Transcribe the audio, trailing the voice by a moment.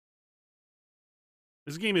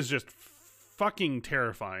This game is just fucking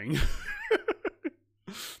terrifying.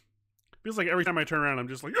 Feels like every time I turn around, I'm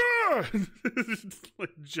just like, ah!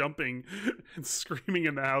 Like jumping and screaming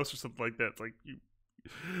in the house or something like that. It's like,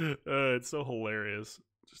 it's so hilarious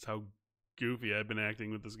just how goofy I've been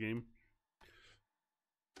acting with this game.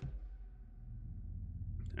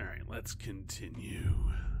 All right, let's continue.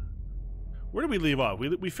 Where did we leave off?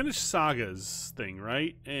 We finished Saga's thing,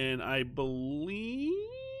 right? And I believe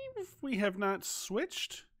we have not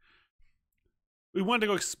switched. We wanted to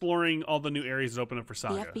go exploring all the new areas that open up for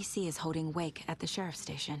Saga. The FBC is holding wake at the sheriff's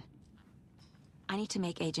station. I need to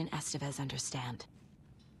make Agent Estevez understand.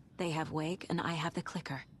 They have wake and I have the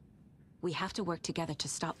clicker. We have to work together to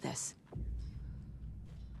stop this.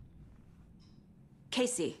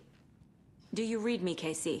 Casey. Do you read me,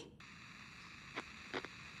 Casey?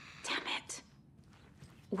 Damn it.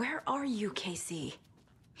 Where are you, Casey?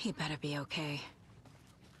 He better be okay.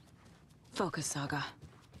 Focus, Saga.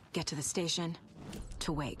 Get to the station.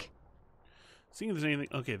 To wake. Seeing if there's anything.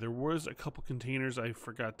 Okay, there was a couple containers I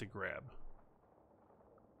forgot to grab.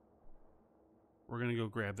 We're gonna go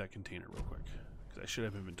grab that container real quick because I should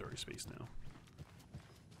have inventory space now.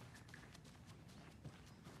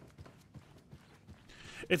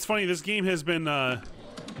 It's funny, this game has been well,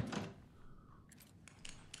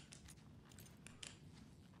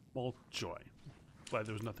 joy. Glad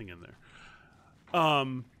there was nothing in there.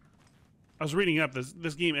 I was reading up.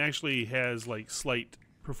 This game actually has like slight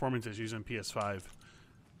performance issues on PS5.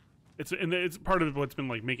 It's part of what's been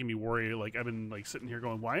like making me worry. Like I've been like sitting here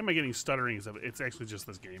going, why am I getting stuttering? And stuff? It's actually just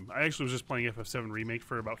this game. I actually was just playing FF7 Remake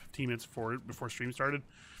for about 15 minutes before stream started,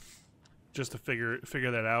 just to figure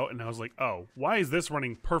that out. And I was like, oh, why is this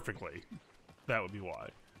running perfectly? That would be why.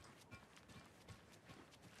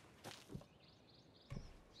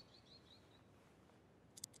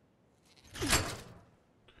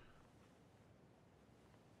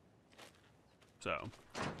 So,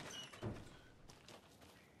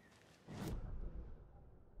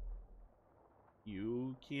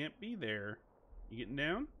 you can't be there. You getting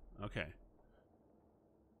down? Okay.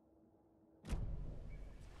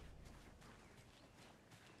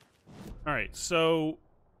 All right, so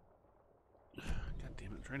God damn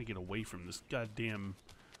it, I'm trying to get away from this goddamn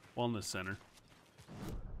wellness center.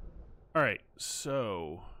 All right,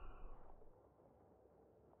 so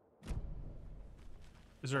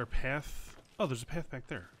is there a path? Oh, there's a path back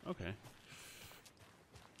there. Okay.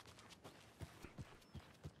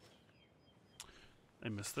 I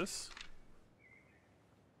missed this.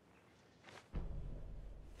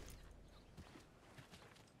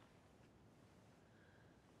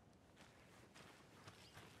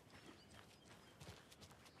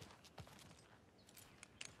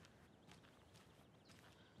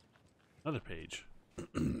 Another page.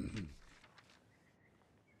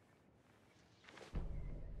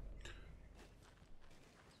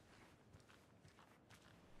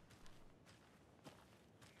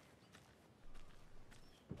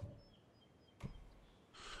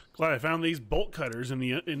 Glad I found these bolt cutters in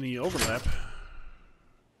the overlap.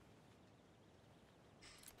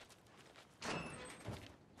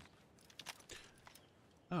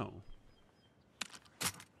 Oh.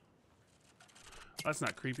 That's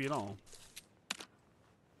not creepy at all.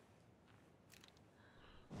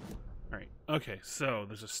 Alright, okay, so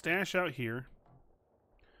there's a stash out here.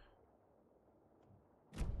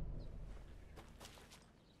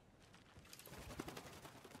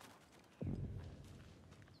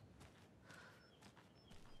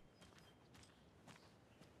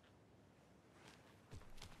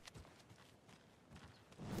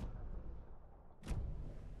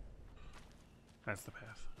 That's the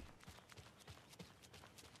path.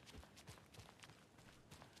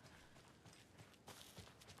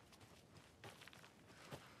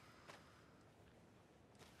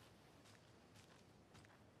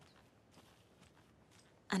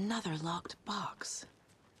 Another locked box.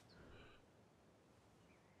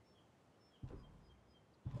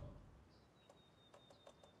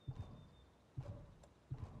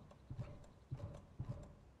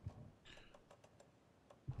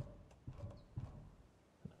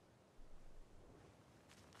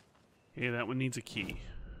 Okay, that one needs a key.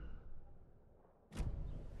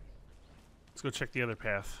 Let's go check the other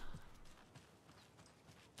path.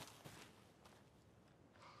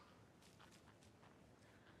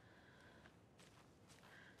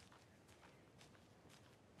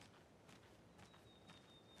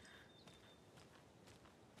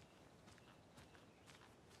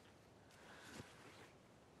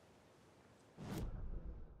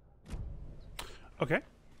 Okay.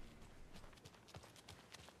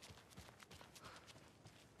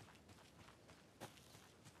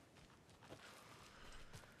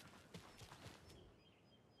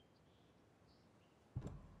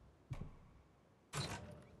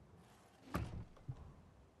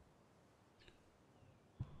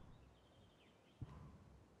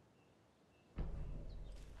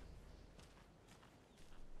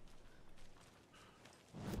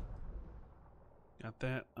 got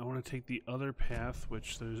that. I want to take the other path,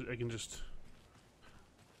 which there's. I can just.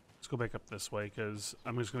 Let's go back up this way, because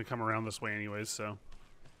I'm just going to come around this way anyways, so.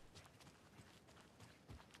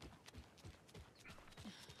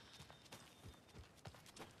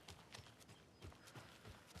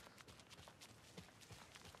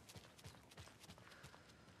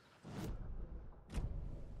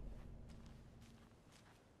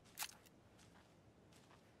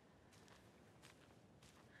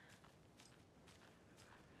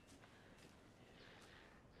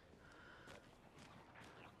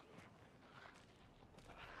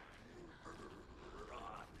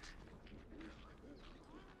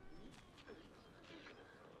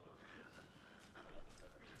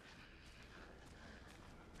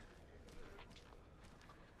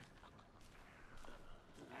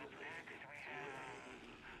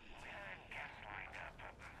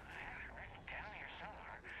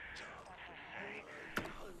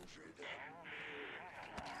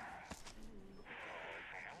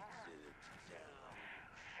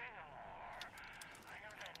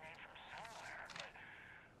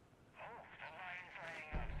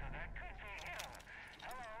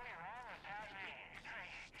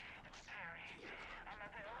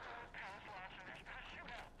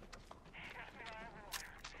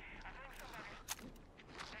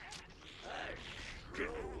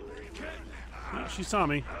 Oh, she saw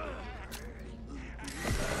me.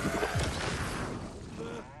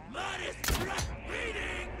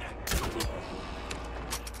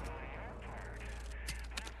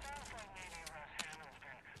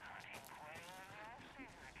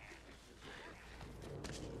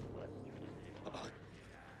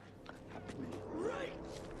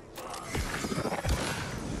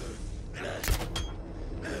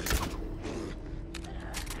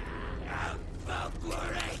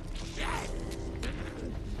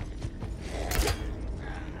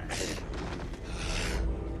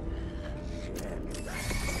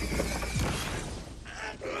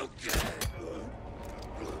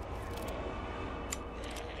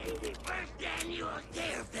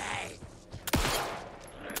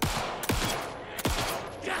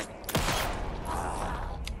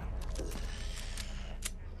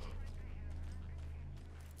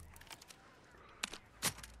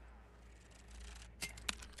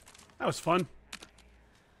 That was fun.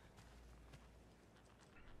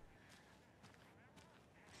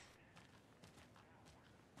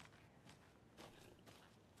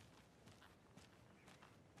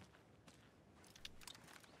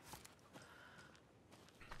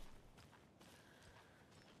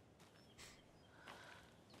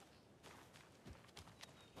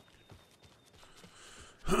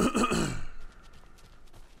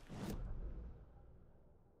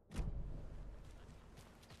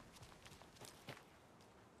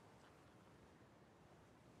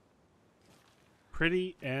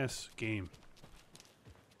 Pretty ass game.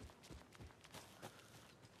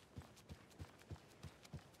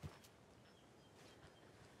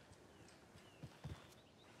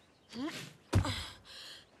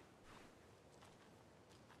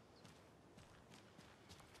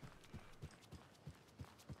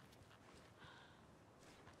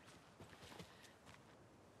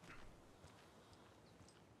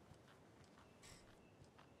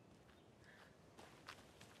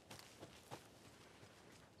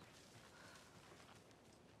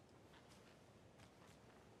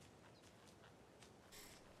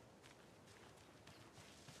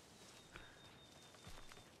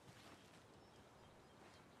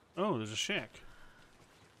 Oh, there's a shack.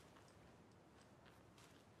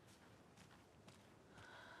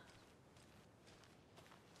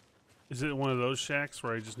 Is it one of those shacks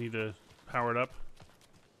where I just need to power it up?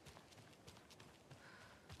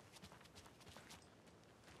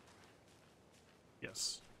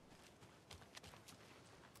 Yes.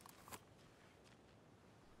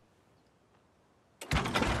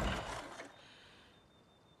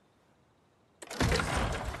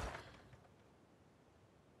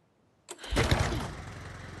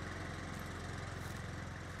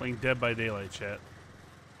 Playing Dead by Daylight, chat.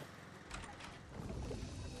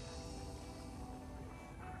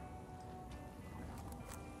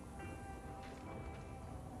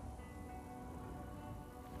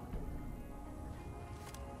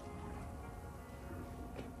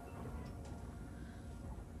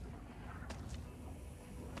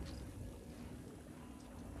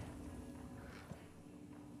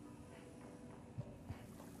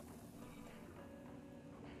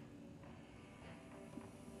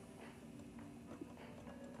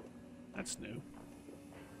 That's new.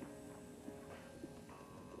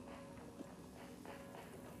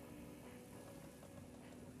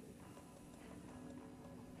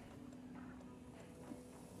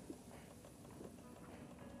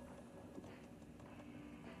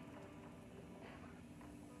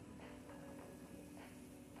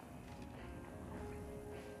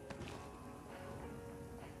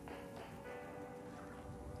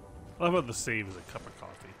 I love how the save is a cup of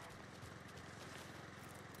coffee.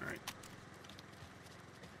 Alright.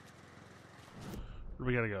 Where do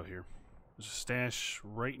we gotta go here? There's a stash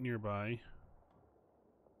right nearby.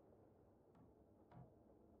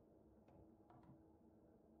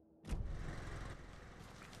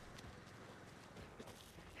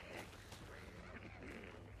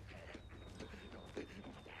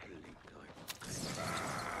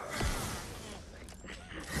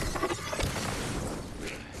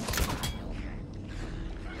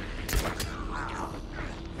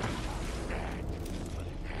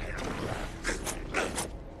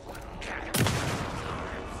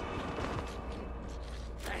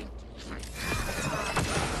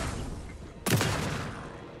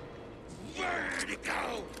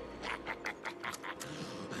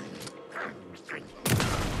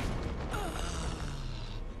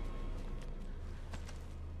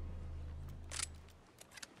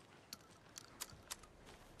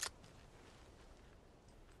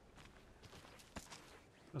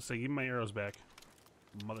 Let's say, give me my arrows back,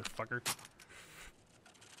 motherfucker.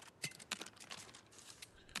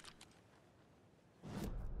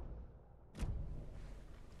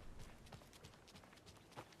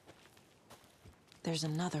 There's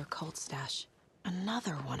another cult stash.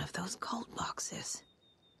 Another one of those cult boxes.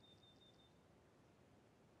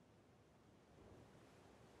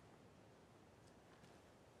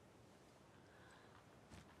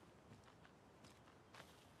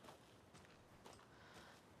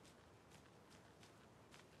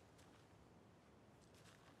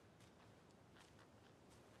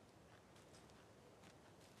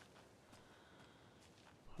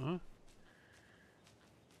 Huh?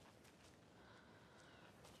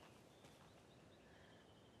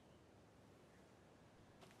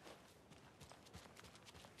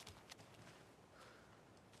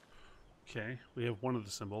 Okay, we have one of the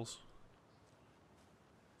symbols.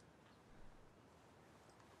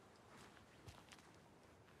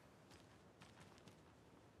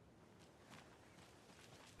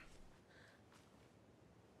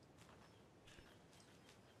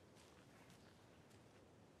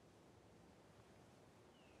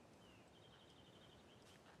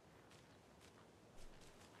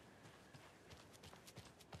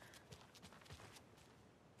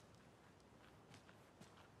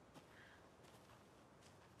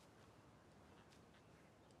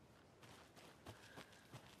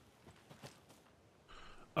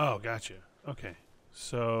 Oh, gotcha. Okay.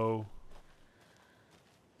 So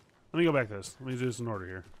let me go back to this. Let me do this in order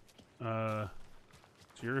here. So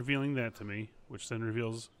you're revealing that to me, which then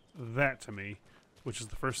reveals that to me, which is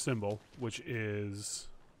the first symbol, which is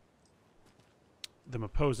them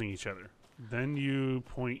opposing each other. Then you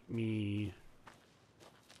point me...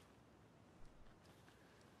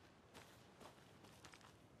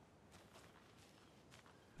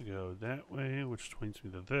 I go that way, which points me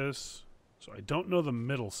to this. So I don't know the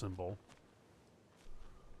middle symbol.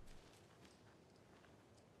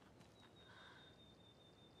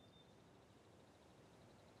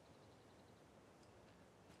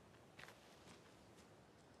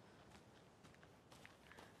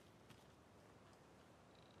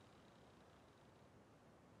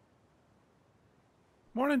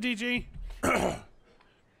 Morning, DG.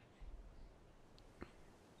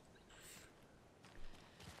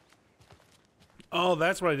 Oh,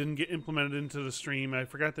 that's why I didn't get implemented into the stream. I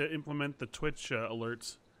forgot to implement the Twitch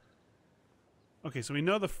alerts. Okay, so we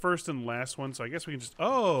know the first and last one, so I guess we can just...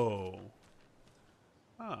 Oh!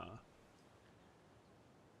 Ah.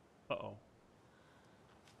 Uh-oh.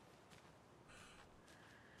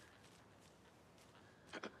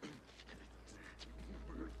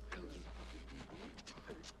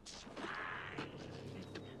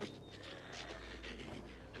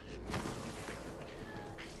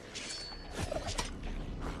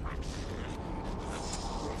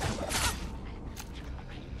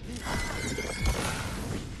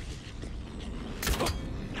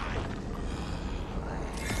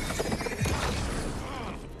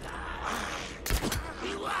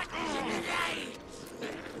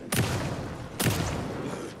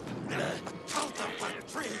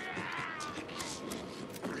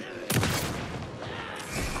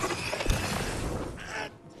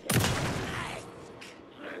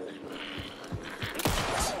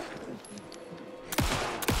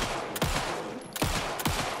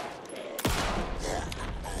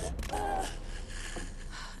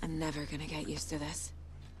 I'm never gonna get used to this.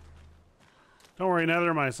 Don't worry, neither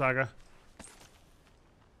am I, Saga.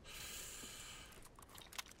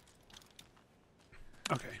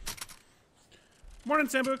 Okay. Morning,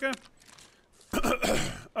 Sambuca.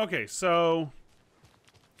 Okay, so...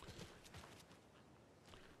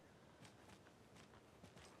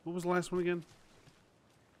 What was the last one again?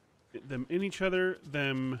 Them in each other,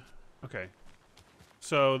 them... Okay.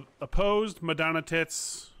 So, opposed, Madonna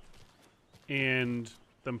tits, and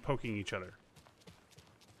them poking each other.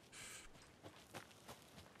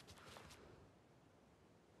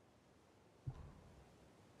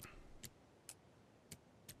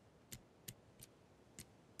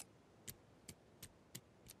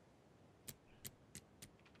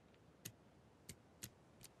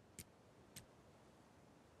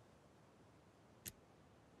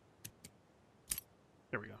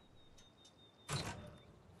 There we go.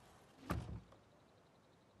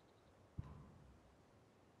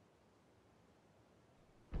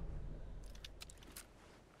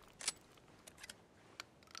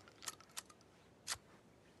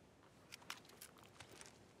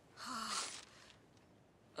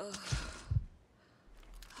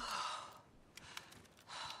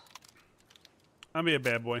 I'll be a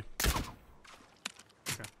bad boy.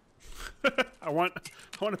 Okay. I want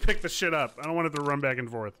to pick the shit up. I don't want it to run back and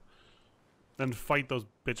forth. Then fight those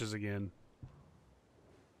bitches again.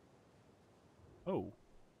 Oh.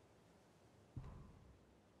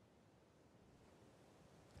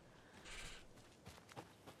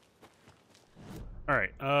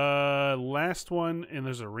 Alright, last one, and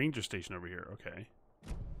there's a ranger station over here. Okay.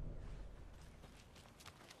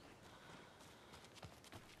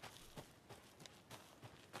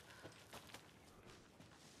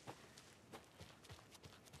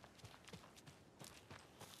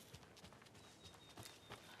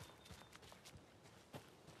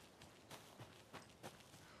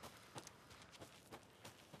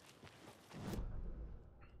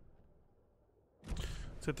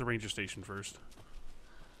 Let's hit the ranger station first.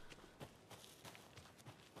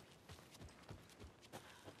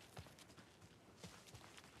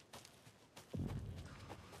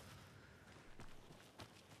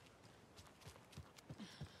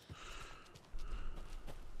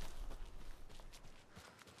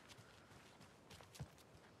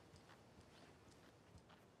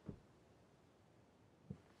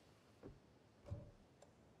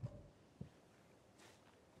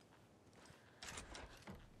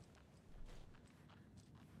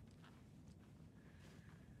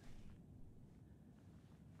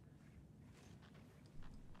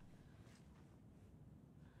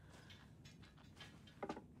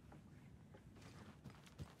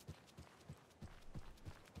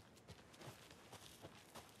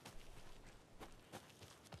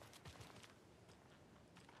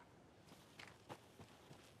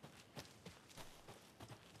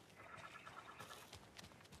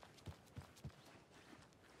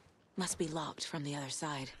 Must be locked from the other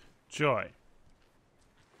side. Joy.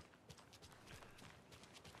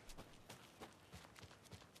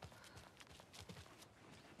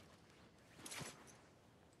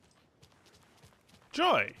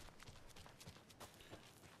 Joy.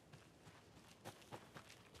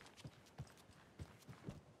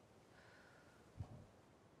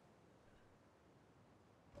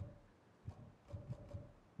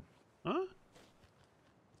 Huh?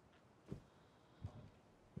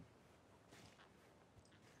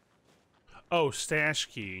 Oh, stash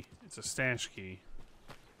key. It's a stash key.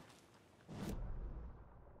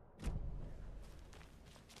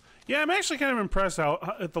 Yeah, I'm actually kind of impressed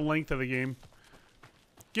at the length of the game.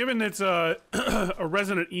 Given it's a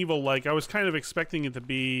Resident Evil-like, I was kind of expecting it to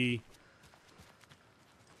be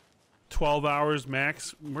 12 hours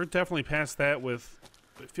max. We're definitely past that with...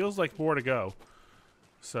 It feels like more to go.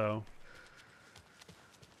 So...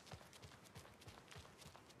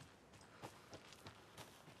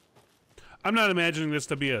 I'm not imagining this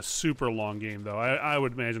to be a super long game, though. I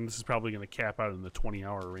would imagine this is probably going to cap out in the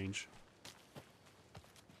 20-hour range.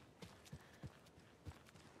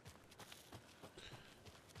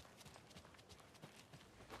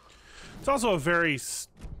 It's also a very,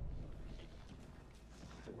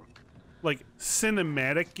 like,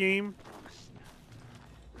 cinematic game.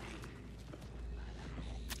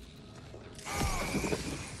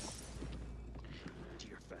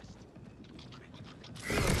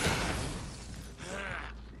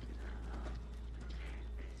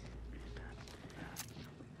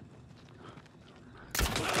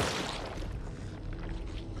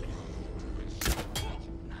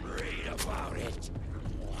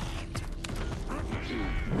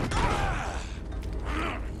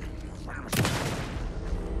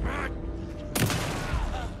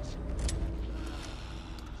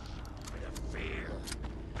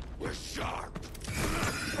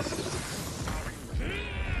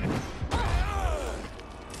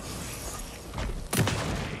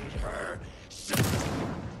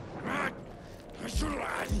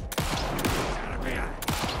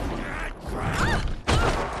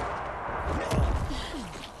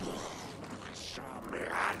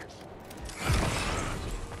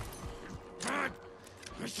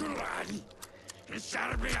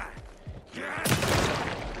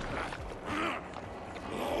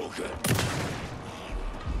 Logan!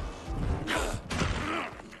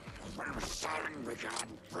 We got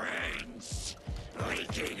brains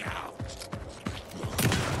leaking out.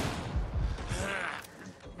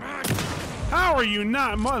 How are you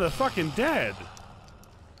not motherfucking dead?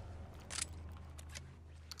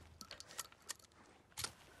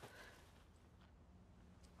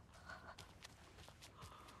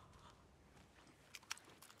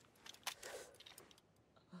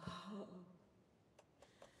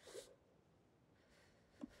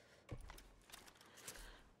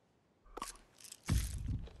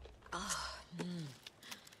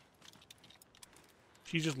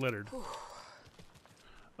 She just littered.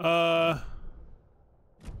 Oh,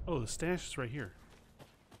 the stash is right here.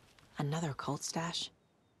 Another cult stash?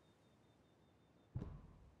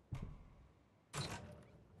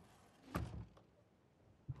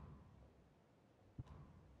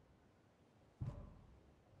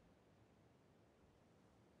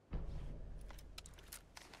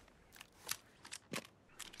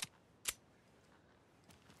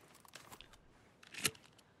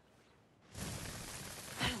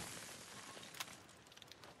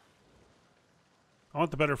 I want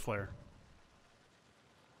the better flare.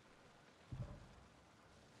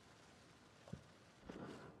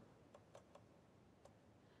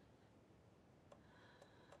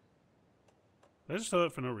 Did I just throw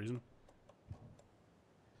that for no reason?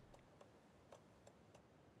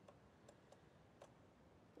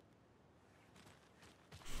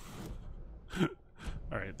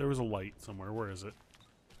 Alright, there was a light somewhere. Where is it?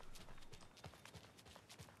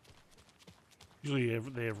 Usually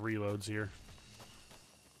they have reloads here.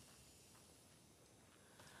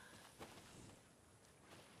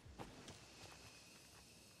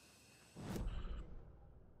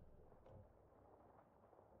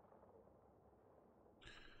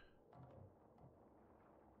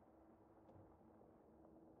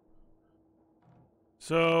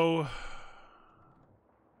 So,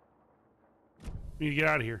 we need to get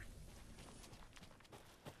out of here.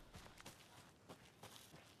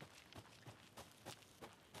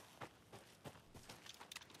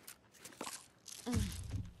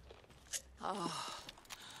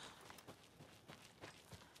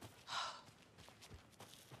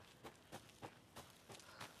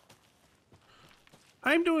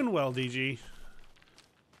 I'm doing well, DG.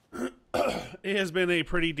 It has been a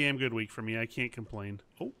pretty damn good week for me. I can't complain.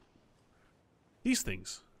 Oh. These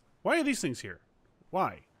things. Why are these things here?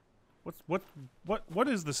 Why? What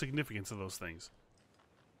is the significance of those things?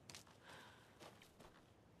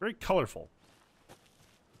 Very colorful.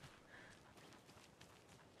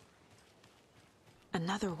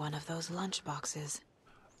 Another one of those lunch boxes.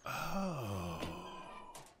 Oh.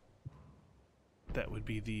 That would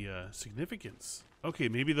be the significance. Okay,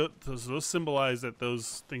 maybe those symbolize that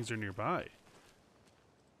those things are nearby.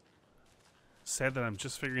 Sad that I'm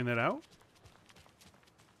just figuring that out.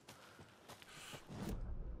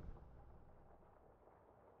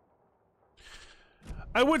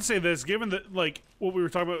 I would say this, given that, like, what we were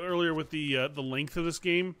talking about earlier with the length of this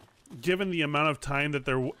game, given the amount of time that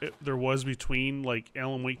there was between, like,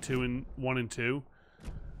 Alan Wake 2 and 1 and 2,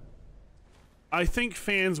 I think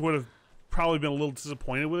fans would have probably been a little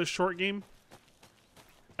disappointed with a short game.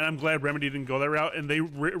 And I'm glad Remedy didn't go that route, and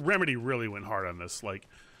Remedy really went hard on this. Like,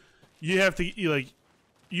 you have to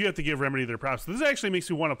give Remedy their props. This actually makes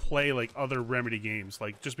me want to play, like, other Remedy games,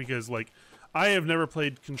 like, just because, like, I have never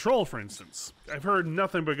played Control, for instance. I've heard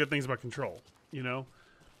nothing but good things about Control, you know?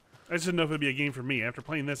 I just didn't know if it'd be a game for me. After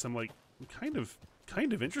playing this, I'm like, I'm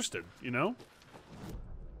kind of interested, you know?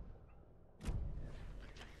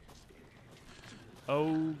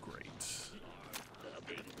 Oh, great.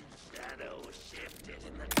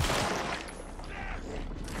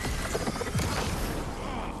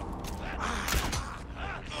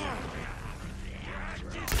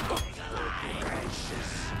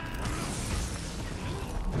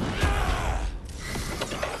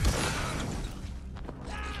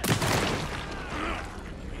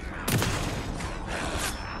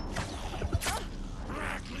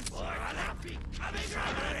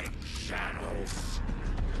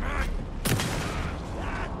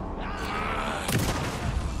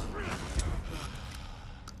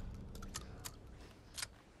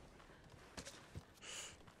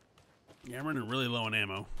 Yeah, I'm running really low on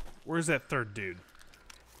ammo. Where's that third dude?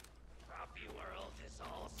 Puppy world is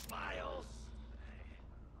all smiles.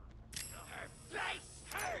 Her face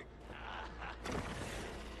hurt.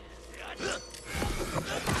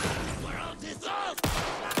 World is all.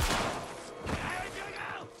 Where did you go?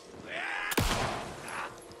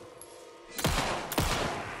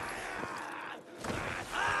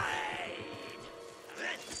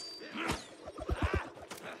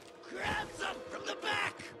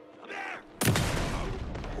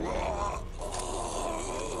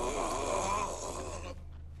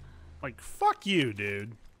 Fuck you,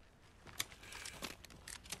 dude.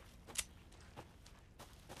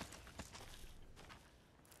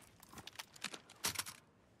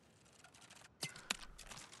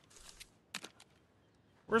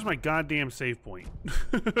 Where's my goddamn save point?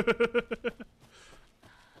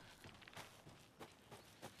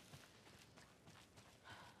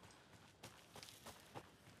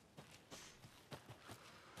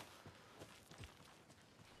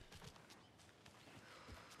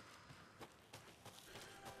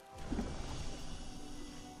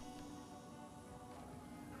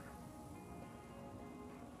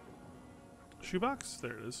 Shoebox?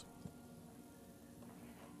 There it is.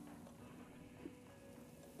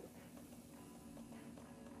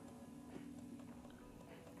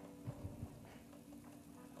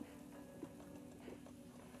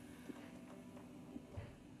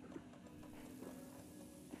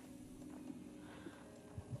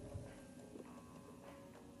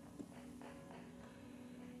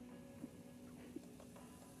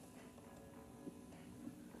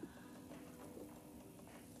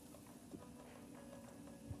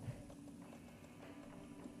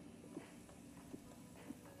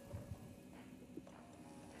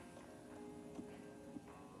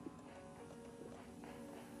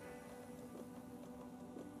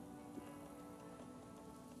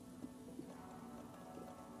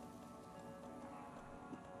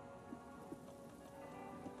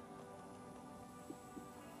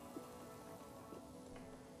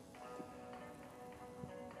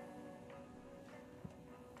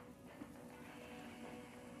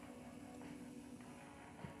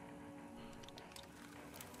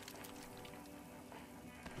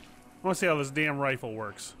 I want to see how this damn rifle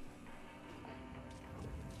works.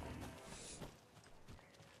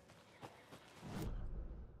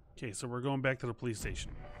 Okay, so we're going back to the police station.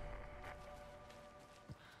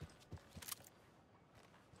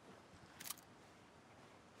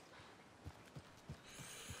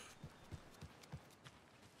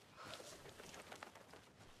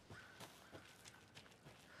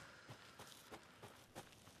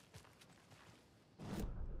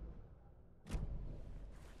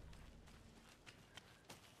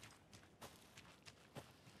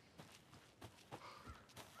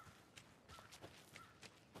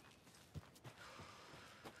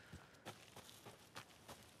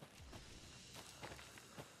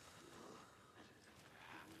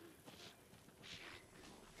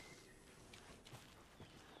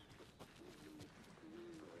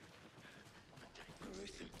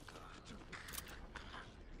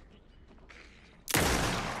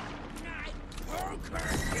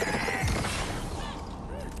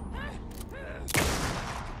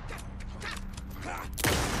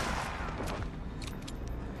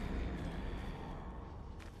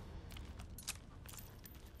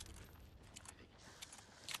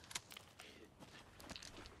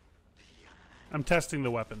 I'm testing the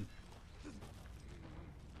weapon.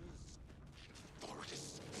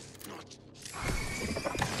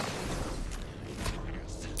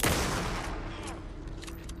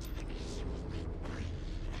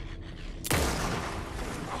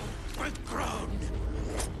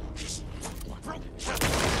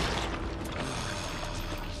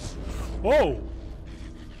 Whoa!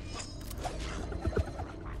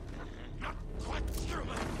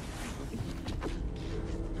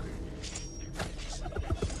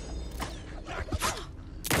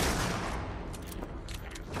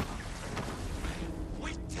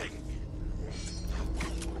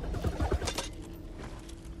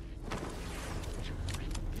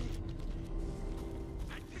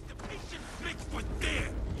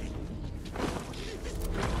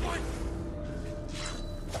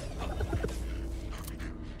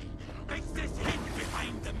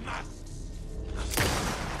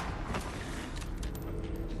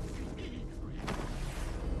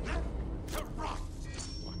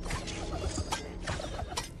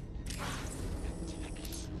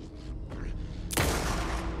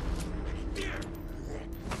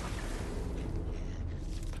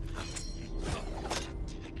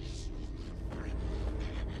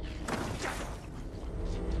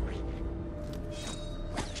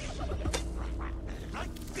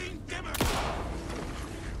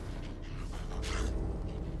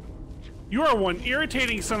 You are one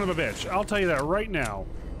irritating son of a bitch. I'll tell you that right now.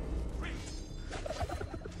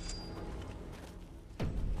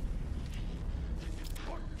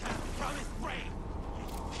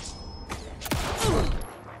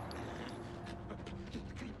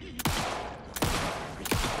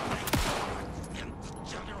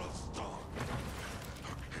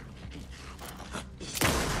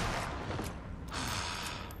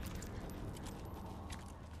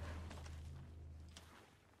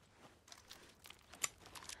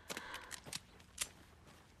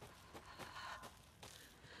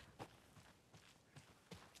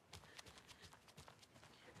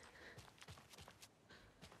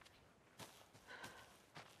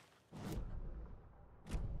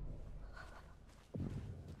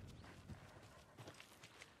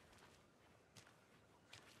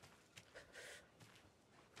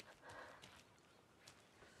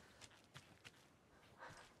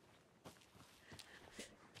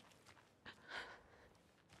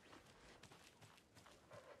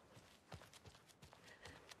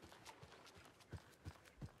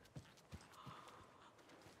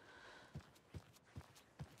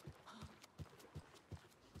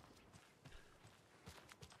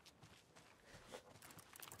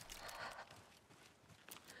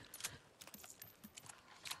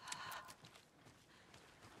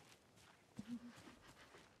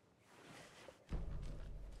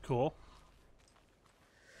 cool.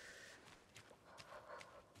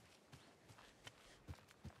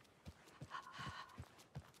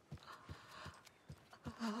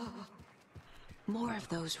 More of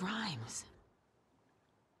those rhymes.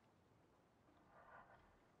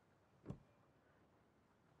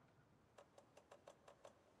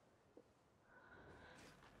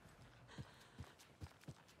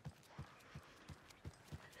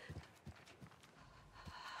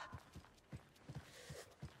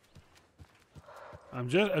 I'm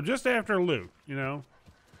just after loot, you know.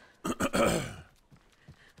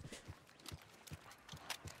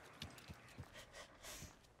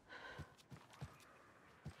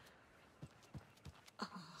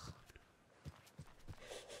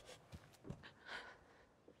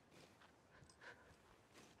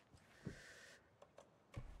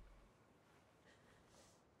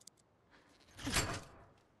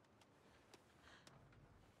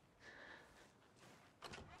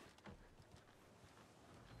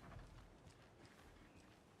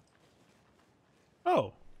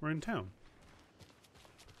 Oh, we're in town.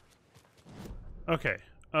 Okay.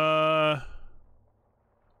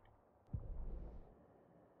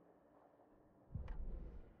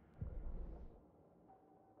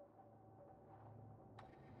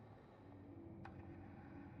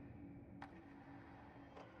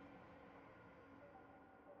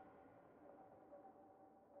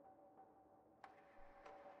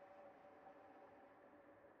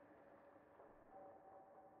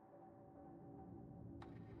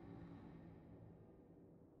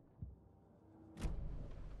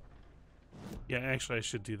 Yeah, actually, I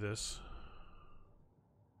should do this.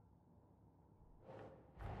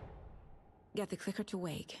 Get the clicker to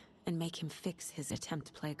Wake and make him fix his attempt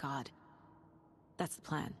to play God. That's the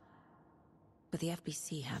plan. But the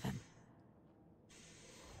FBC have him.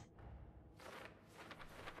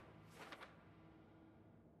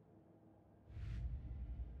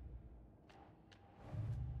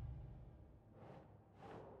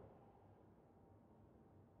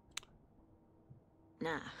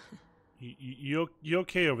 Nah. You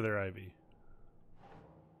okay over there, Ivy?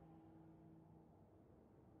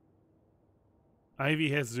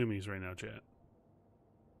 Ivy has zoomies right now, chat.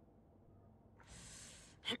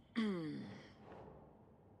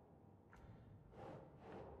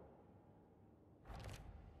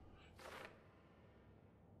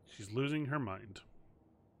 She's losing her mind.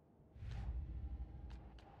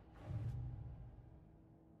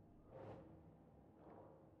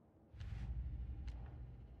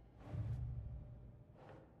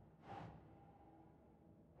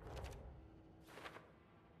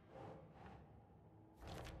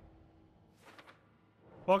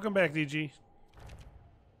 Welcome back, DG.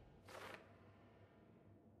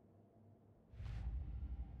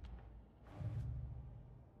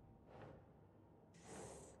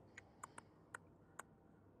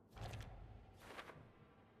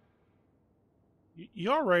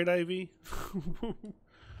 You all right, Ivy?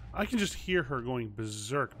 I can just hear her going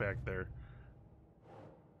berserk back there.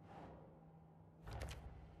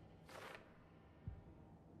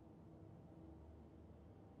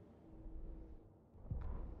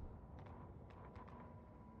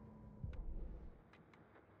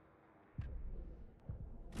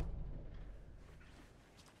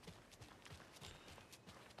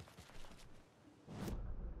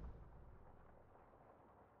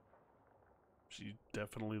 She's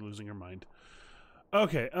definitely losing her mind.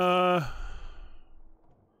 Okay,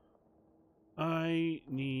 I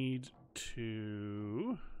need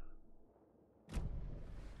to...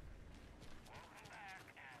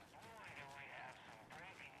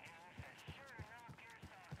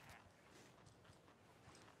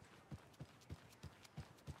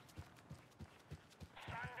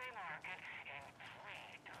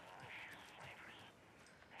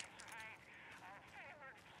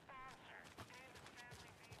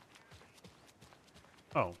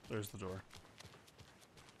 Oh, there's the door.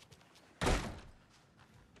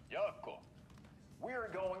 Yako, we're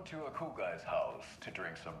going to a cool guy's house to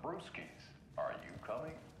drink some brewskis. Are you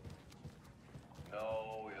coming?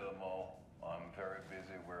 No, Ilmo. I'm very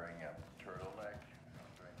busy wearing a turtleneck.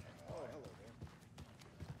 I'm drinking wine. Oh, hello there.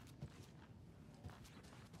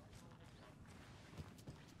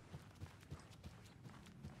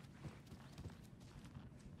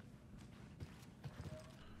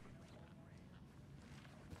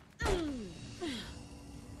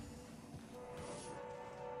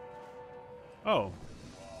 Oh.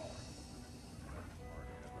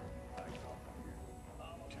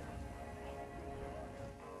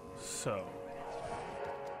 So.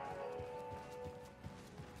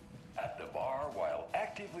 At the bar while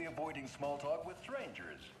actively avoiding small talk with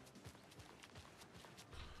strangers.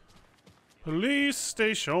 Police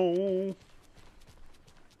station.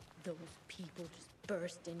 Those people just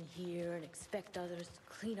burst in here and expect others to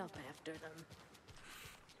clean up after them.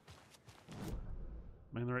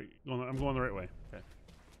 Am I in the right? I'm going the right way. Okay.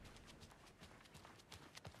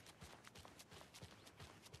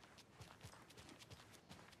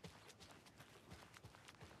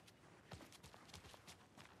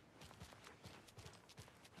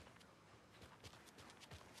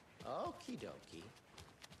 Okie dokie.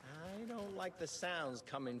 I don't like the sounds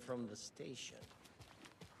coming from the station.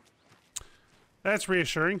 That's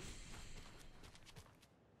reassuring.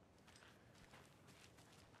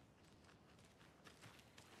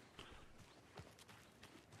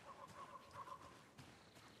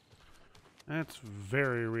 That's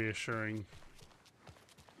very reassuring.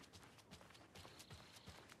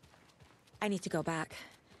 I need to go back.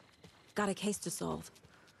 Got a case to solve.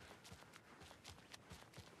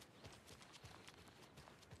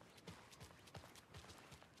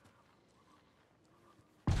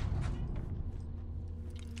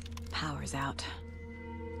 Power's out.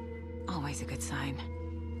 Always a good sign.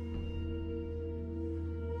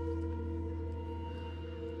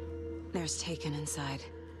 There's Taken inside.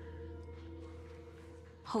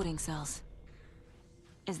 Holding cells.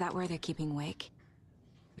 Is that where they're keeping Wake?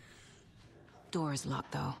 Door's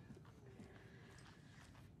locked, though.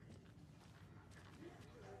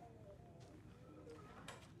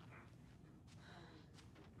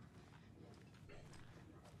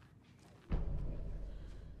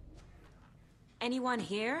 Anyone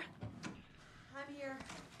here? I'm here,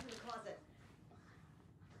 in the closet.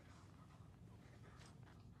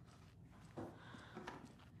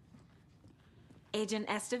 Agent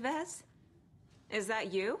Estevez? Is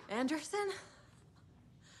that you? Anderson?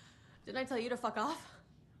 Didn't I tell you to fuck off?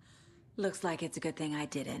 Looks like it's a good thing I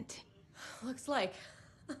didn't. Looks like.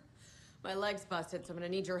 My leg's busted, so I'm gonna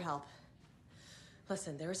need your help.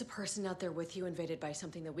 Listen, there is a person out there with you invaded by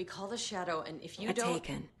something that we call the Shadow, and if you don't...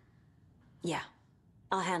 Taken. Yeah,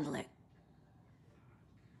 I'll handle it.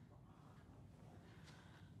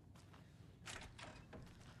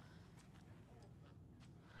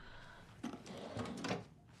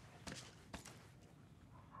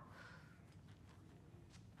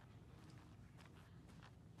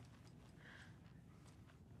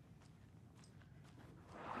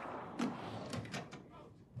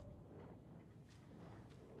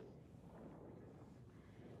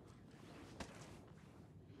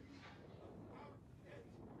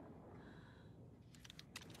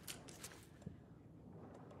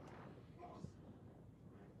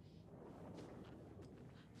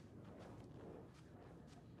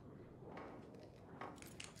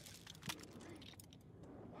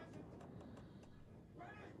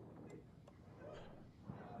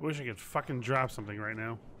 I wish I could fucking drop something right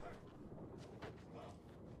now.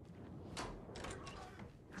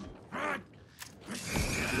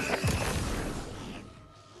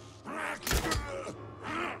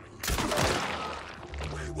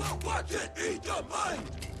 We will watch it eat the mind!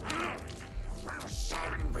 Well,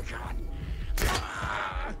 son, we can.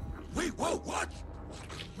 We will watch!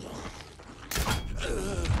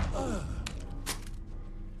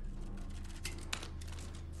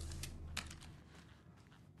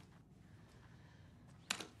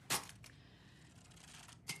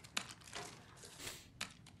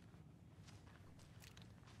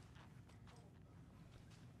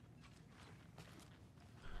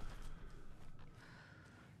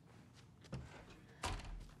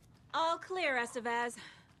 All clear, Estevez.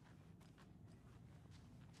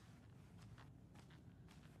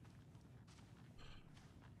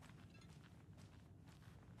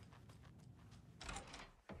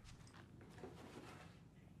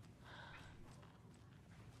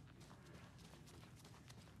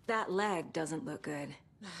 That leg doesn't look good.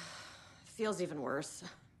 Feels even worse.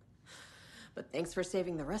 But thanks for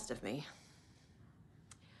saving the rest of me.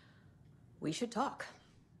 We should talk.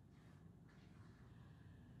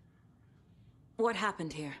 What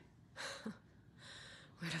happened here?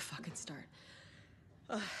 Where to fucking start?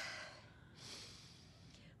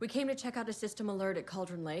 We came to check out a system alert at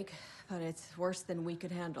Cauldron Lake, but it's worse than we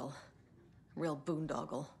could handle. Real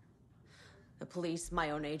boondoggle. The police, my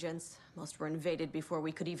own agents, most were invaded before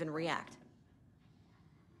we could even react.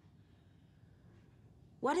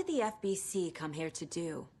 What did the FBC come here to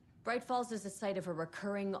do? Bright Falls is the site of a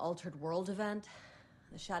recurring Altered World event.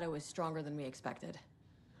 The Shadow is stronger than we expected.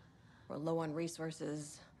 We're low on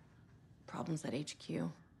resources, problems at HQ.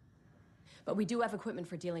 But we do have equipment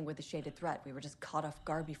for dealing with the shaded threat. We were just caught off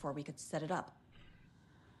guard before we could set it up.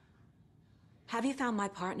 Have you found my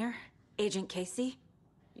partner, Agent Casey?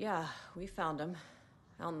 Yeah, we found him.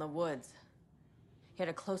 Out in the woods. He He had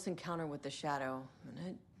a close encounter with the Shadow, and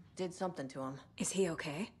it did something to him. Is he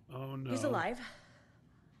okay? Oh no. He's alive.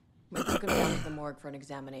 We took him down to the morgue for an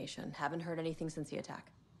examination. Haven't heard anything since the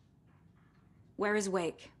attack. Where is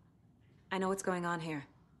Wake? I know what's going on here.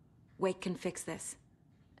 Wake can fix this.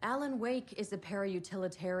 Alan Wake is a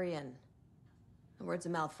para-utilitarian. The word's a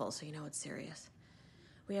mouthful, so you know it's serious.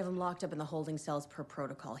 We have him locked up in the holding cells per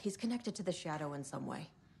protocol. He's connected to the Shadow in some way.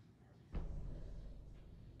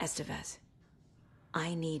 Estevez,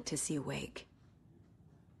 I need to see Wake.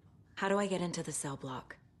 How do I get into the cell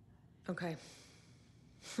block? Okay.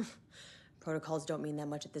 Protocols don't mean that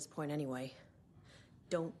much at this point anyway.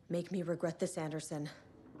 Don't make me regret this, Anderson.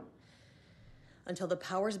 Until the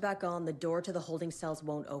power's back on, the door to the holding cells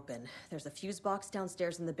won't open. There's a fuse box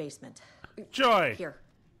downstairs in the basement. Joy! Here.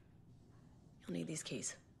 You'll need these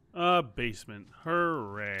keys. A basement.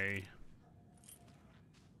 Hooray.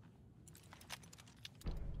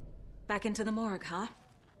 Back into the morgue, huh?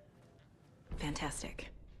 Fantastic.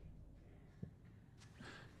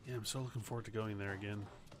 Yeah, I'm so looking forward to going there again.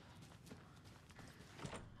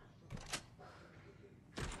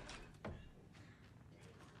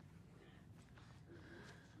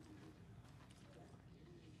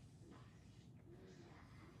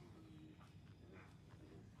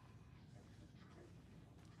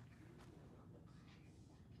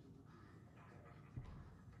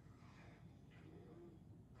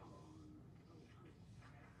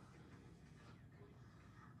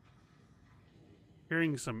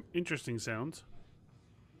 Hearing some interesting sounds.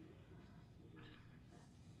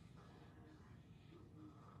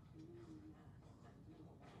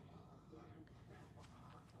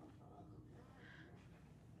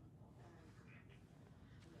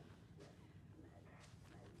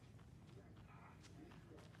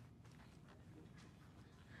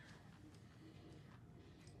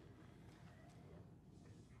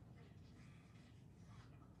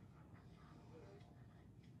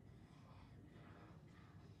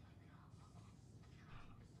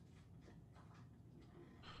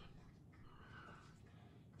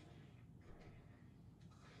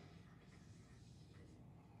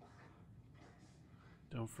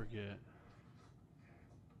 Don't forget.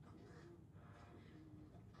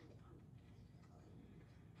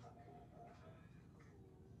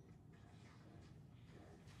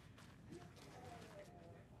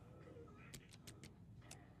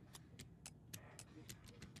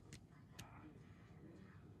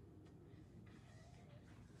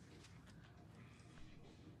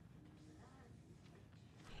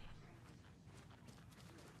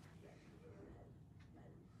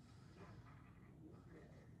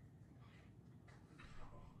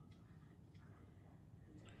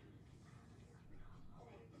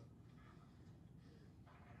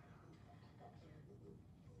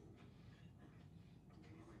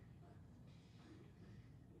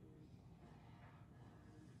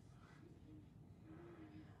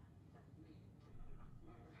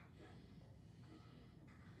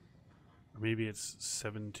 Or maybe it's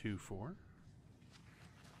 724?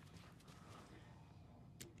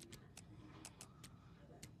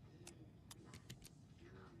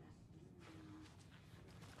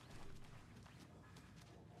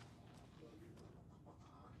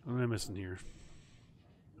 What am I missing here?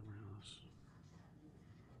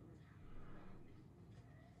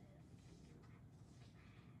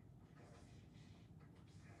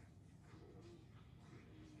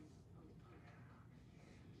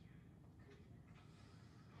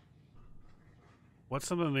 What's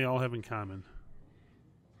something they all have in common?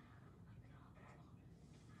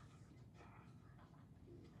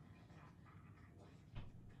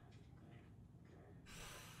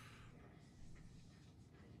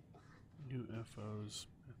 UFOs.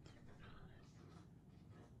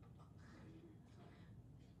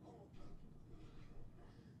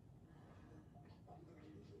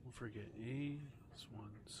 We'll forget A is 1,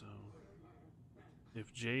 so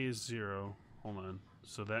if J is 0, hold on.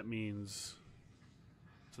 So that means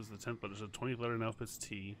this is the 10th letter, so the 20th letter in alphabet's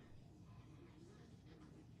T.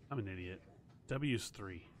 I'm an idiot. W is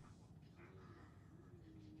 3.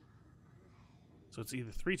 So it's either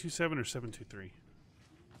 327 or 723.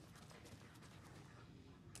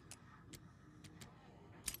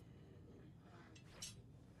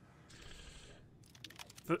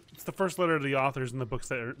 It's the first letter of the authors in the books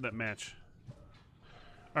that match.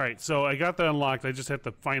 All right, so I got that unlocked. I just have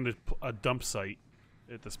to find a dump site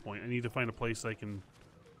at this point. I need to find a place I can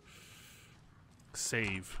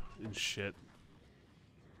save and shit.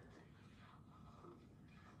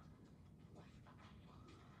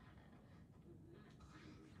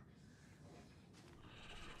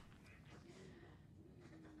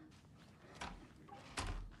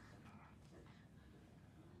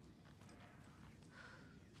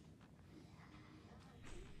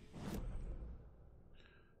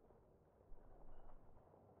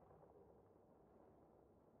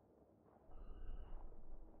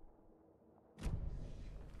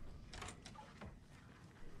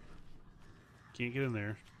 Can't get in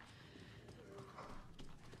there.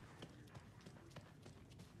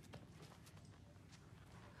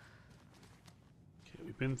 Okay,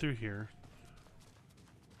 we've been through here.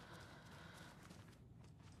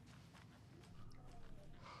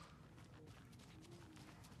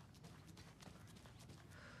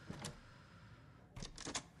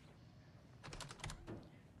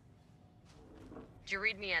 Did you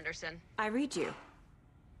read me, Anderson? I read you.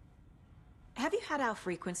 Have you had our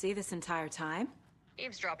frequency this entire time?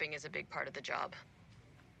 Eavesdropping is a big part of the job.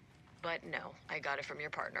 But no, I got it from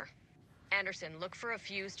your partner. Anderson, look for a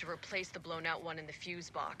fuse to replace the blown out one in the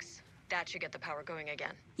fuse box. That should get the power going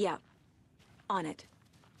again. Yeah. On it.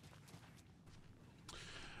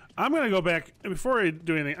 I'm gonna go back before I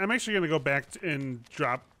do anything. I'm actually gonna go back and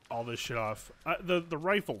drop all this shit off. The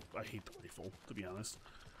rifle. I hate the rifle, to be honest.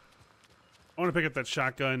 I want to pick up that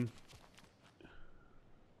shotgun.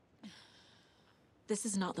 This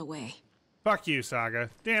is not the way. Fuck you, Saga.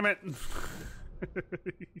 Damn it. God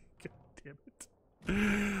damn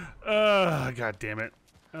it. God damn it.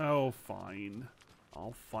 Oh, fine.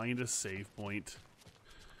 I'll find a save point.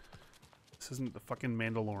 This isn't the fucking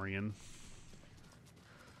Mandalorian.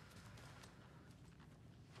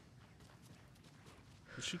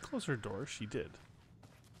 Did she close her door? She did.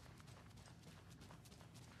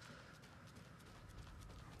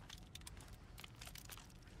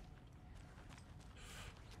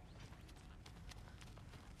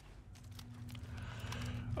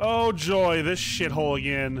 Oh joy, this shithole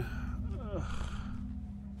again. Ugh.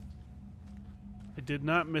 I did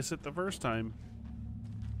not miss it the first time.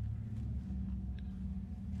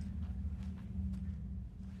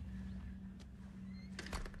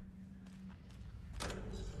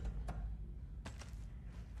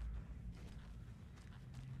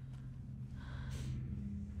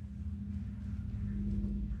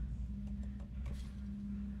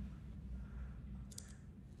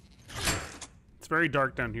 Very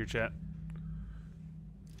dark down here, chat.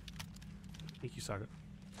 Thank you, Saga.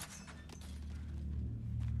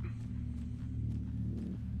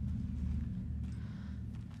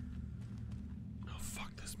 Oh,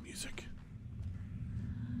 fuck this music.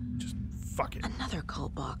 Just fuck it. Another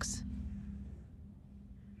cult box.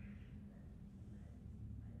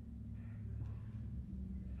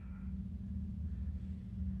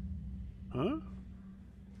 Huh?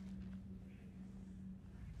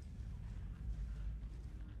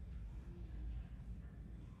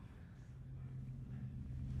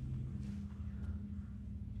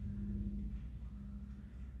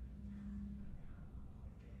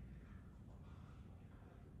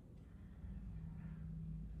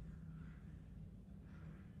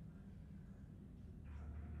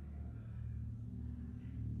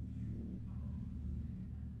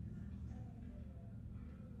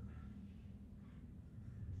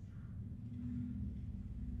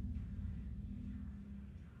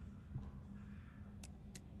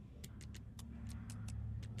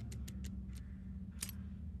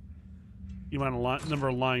 You want a number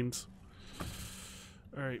of lines.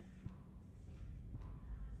 All right.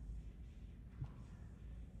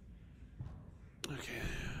 Okay.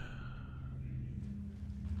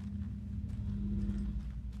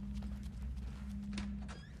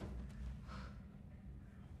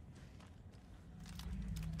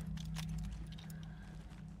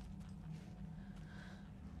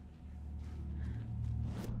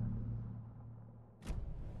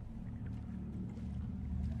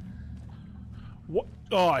 What?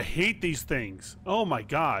 Oh, I hate these things. Oh my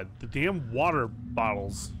god. The damn water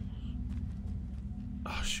bottles.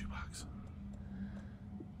 Oh, shoebox.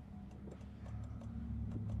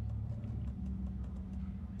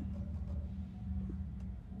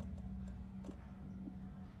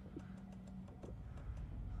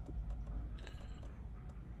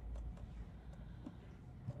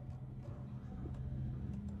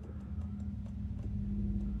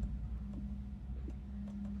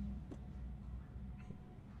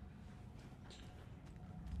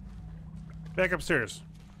 Back upstairs.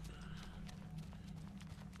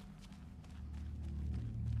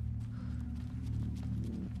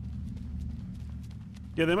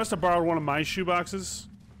 Yeah, they must have borrowed one of my shoeboxes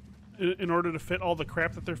in order to fit all the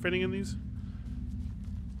crap that they're fitting in these.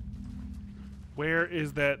 Where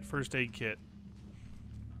is that first aid kit?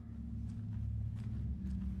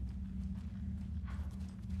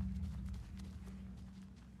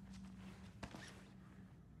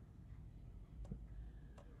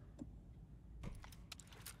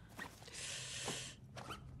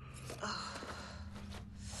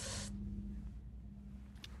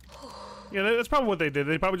 Yeah, that's probably what they did.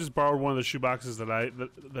 They probably just borrowed one of the shoeboxes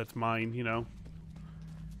that's mine, you know.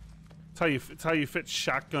 That's It's how you fit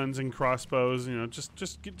shotguns and crossbows. You know, just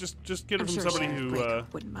get it I'm from sure somebody Sheriff who Breaker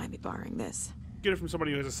wouldn't mind me borrowing this. get it from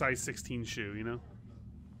somebody who has a size 16 shoe. You know.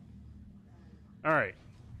 All right.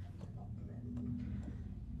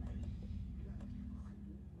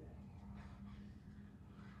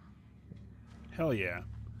 Hell yeah.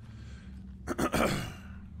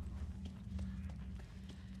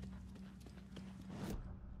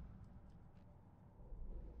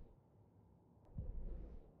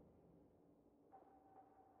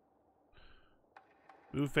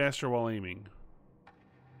 Move faster while aiming.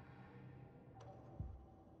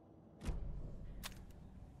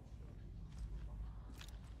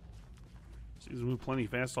 Seems to move plenty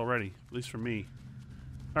fast already, at least for me.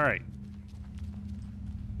 All right.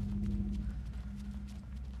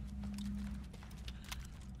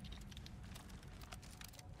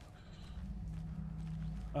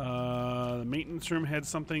 The maintenance room had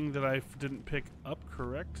something that I didn't pick up,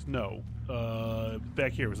 correct? No.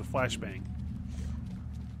 Back here was a flashbang.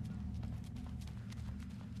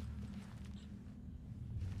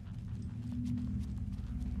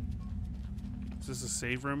 Is this a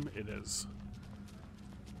save room? It is.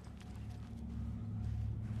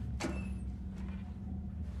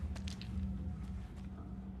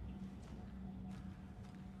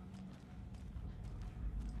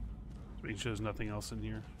 Just making sure there's nothing else in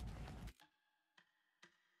here.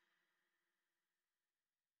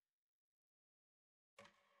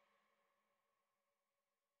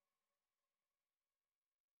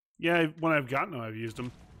 Yeah, when I've gotten them, I've used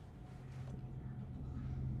them.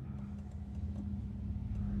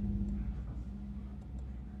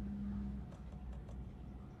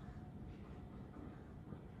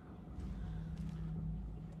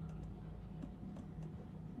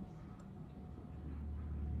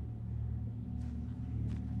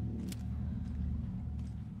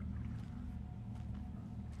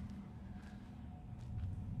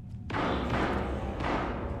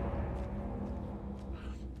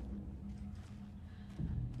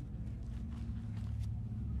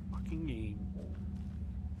 Fucking game.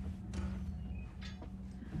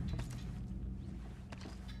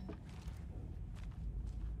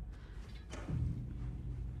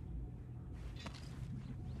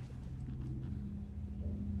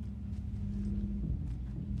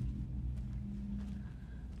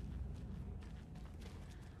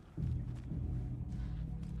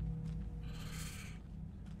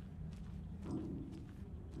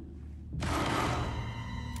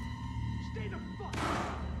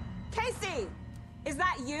 Casey! Is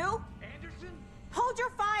that you? Anderson? Hold your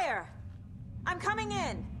fire! I'm coming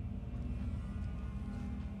in.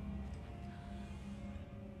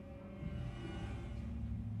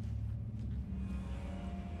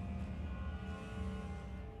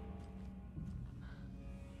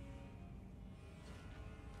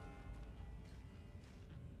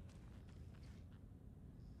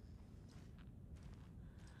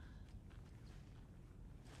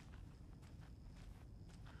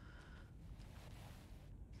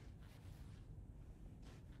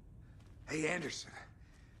 Hey, Anderson.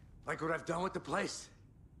 Like what I've done with the place?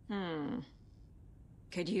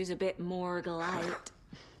 Could use a bit more light.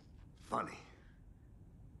 Funny.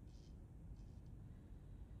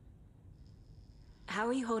 How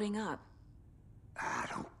are you holding up?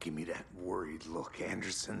 Don't give me that worried look,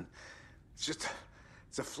 Anderson.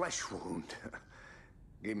 It's a flesh wound.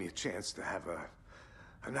 Gave me a chance to have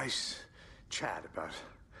a nice chat about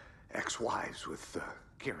ex-wives with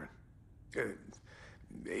Kieran.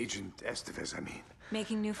 Agent Estevez, I mean.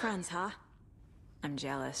 Making new friends, huh? I'm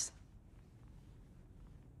jealous.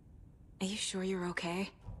 Are you sure you're okay?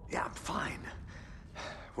 Yeah, I'm fine.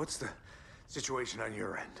 What's the situation on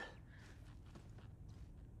your end?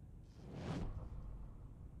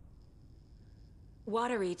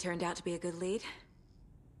 Watery turned out to be a good lead.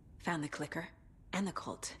 Found the clicker and the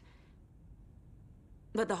cult.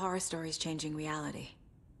 But the horror story's changing reality.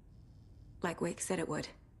 Like Wake said it would.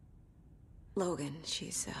 Logan,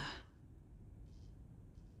 she's,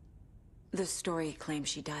 the story claims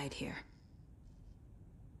she died here.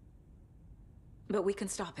 But we can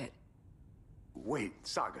stop it. Wait,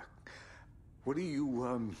 Saga. What do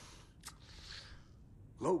you,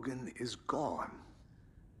 Logan is gone.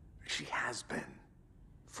 She has been.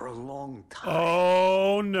 For a long time.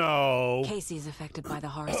 Oh no. Casey's affected by the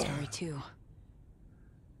horror story too.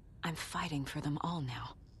 I'm fighting for them all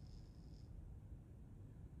now.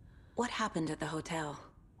 What happened at the hotel?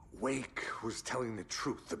 Wake was telling the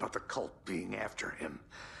truth about the cult being after him.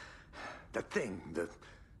 That thing, the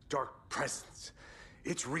dark presence,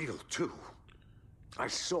 it's real too. I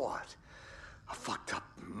saw it. A fucked up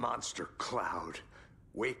monster cloud.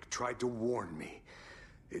 Wake tried to warn me.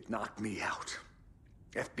 It knocked me out.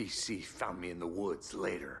 FBC found me in the woods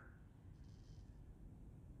later.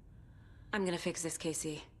 I'm gonna fix this,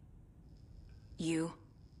 Casey. You,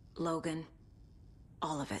 Logan,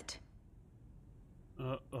 all of it.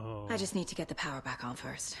 Uh-oh. I just need to get the power back on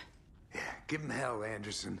first. Yeah, give him hell,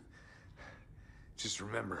 Anderson. Just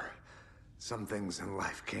remember, some things in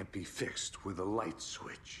life can't be fixed with a light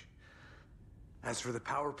switch. As for the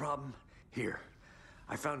power problem, here.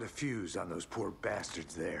 I found a fuse on those poor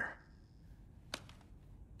bastards there.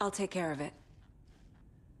 I'll take care of it.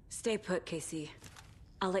 Stay put, Casey.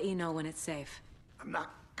 I'll let you know when it's safe. I'm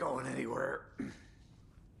not going anywhere.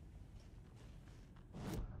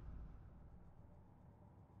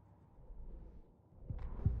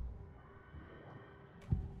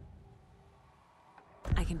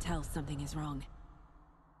 I can tell something is wrong.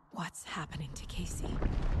 What's happening to Casey?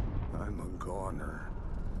 I'm a goner.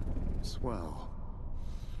 Swell.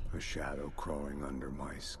 A shadow crawling under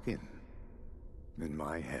my skin. In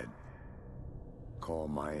my head. Call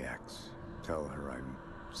my ex. Tell her I'm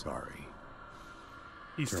sorry.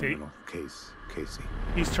 Terminal case, Casey.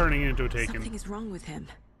 He's turning into a Taken. Something is wrong with him.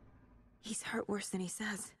 He's hurt worse than he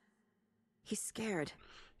says. He's scared.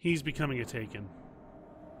 He's becoming a Taken.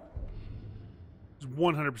 He's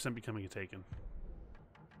 100% becoming a Taken.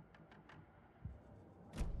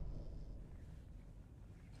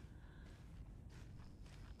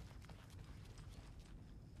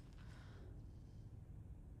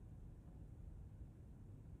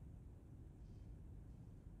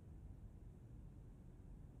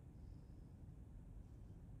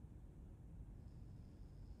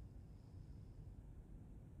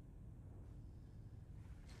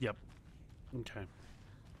 Yep. Okay.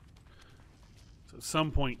 So at some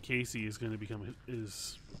point, Casey is going to become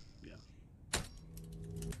his. Yeah.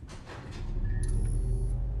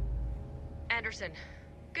 Anderson,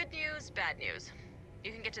 good news, bad news.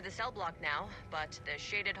 You can get to the cell block now, but the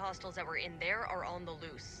shaded hostiles that were in there are on the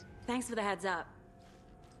loose. Thanks for the heads up.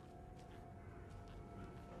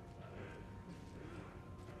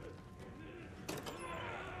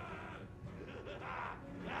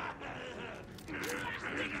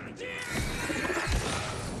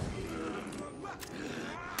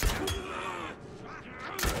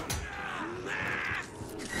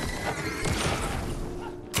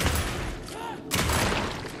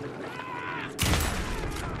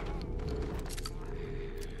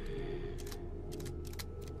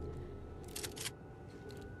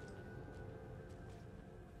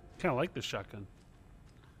 Kind of like this shotgun.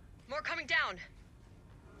 More coming down.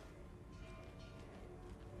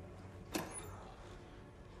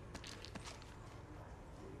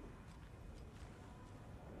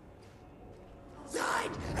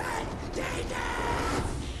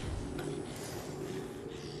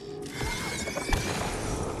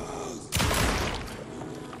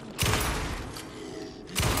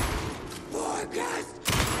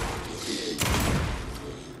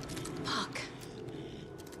 Fuck.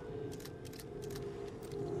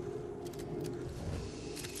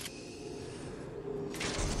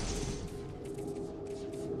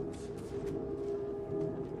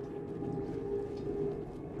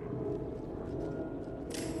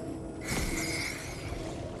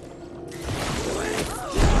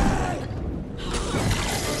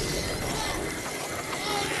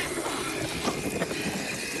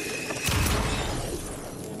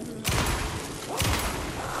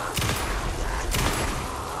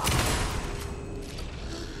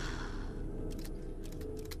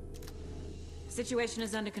 Situation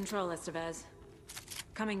is under control, Estevez.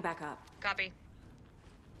 Coming back up. Copy.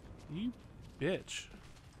 You bitch.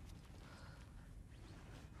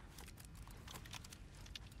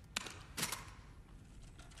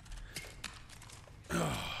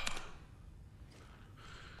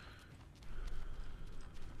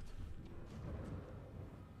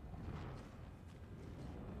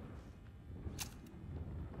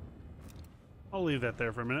 I'll leave that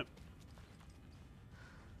there for a minute.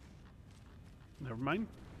 Never mind.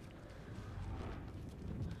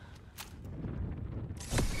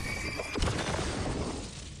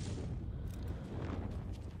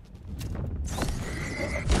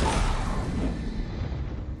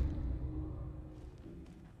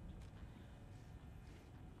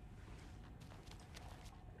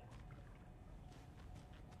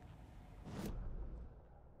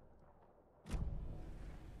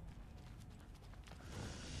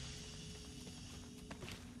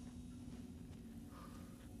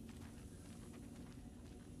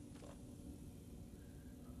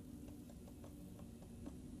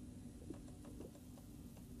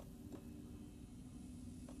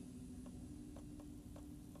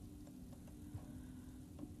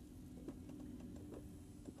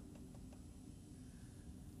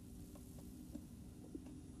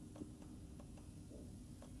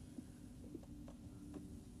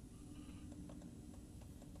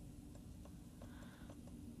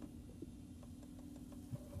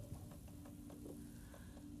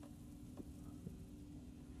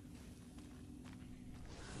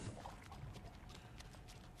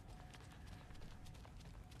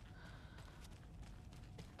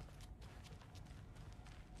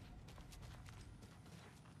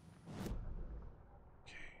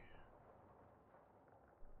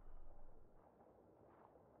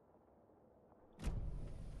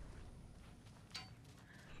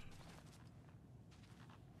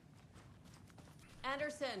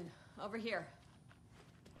 Anderson, over here.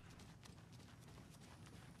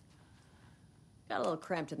 Got a little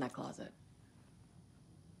cramped in that closet.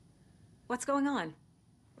 What's going on?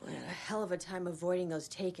 We had a hell of a time avoiding those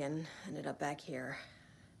taken. Ended up back here.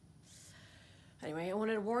 Anyway, I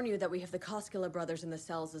wanted to warn you that we have the Koskela brothers in the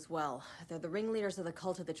cells as well. They're the ringleaders of the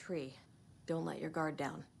Cult of the Tree. Don't let your guard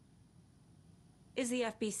down. Is the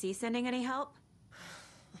FBC sending any help?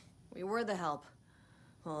 We were the help.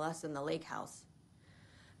 Well, us in the lake house.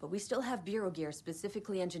 But we still have Bureau gear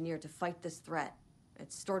specifically engineered to fight this threat.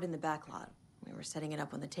 It's stored in the backlot. We were setting it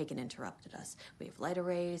up when the Taken interrupted us. We have light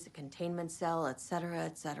arrays, a containment cell, etc.,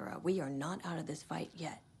 etc. We are not out of this fight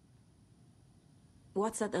yet.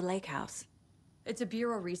 What's at the lake house? It's a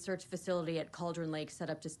Bureau research facility at Cauldron Lake set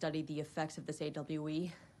up to study the effects of this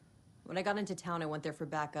AWE. When I got into town, I went there for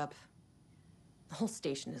backup. The whole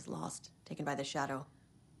station is lost, taken by the Shadow.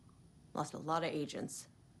 Lost a lot of agents.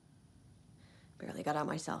 Barely got out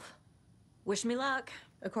myself. Wish me luck.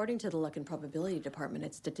 According to the Luck and Probability Department,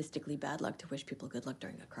 it's statistically bad luck to wish people good luck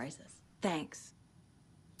during a crisis. Thanks.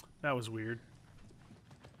 That was weird.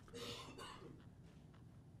 It's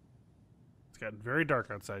gotten very dark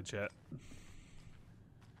outside, chat.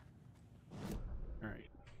 Alright.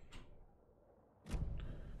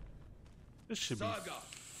 This should be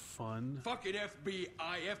fun. Fucking FBI,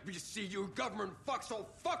 FBC, you government fucks all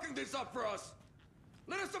fucking this up for us!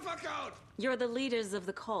 Let us the fuck out! You're the leaders of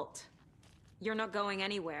the cult. You're not going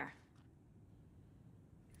anywhere.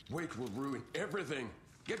 Wake will ruin everything.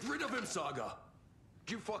 Get rid of him, Saga!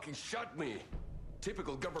 You fucking shot me.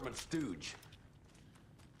 Typical government stooge.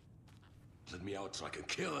 Let me out so I can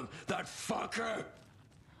kill him, that fucker!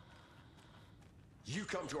 You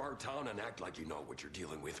come to our town and act like you know what you're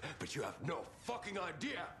dealing with, but you have no fucking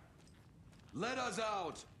idea! Let us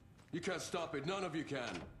out! You can't stop it, none of you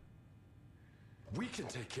can. We can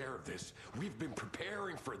take care of this. We've been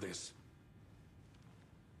preparing for this.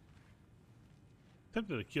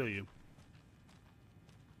 Tempted to kill you.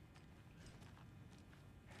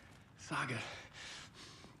 Saga,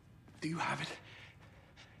 do you have it?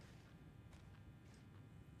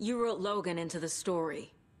 You wrote Logan into the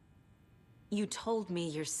story. You told me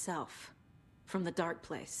yourself. From the dark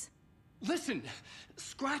place. Listen,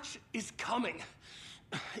 Scratch is coming.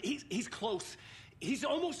 He's close. He's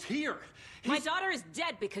almost here. My daughter is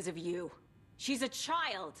dead because of you. She's a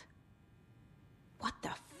child. What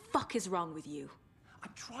the fuck is wrong with you?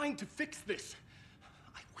 I'm trying to fix this.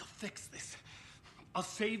 I will fix this. I'll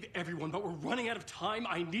save everyone, but we're running out of time.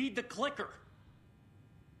 I need the clicker.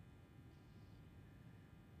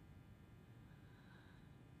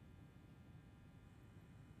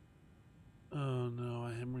 Oh no,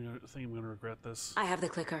 I think I'm gonna regret this. I have the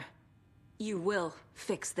clicker. You will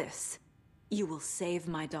fix this. You will save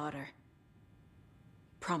my daughter.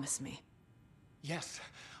 Promise me. Yes,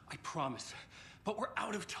 I promise. But we're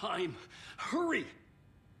out of time. Hurry!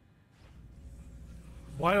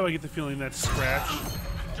 Why do I get the feeling that's Scratch?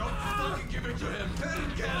 Don't fucking give it to him! Let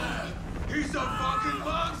him get him! He's a fucking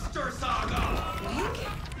monster, Saga!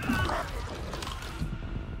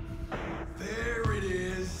 There it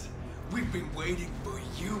is! We've been waiting for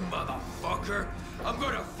you, motherfucker! I'm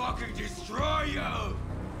gonna fucking destroy you!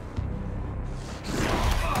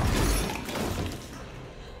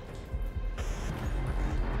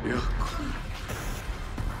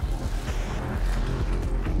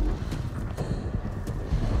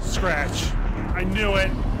 Scratch. I knew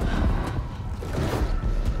it.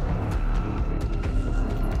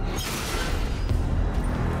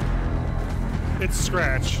 It's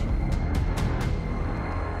Scratch.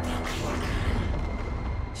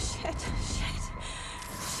 Shit.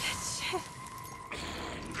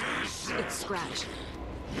 It's Scratch.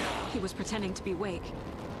 He was pretending to be Wake.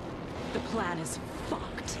 The plan is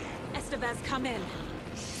fucked. Estevez, come in.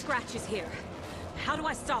 Scratch is here. How do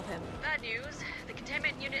I stop him? Bad news. The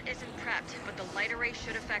containment unit isn't prepped, but the light array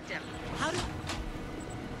should affect him. How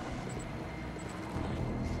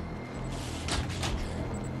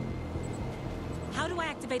do I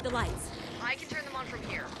activate the lights? I can turn them on from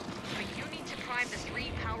here. But you need to prime the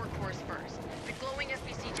 3 power cores first. The glowing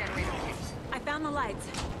FBC generator kits. I found the lights.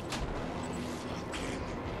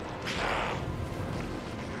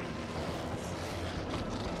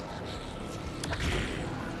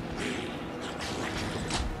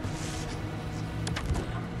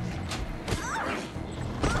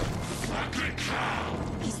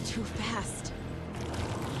 He's too fast.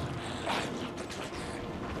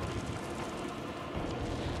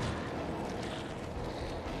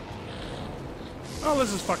 Oh,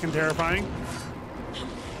 this is fucking terrifying.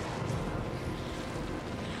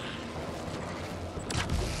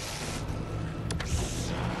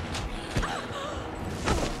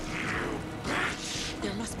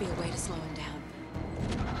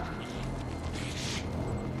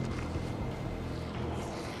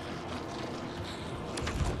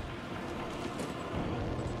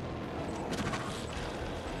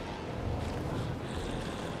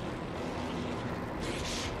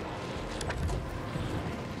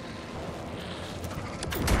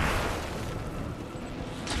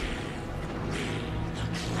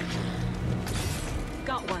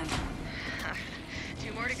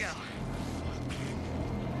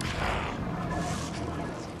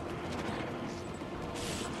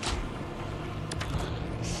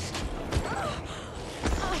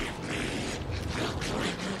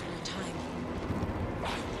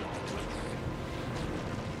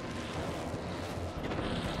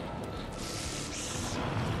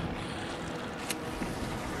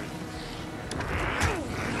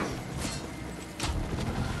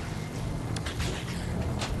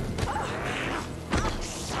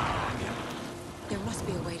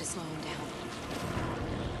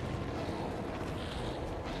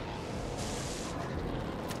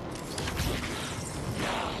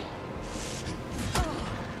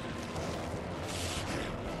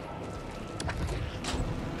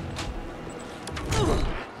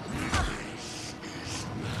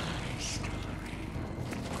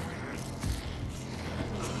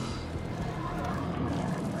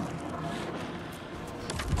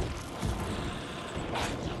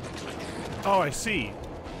 Oh, I see.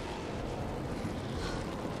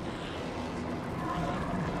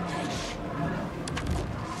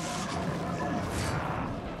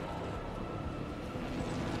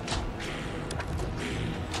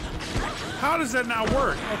 How does that not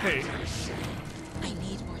work? Okay. I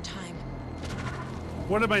need more time.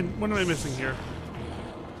 What am I missing here?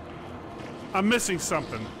 I'm missing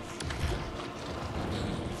something.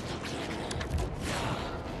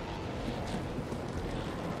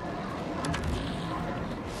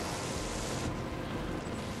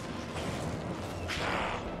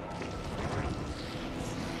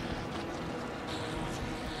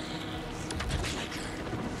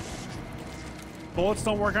 Bullets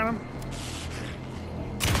don't work on him?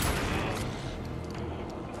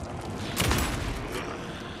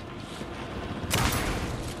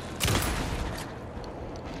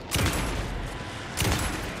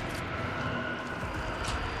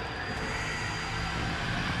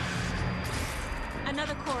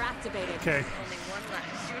 Another core activated. Okay. Only one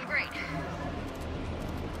left. Doing great.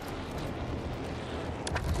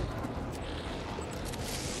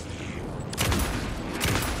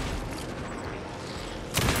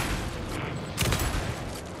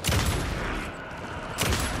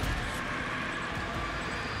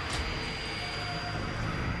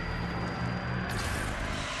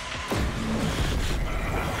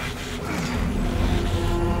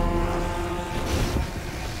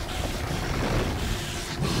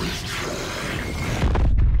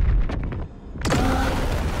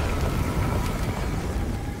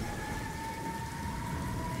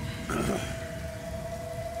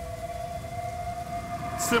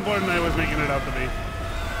 Simpler than I was making it out to be.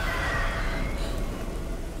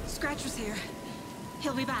 Scratch was here.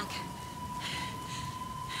 He'll be back.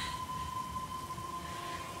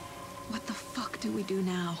 What the fuck do we do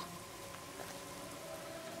now?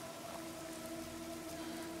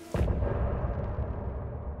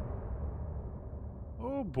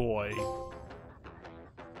 Oh boy.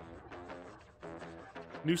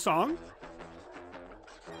 New song?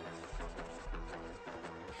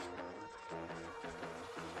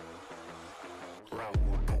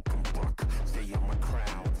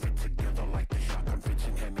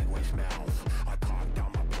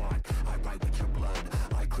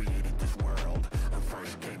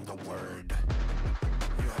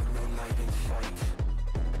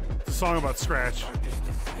 Song about Scratch.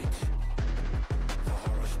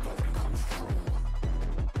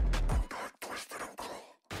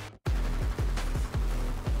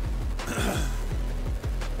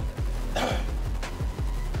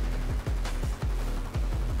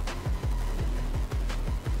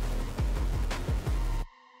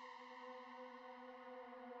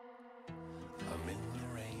 I'm in the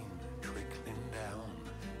rain, trickling down.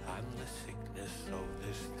 I'm the sickness of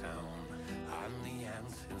this town. I'm the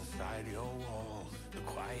ants inside your walls, the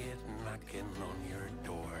quiet knocking on your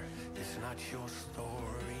door. It's not your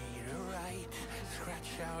story to write.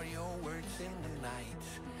 Scratch out your words in the night.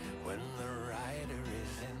 When the writer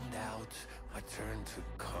is in doubt, my turn to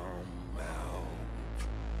come out.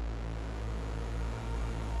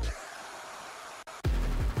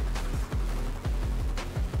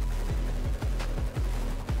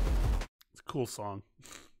 It's a cool song.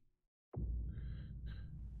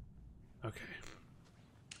 Okay.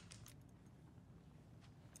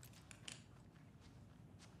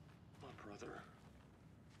 My brother.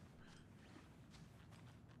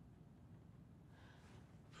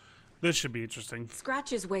 This should be interesting.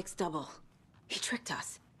 Scratch's wake's double. He tricked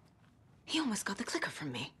us. He almost got the clicker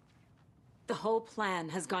from me. The whole plan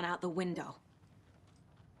has gone out the window.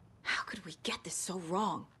 How could we get this so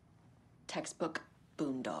wrong? Textbook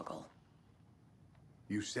boondoggle.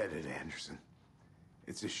 You said it, Anderson.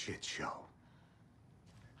 It's a shit show.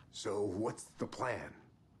 So what's the plan?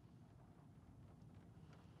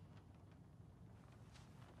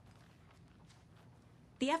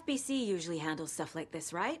 The FBC usually handles stuff like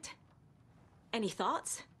this, right? Any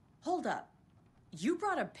thoughts? Hold up. You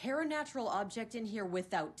brought a paranatural object in here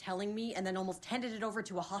without telling me and then almost handed it over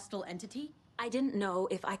to a hostile entity? I didn't know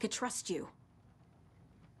if I could trust you.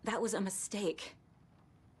 That was a mistake.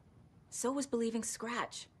 So was believing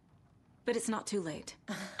Scratch. But it's not too late.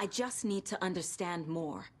 I just need to understand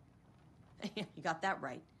more. You got that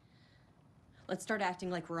right. Let's start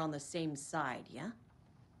acting like we're on the same side, yeah?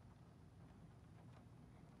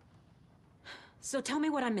 So tell me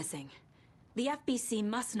what I'm missing. The FBC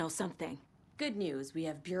must know something. Good news, we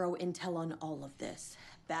have Bureau intel on all of this.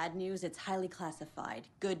 Bad news, it's highly classified.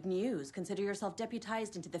 Good news, consider yourself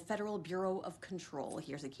deputized into the Federal Bureau of Control.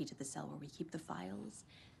 Here's a key to the cell where we keep the files.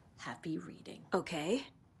 Happy reading. Okay.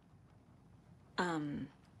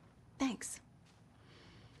 Thanks.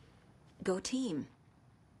 Go team.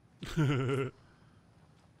 The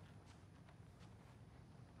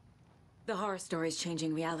horror story's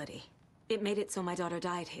changing reality. It made it so my daughter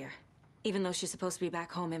died here, even though she's supposed to be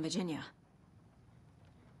back home in Virginia.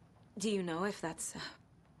 Do you know if that's...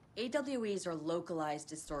 AWEs are localized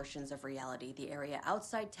distortions of reality. The area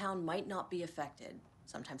outside town might not be affected.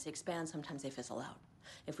 Sometimes they expand, sometimes they fizzle out.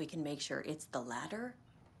 If we can make sure it's the latter,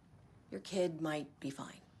 your kid might be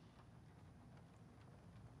fine.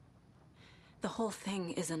 The whole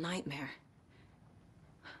thing is a nightmare.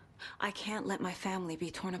 I can't let my family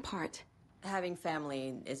be torn apart. Having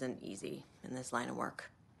family isn't easy in this line of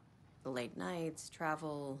work. The late nights,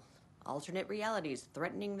 travel, alternate realities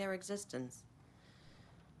threatening their existence.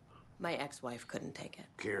 My ex-wife couldn't take it.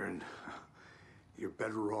 Karen, you're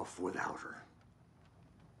better off without her.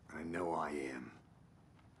 I know I am.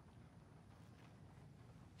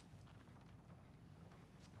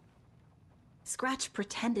 Scratch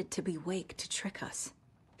pretended to be Wake to trick us.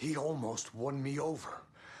 He almost won me over.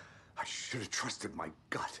 I should have trusted my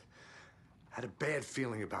gut. Had a bad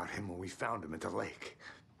feeling about him when we found him at the lake.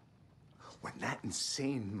 When that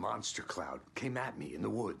insane monster cloud came at me in the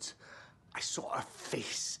woods, I saw a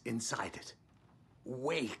face inside it.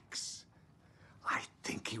 Wake's. I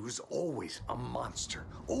think he was always a monster.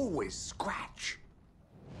 Always Scratch.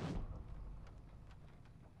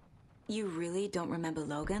 You really don't remember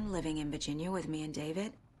Logan living in Virginia with me and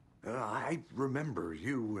David? I remember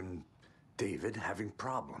you and David having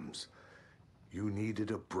problems. You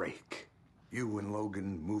needed a break. You and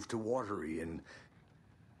Logan moved to Watery and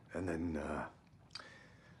then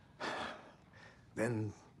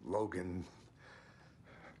Logan,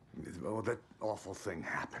 well, that awful thing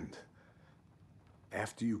happened.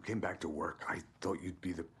 After you came back to work, I thought you'd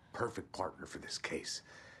be the perfect partner for this case,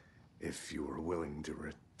 if you were willing to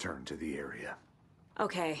return to the area.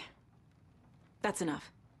 Okay. That's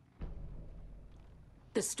enough.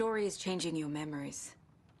 The story is changing your memories.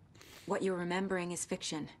 What you're remembering is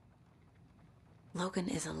fiction. Logan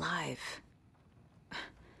is alive.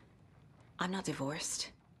 I'm not divorced.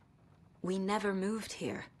 We never moved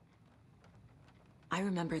here. I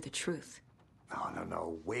remember the truth.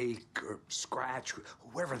 No. Wake or Scratch,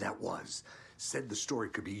 whoever that was, said the story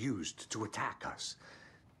could be used to attack us.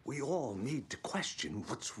 We all need to question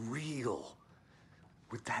what's real.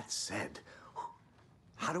 With that said,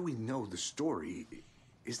 how do we know the story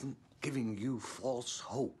isn't giving you false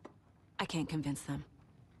hope? I can't convince them.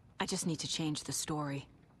 I just need to change the story.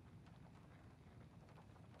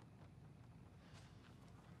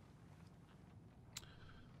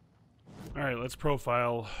 All right, let's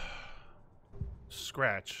profile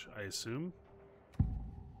Scratch, I assume.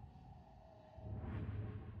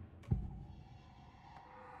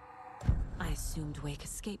 I assumed Wake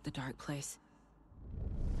escaped the dark place.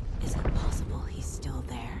 Is it possible he's still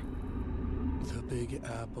there? The Big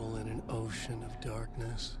Apple in an ocean of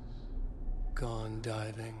darkness. Gone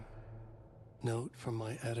diving. Note from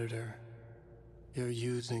my editor. You're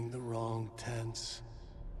using the wrong tense.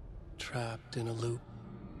 Trapped in a loop.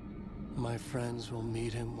 My friends will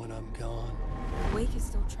meet him when I'm gone. Wake is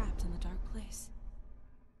still trapped in the dark place.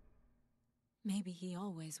 Maybe he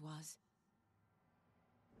always was.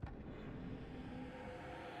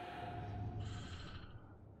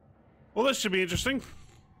 Well, this should be interesting.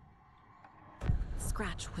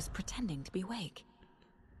 Scratch was pretending to be Wake.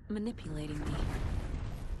 Manipulating me.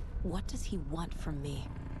 What does he want from me?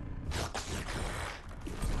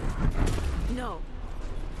 No.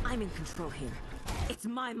 I'm in control here. It's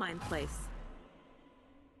my mind place.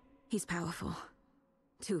 He's powerful.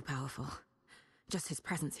 Too powerful. Just his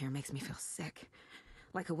presence here makes me feel sick.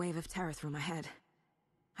 Like a wave of terror through my head.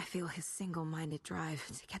 I feel his single-minded drive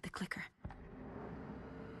to get the clicker.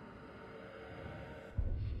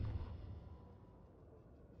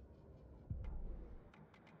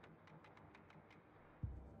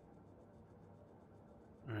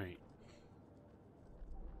 All right.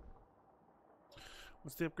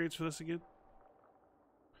 What's the upgrades for this again?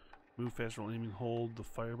 Move faster while aiming. Hold the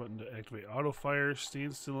fire button to activate auto fire.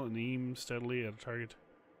 Stand still and aim steadily at a target.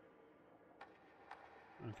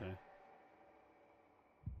 Okay.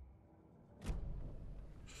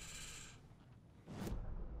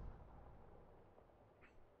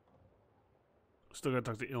 Still gotta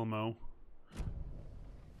talk to Ilmo.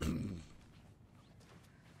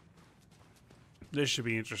 This should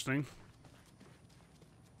be interesting.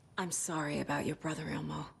 I'm sorry about your brother,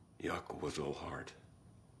 Ilmo. Yaakov was all heart.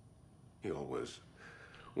 He always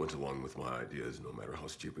went along with my ideas, no matter how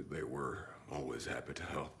stupid they were. Always happy to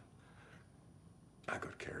help. I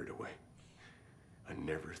got carried away. I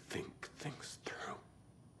never think things through.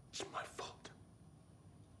 It's my fault.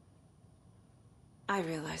 I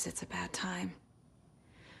realize it's a bad time.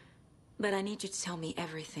 But I need you to tell me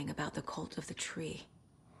everything about the cult of the tree.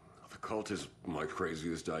 The cult is my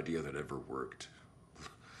craziest idea that ever worked.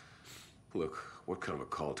 Look, what kind of a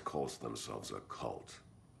cult calls themselves a cult?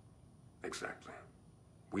 Exactly.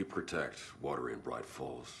 We protect Watery and Bright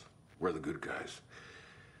Falls. We're the good guys.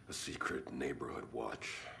 A secret neighborhood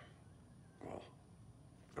watch. Well,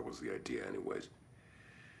 that was the idea anyways.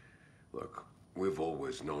 Look, we've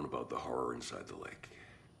always known about the horror inside the lake.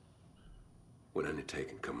 When any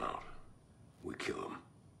Taken come out, we kill them.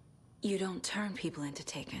 You don't turn people into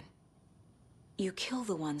Taken. You kill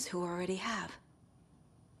the ones who already have.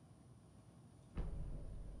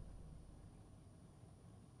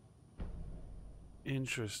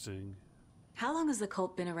 Interesting. How long has the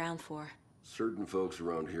cult been around for? Certain folks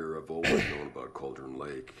around here have always known about Cauldron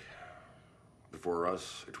Lake. Before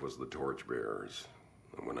us, it was the Torchbearers.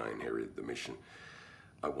 And when I inherited the mission,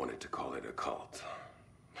 I wanted to call it a cult.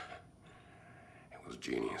 It was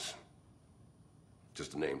genius.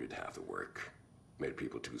 Just a name did half the work. Made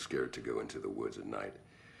people too scared to go into the woods at night.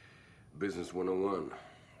 Business 101.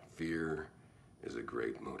 Fear is a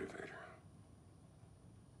great motivator.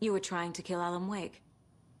 You were trying to kill Alan Wake.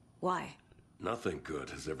 Why? Nothing good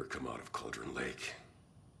has ever come out of Cauldron Lake.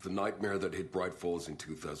 The nightmare that hit Bright Falls in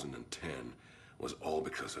 2010 was all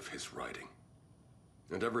because of his writing.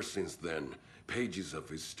 And ever since then, pages of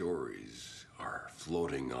his stories are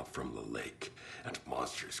floating up from the lake, and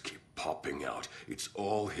monsters keep popping out. It's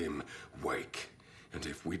all him, Wake. And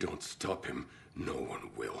if we don't stop him, no one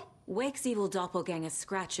will. Wake's evil doppelganger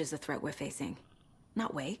Scratch is the threat we're facing,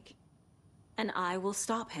 not Wake. And I will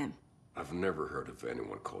stop him. I've never heard of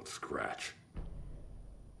anyone called Scratch.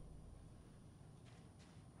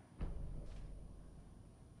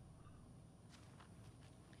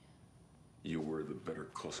 You were the better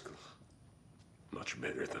Koskal. Much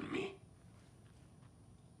better than me.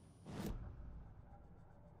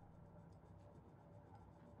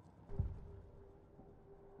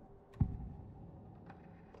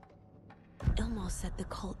 Ilmo said the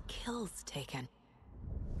cult kills Taken.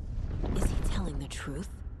 Is he telling the truth?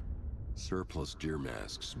 Surplus deer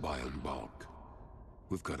masks buy in bulk.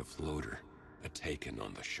 We've got a floater, a Taken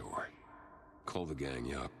on the shore. Call the gang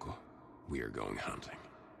Yako. We are going hunting.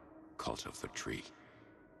 Cult of the Tree.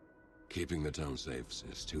 Keeping the town safe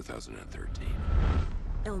since 2013.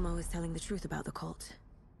 Ilmo is telling the truth about the cult.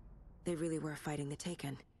 They really were fighting the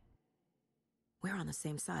Taken. We're on the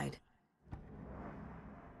same side.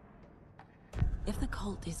 If the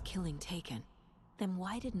cult is killing Taken, then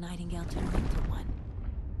why did Nightingale turn into one?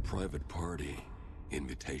 Private party.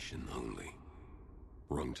 Invitation only.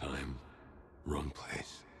 Wrong time, wrong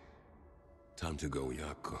place. Time to go,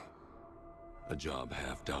 Yako. A job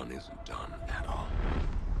half done isn't done at all.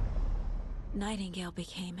 Nightingale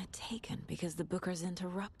became a Taken because the Bookers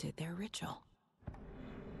interrupted their ritual.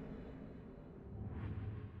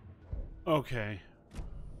 Okay.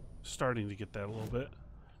 Starting to get that a little bit.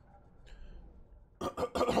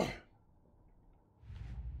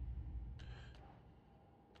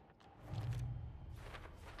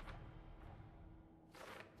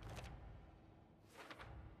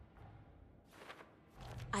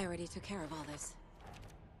 I already took care of all this.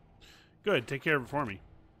 Good. Take care of it for me.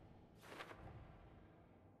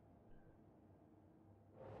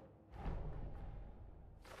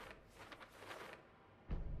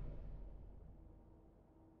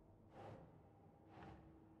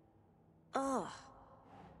 Ugh.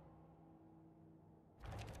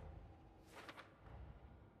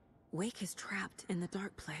 Wake is trapped in the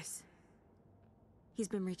dark place. He's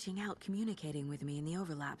been reaching out, communicating with me in the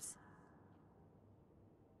overlaps.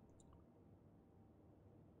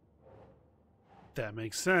 That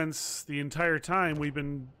makes sense. The entire time we've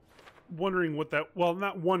been wondering what that... Well,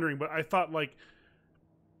 not wondering, but I thought, like...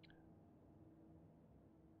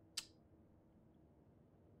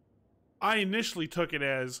 I initially took it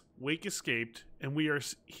as Wake escaped, and we are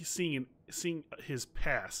seeing his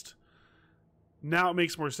past. Now it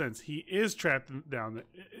makes more sense. He is trapped down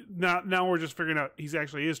there. Now we're just figuring out he's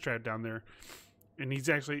actually is trapped down there, and he's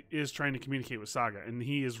actually is trying to communicate with Saga, and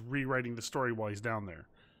he is rewriting the story while he's down there.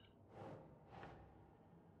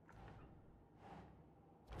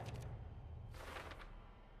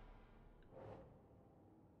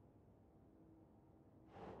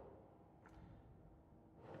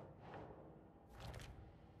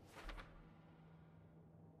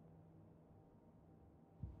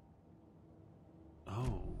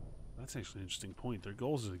 Oh, that's actually an interesting point. Their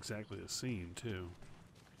goals is exactly the same, too.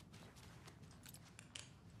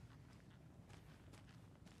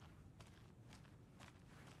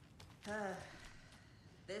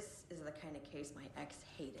 This is the kind of case my ex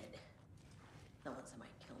hated. The ones that might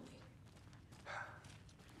kill me.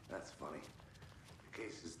 That's funny. The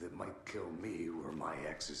cases that might kill me were my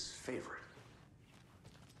ex's favorite.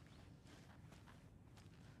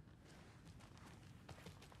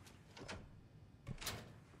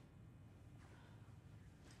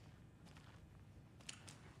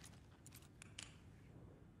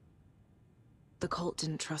 The cult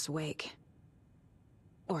didn't trust Wake.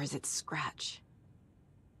 Or is it Scratch?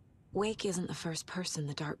 Wake isn't the first person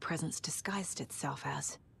the Dark Presence disguised itself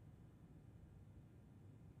as.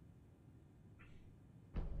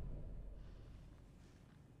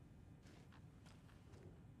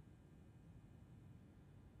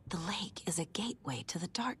 The lake is a gateway to the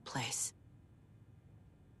Dark Place.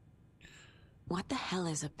 What the hell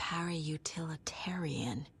is a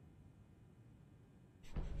para-utilitarian?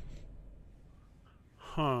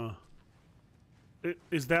 Huh.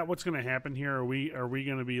 Is that what's going to happen here? Are we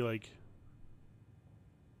going to be like...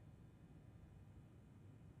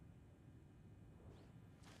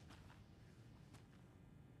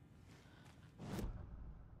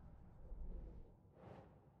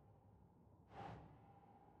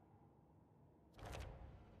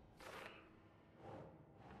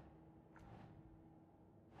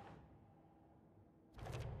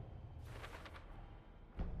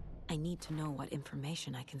 I need to know what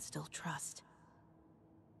information I can still trust.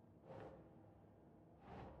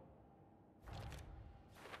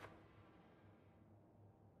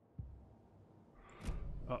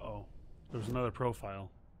 Uh-oh. There's another profile.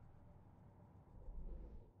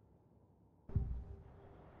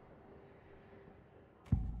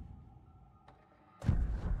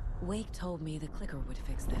 Wake told me the clicker would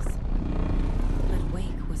fix this. But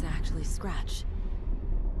Wake was actually Scratch.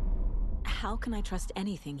 How can I trust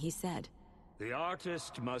anything he said? The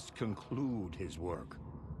artist must conclude his work.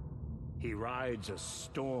 He rides a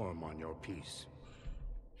storm on your piece.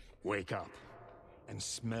 Wake up and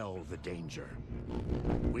smell the danger.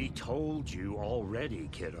 We told you already,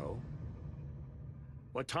 kiddo.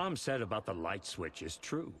 What Tom said about the light switch is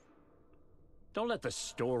true. Don't let the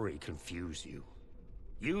story confuse you.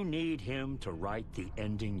 You need him to write the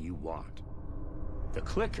ending you want. The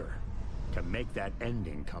clicker to make that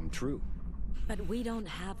ending come true. But we don't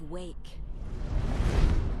have Wake.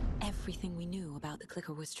 Everything we knew about the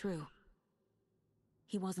clicker was true.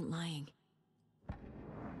 He wasn't lying.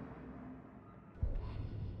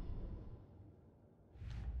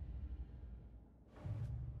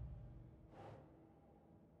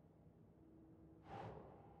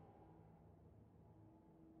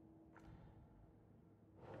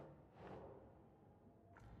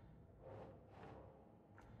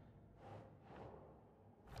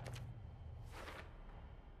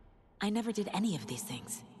 I never did any of these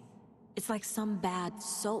things. It's like some bad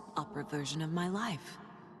soap opera version of my life.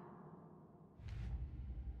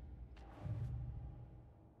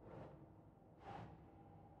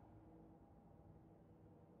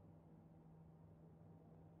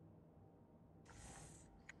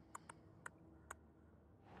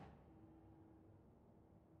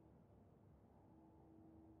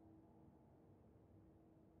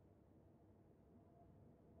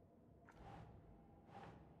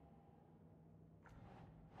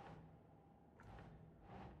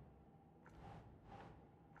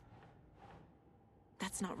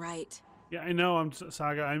 That's not right. Yeah, I know.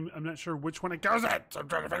 Saga. I'm not sure which one it goes at, so I'm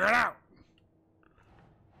trying to figure it out.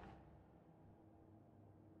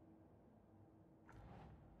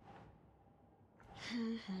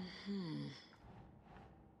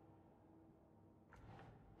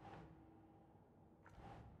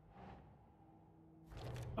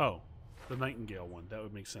 Oh, the Nightingale one. That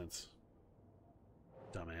would make sense.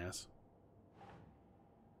 Dumbass.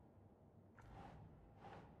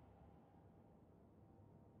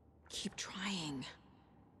 Keep trying.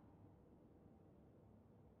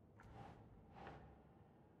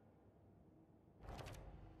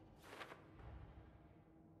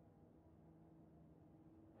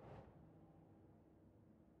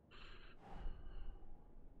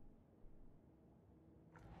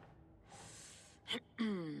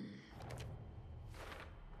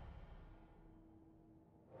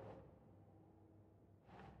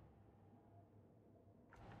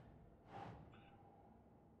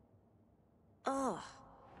 Ugh.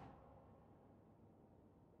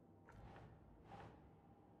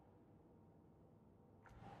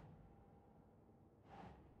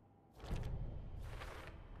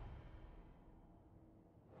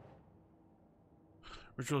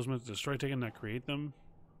 Rituals meant to destroy, take, and not create them.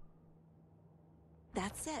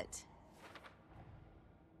 That's it.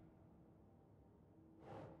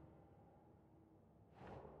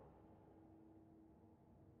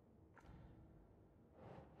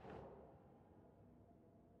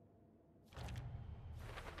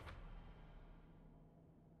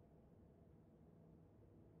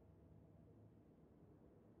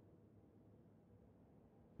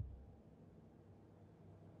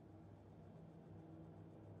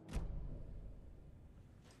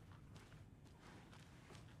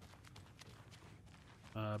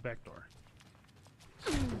 Back door.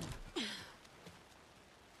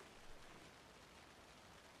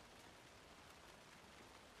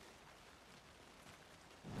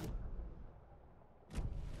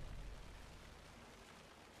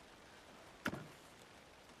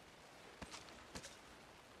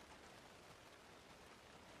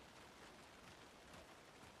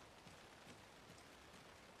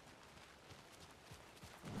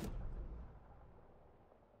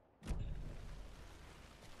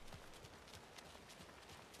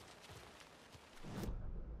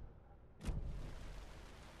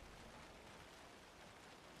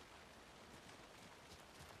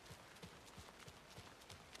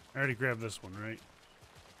 I already grabbed this one, right?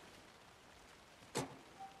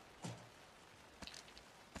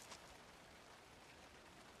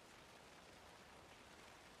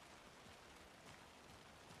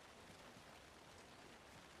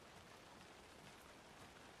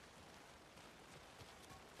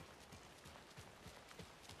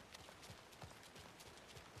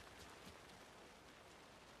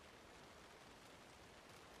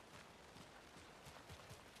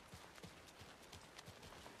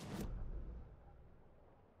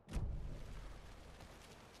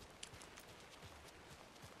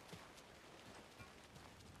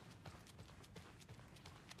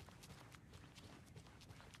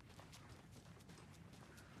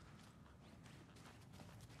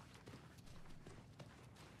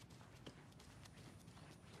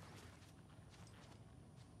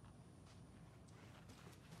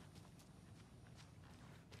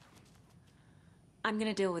 I'm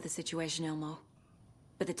gonna deal with the situation, Ilmo.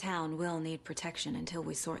 But the town will need protection until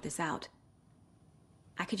we sort this out.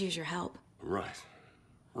 I could use your help. Right.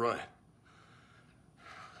 Right.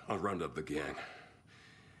 I'll round up the gang.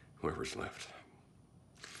 Whoever's left.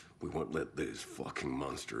 We won't let these fucking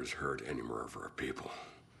monsters hurt any more of our people.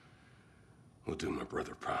 We'll do my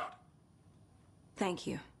brother proud. Thank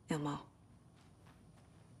you, Ilmo.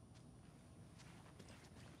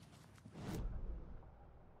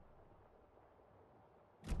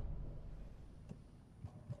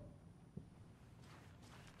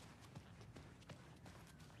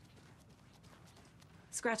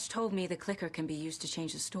 Scratch told me the clicker can be used to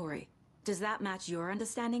change the story. Does that match your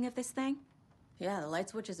understanding of this thing? Yeah, the light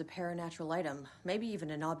switch is a paranatural item, maybe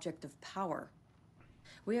even an object of power.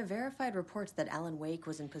 We have verified reports that Alan Wake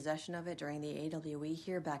was in possession of it during the AWE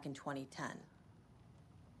here back in 2010.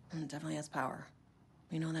 It definitely has power.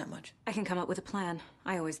 We know that much. I can come up with a plan.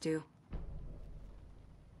 I always do.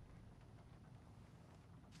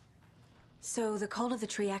 So the Cult of the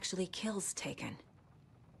Tree actually kills Taken.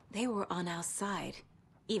 They were on our side,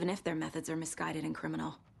 even if their methods are misguided and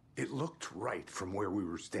criminal. It looked right from where we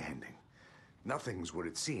were standing. Nothing's what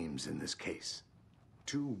it seems in this case.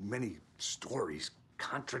 Too many stories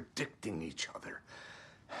contradicting each other.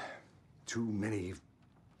 Too many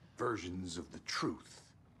versions of the truth.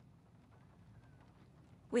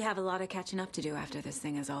 We have a lot of catching up to do after this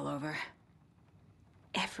thing is all over.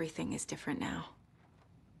 Everything is different now.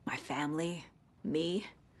 My family, me,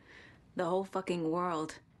 the whole fucking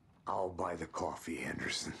world. I'll buy the coffee,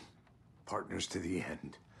 Anderson. Partners to the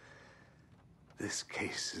end. This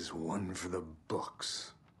case is one for the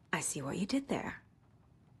books. I see what you did there.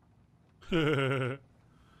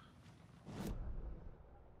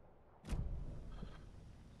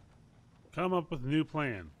 Come up with a new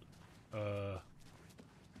plan.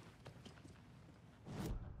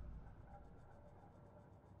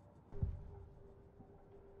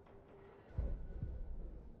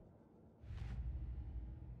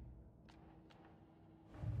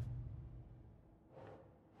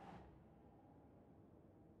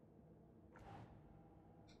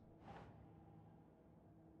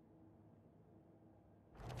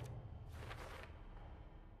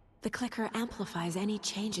 The clicker amplifies any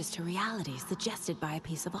changes to reality suggested by a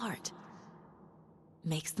piece of art.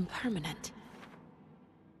 Makes them permanent.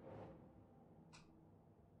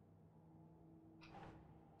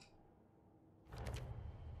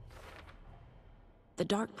 The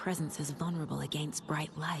dark presence is vulnerable against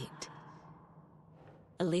bright light.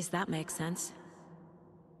 At least that makes sense.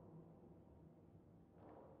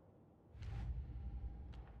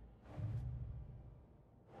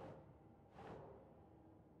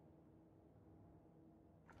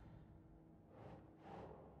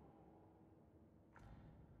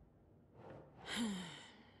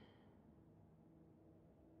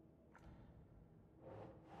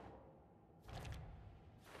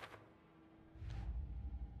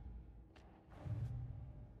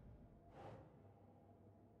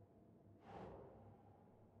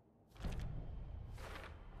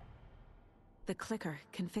 The clicker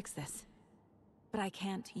can fix this, but I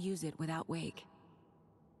can't use it without Wake.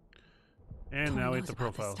 And Tony now we knows have the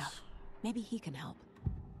about this profiles. stuff. Maybe he can help.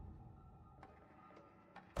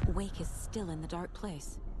 Wake is still in the dark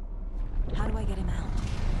place. How do I get him out?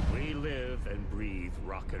 We live and breathe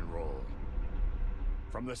rock and roll.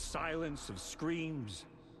 From the silence of screams,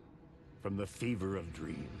 from the fever of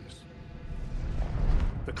dreams.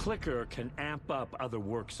 The clicker can amp up other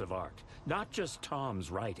works of art, not just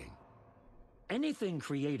Tom's writing. Anything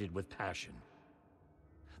created with passion.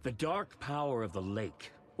 The dark power of the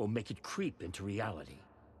lake will make it creep into reality.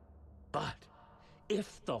 But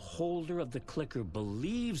if the holder of the clicker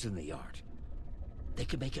believes in the art, they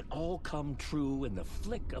can make it all come true in the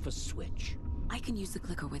flick of a switch. I can use the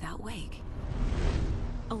clicker without Wake.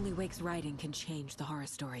 Only Wake's writing can change the horror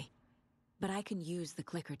story. But I can use the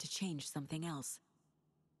clicker to change something else.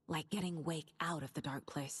 Like getting Wake out of the dark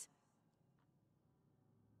place.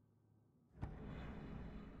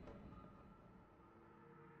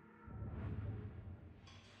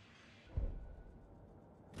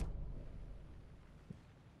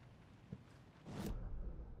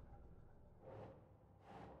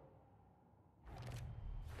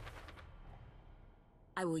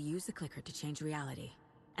 I will use the clicker to change reality,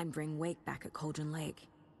 and bring Wake back at Cauldron Lake.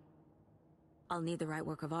 I'll need the right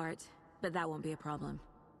work of art, but that won't be a problem.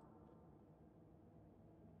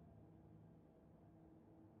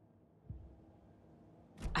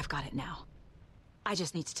 I've got it now. I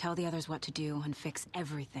just need to tell the others what to do and fix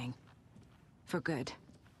everything. For good.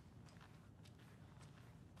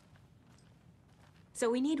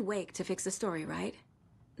 So we need Wake to fix the story, right?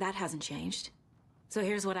 That hasn't changed. So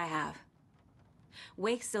here's what I have.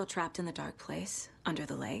 Wake's still trapped in the dark place, under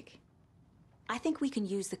the lake. I think we can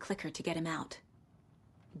use the clicker to get him out.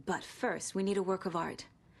 But first, we need a work of art.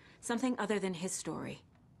 Something other than his story.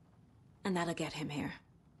 And that'll get him here.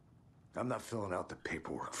 I'm not filling out the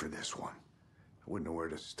paperwork for this one. I wouldn't know where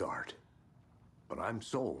to start. But I'm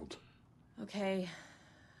sold. Okay.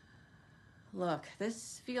 Look,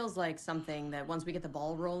 this feels like something that once we get the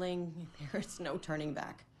ball rolling, there's no turning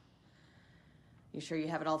back. You sure you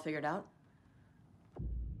have it all figured out?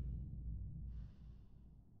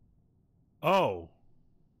 Oh.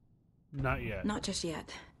 Not yet. Not just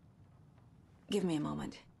yet. Give me a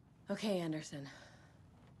moment. Okay, Anderson.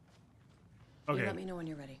 Okay. You let me know when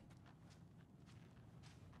you're ready.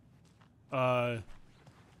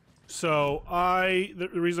 So the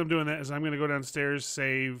reason I'm doing that is I'm going to go downstairs,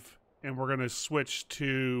 save, and we're going to switch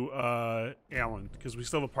to Alan, because we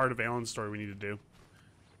still have a part of Alan's story we need to do.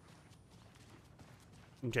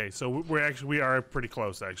 Okay, so we are pretty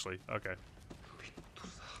close, actually. Okay.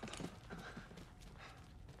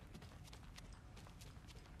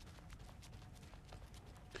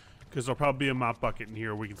 Because there'll probably be a mop bucket in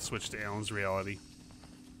here. We can switch to Alan's reality.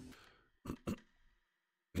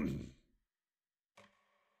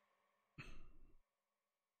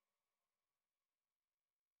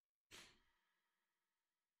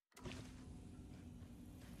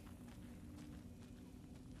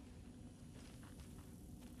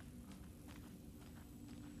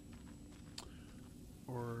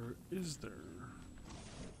 Or is there?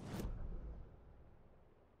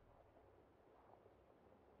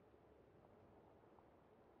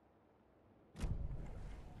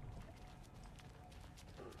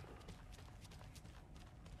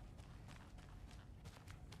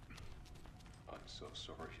 I'm so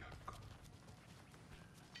sorry, Yako.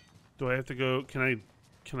 Do I have to go? Can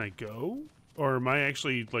I go? Or am I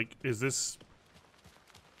actually, like, is this...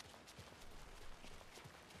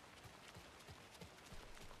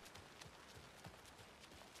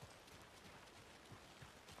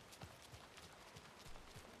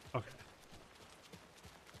 Okay.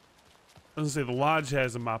 I was gonna say, the lodge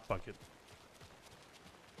has a mop bucket.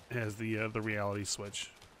 It has the reality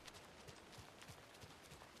switch.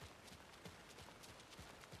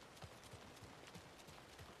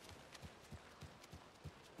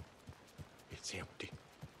 It's empty.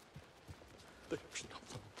 There's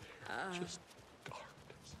nothing there, just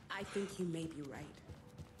darkness. I think you may be right.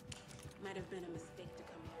 Might have been a mistake to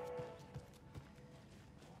come here.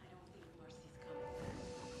 I don't think Marcy's coming.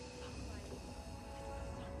 Outside, this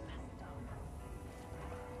must have messed up.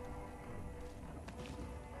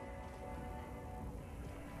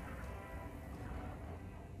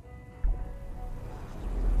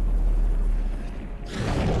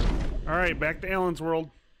 All right, back to Alan's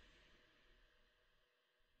world.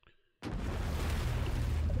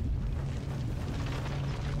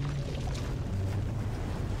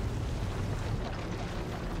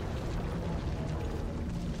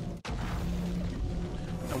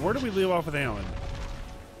 Now, where do we leave off with Alan?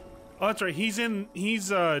 Oh, that's right. He's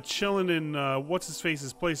chilling in what's his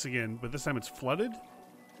face's place again, but this time it's flooded.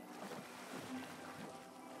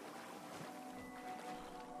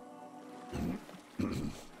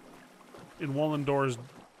 In Wallendor's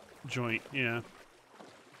joint, yeah.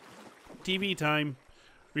 TV time.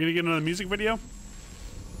 We gonna get another music video?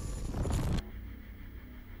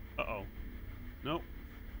 Uh-oh. Nope.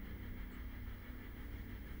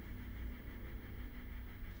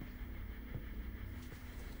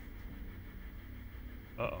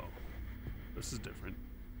 Uh-oh. This is different.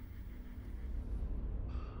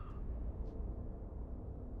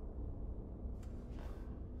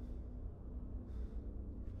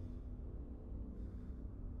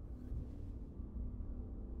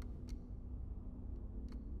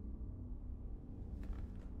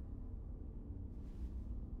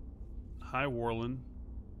 Hi, Warland.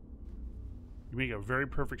 You make a very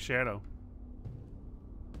perfect shadow.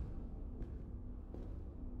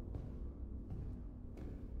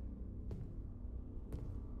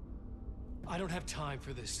 I don't have time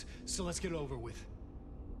for this, so let's get it over with.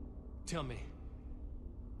 Tell me,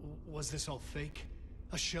 was this all fake?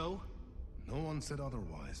 A show? No one said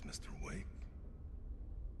otherwise, Mr. Wake.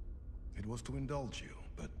 It was to indulge you,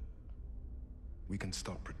 but we can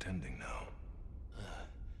stop pretending now.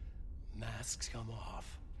 Masks come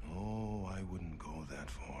off. Oh, I wouldn't go that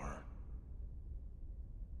far.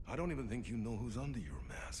 I don't even think you know who's under your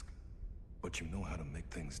mask, but you know how to make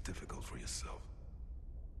things difficult for yourself.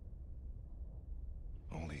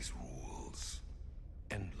 All these rules,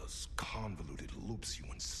 endless, convoluted loops you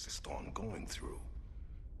insist on going through.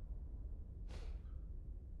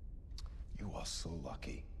 You are so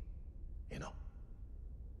lucky, you know.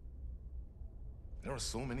 There are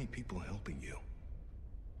so many people helping you.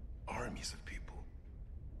 Armies of people.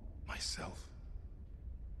 Myself.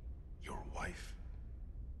 Your wife.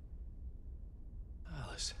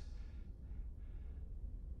 Alice.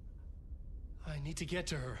 I need to get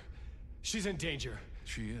to her. She's in danger.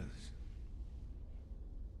 She is.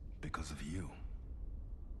 Because of you.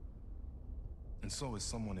 And so is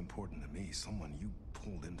someone important to me, someone you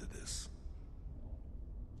pulled into this.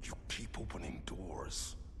 You keep opening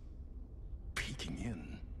doors. Peeking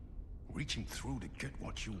in. Reaching through to get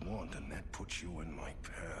what you want, and that puts you in my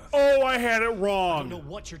path. Oh, I had it wrong. I don't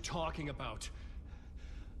know what you're talking about.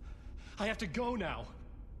 I have to go now.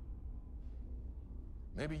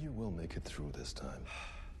 Maybe you will make it through this time.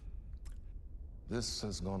 This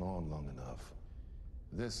has gone on long enough.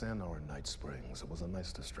 This and our Night Springs. It was a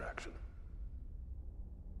nice distraction.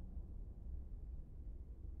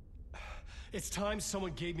 It's time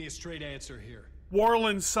someone gave me a straight answer here.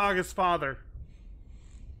 Warland, Saga's father.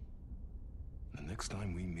 The next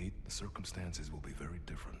time we meet, the circumstances will be very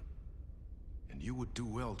different. And you would do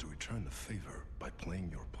well to return the favor by playing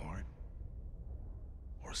your part.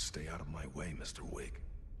 Or stay out of my way, Mr. Wake.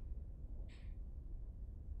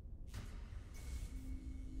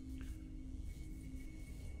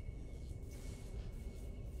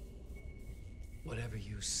 Whatever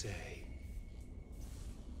you say.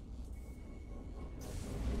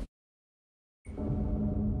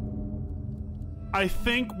 I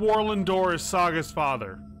think Warland Door is Saga's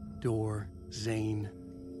father. Door, Zane,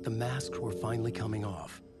 the masks were finally coming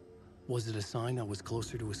off. Was it a sign I was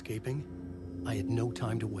closer to escaping? I had no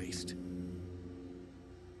time to waste.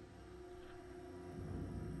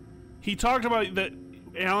 He talked about that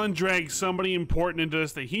Alan dragged somebody important into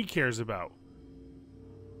this that he cares about.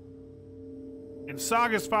 And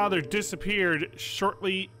Saga's father disappeared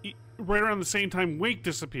shortly, right around the same time Wake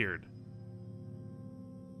disappeared.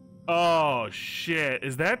 Oh shit!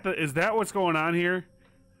 Is that what's going on here?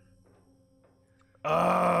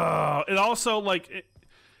 It also like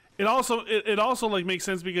it also like makes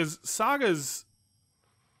sense because Saga's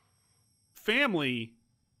family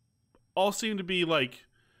all seem to be like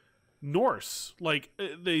Norse, like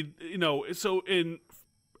they, you know, so in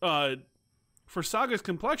for Saga's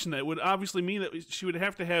complexion, that would obviously mean that she would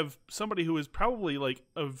have to have somebody who is probably like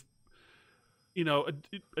of, you know,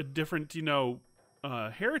 a different, you know,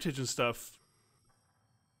 heritage and stuff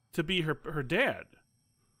to be her dad.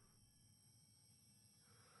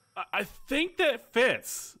 I think that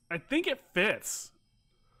fits. I think it fits.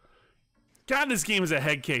 God, this game is a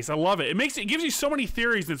head case. I love it. It gives you so many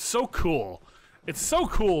theories. And it's so cool. It's so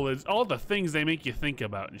cool. It's all the things they make you think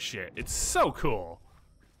about and shit. It's so cool.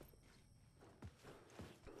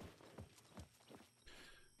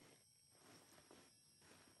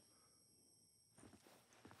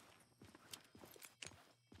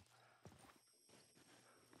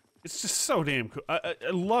 It's just so damn cool. I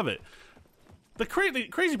love it. The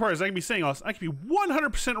crazy part is I can be saying all this. I could be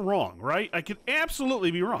 100% wrong, right? I could absolutely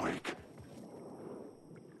be wrong.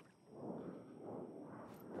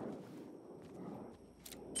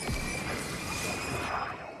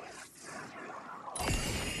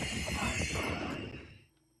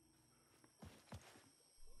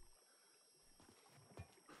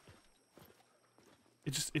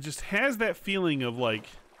 it just has that feeling of like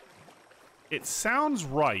it sounds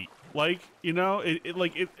right. Like, you know,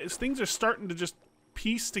 things are starting to just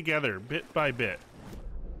piece together bit by bit.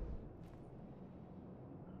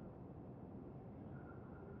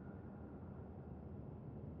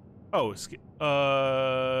 Oh,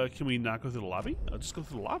 can we not go through the lobby? I'll just go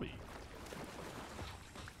through the lobby.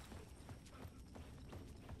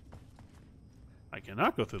 I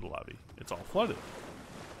cannot go through the lobby. It's all flooded.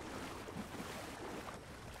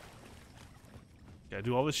 Gotta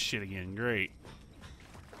do all this shit again. Great.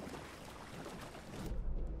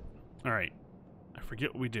 Alright. I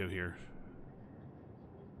forget what we do here.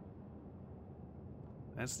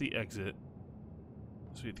 That's the exit.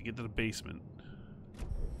 So we have to get to the basement.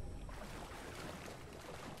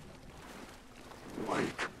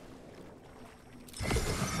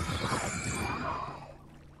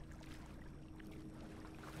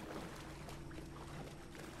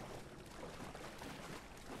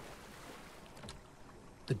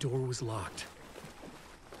 The door was locked.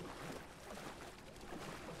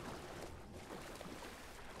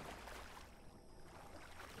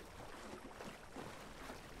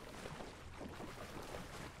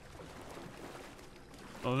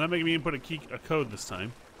 Well, they're not making me input a code this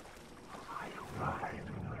time.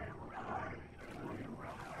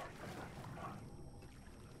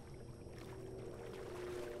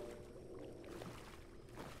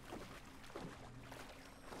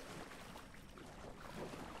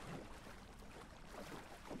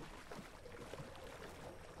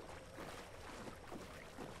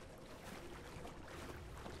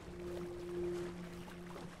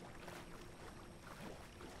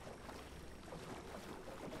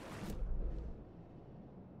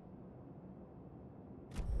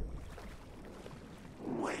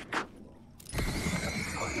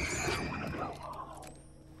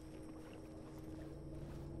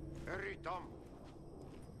 Hurry, Tom.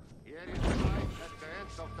 Here is the light at the end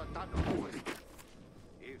of the tunnel.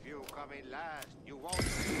 If you come in last, you won't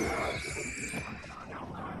see us.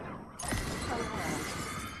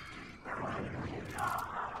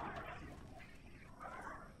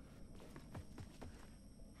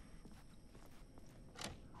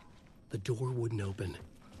 The door wouldn't open.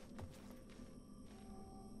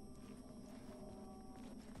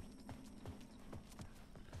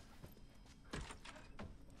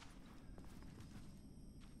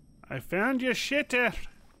 I found your shitter.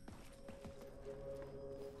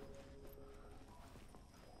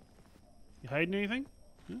 You hiding anything?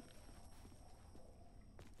 Huh?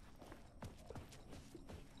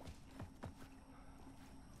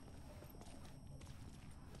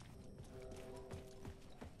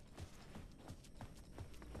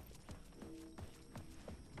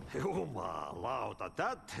 Jumalauta,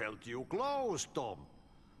 that held you close, Tom.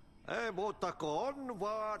 Mutta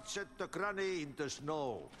onwards at the granny in the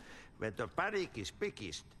snow. When the panic is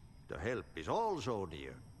biggest, the help is also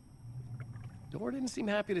near. Door didn't seem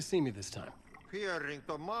happy to see me this time. Fearing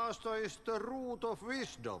the master is the root of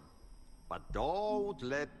wisdom. But don't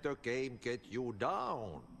let the game get you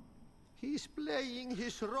down. He's playing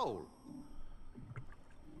his role.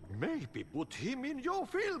 Maybe put him in your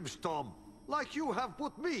films, Tom. Like you have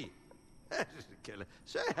put me.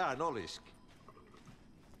 Sehän olisikin.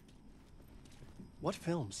 What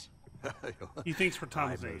films? He thinks for Tom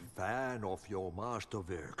I'm a fan of your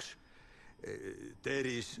masterworks. There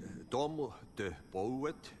is Tom the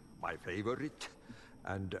Poet, my favorite,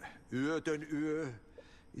 and Yöten Yö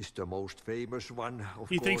is the most famous one, of course.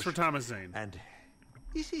 He thinks for Thomas Zane. And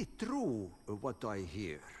is it true what I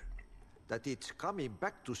hear, that it's coming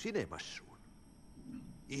back to cinemas soon?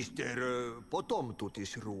 Is there a bottom to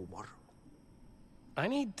this rumor? I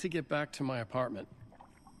need to get back to my apartment.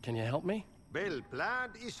 Can you help me? Well, plan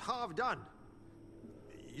is half done.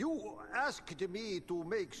 You asked me to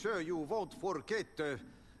make sure you won't forget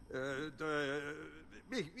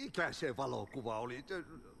mikä se valokuva oli? The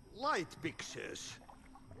light pictures.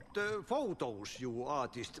 The photos you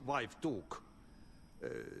artist wife took.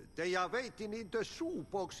 They are waiting in the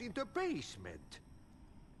shoebox in the basement.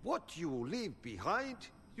 What you leave behind,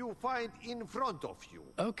 you find in front of you.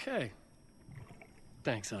 Okay.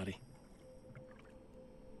 Thanks, Adi.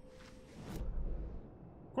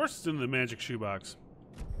 Of course it's in the magic shoebox.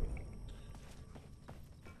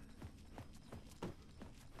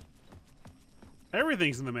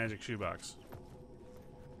 Everything's in the magic shoebox.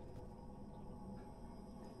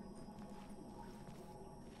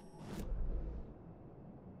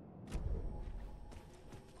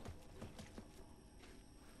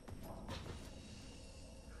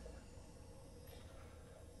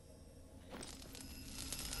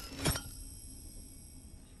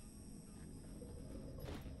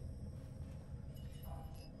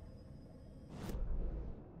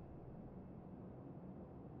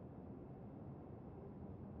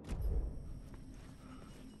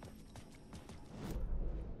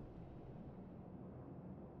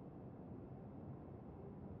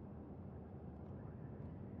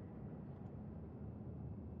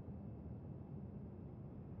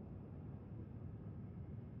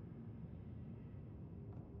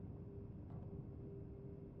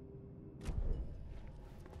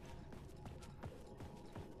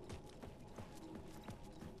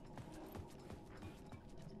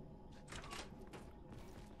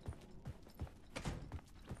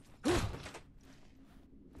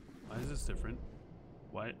 this different?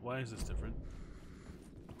 Why is this different?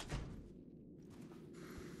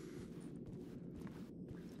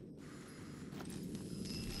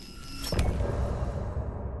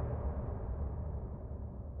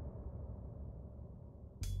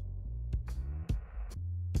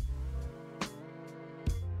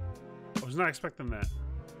 I was not expecting that.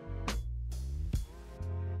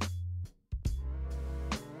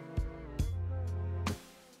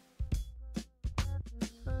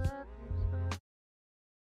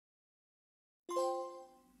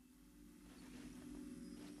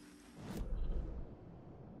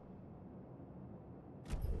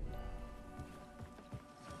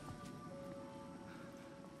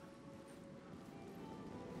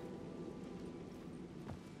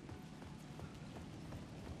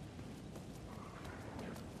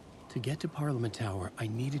 To get to Parliament Tower, I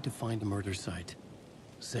needed to find a murder site.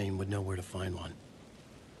 Zane would know where to find one.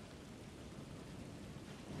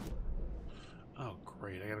 Oh,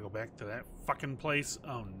 great. I gotta go back to that fucking place.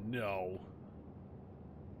 Oh, no.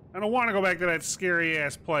 I don't want to go back to that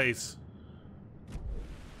scary-ass place.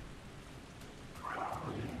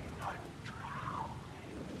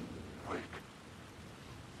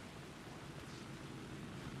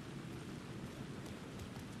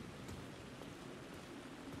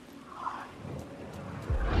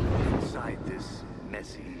 Inside this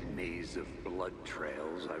messy maze of blood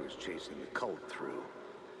trails I was chasing the cult through,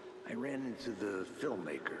 I ran into the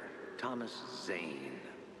filmmaker, Thomas Zane,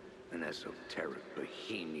 an esoteric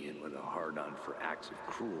bohemian with a hard-on for acts of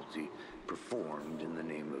cruelty performed in the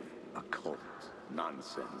name of occult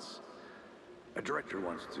nonsense. A director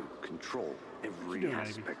wants to control every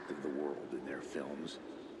aspect of the world in their films.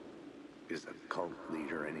 Is a cult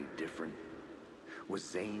leader any different? Was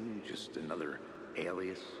Zane just another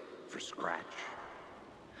alias for Scratch?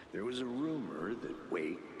 There was a rumor that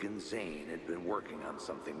Wake and Zane had been working on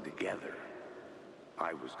something together.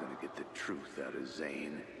 I was going to get the truth out of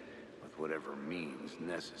Zane with whatever means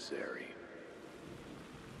necessary.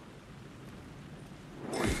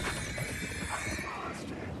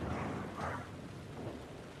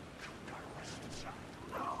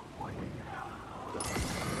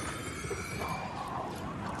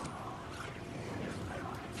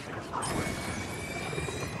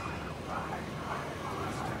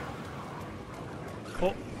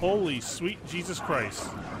 Holy sweet Jesus Christ.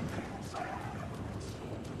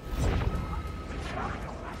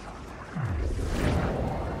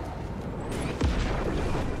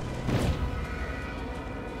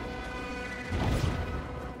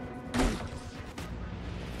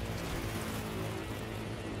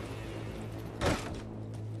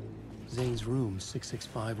 Zane's room,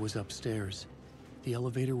 665, was upstairs. The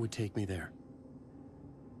elevator would take me there.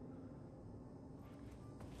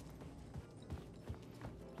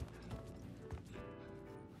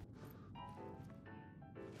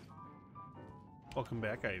 Welcome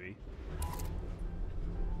back, Ivy.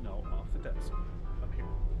 No, off the desk. Up here.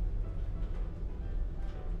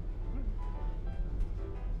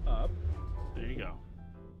 Up. There you go.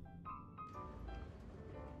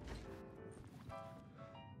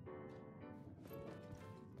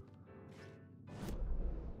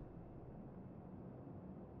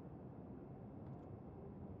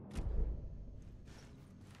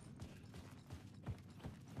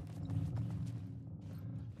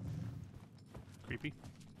 Creepy.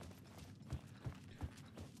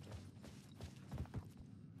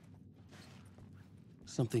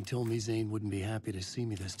 Something told me Zane wouldn't be happy to see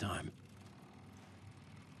me this time.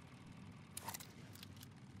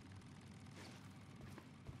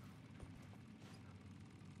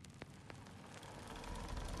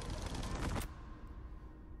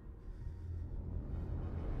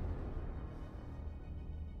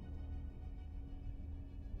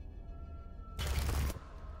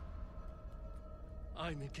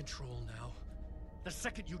 I'm in control now. The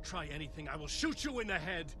second you try anything, I will shoot you in the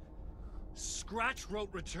head. Scratch wrote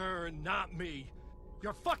Return, not me.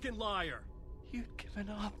 You're a fucking liar. You'd given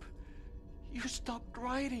up. You stopped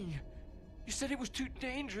writing. You said it was too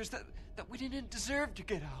dangerous, that we didn't deserve to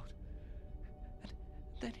get out. And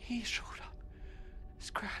then he showed up.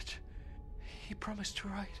 Scratch. He promised to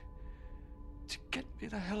write. To get me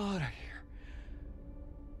the hell out of here.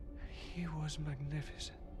 He was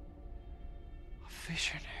magnificent. A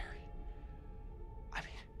visionary. I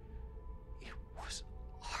mean, it was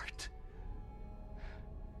art.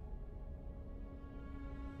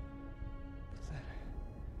 Then,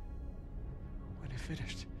 when he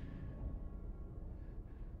finished,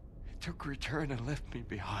 he took Return and left me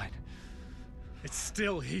behind. It's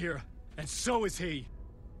still here, and so is he.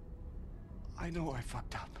 I know I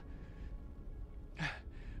fucked up.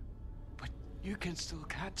 But you can still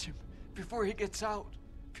catch him Before he gets out.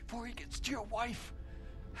 Before he gets to your wife.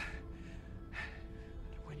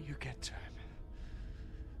 When you get to him,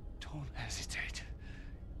 don't hesitate.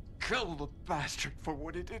 Kill the bastard for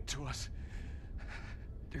what he did to us.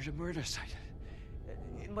 There's a murder site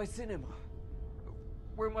in my cinema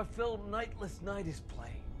where my film Nightless Night is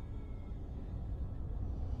playing.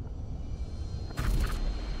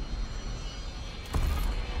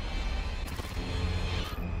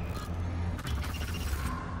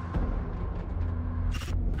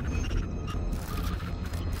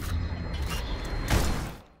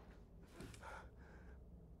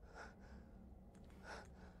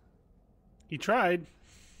 He tried.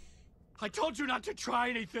 I told you not to try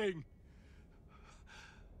anything!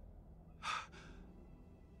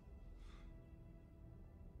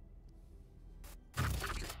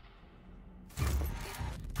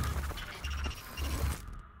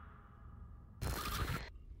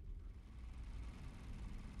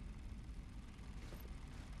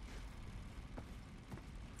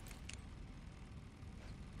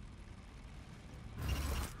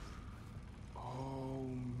 Oh,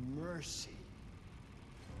 mercy.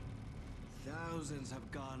 Thousands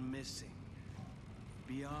have gone missing,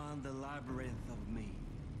 beyond the labyrinth of me.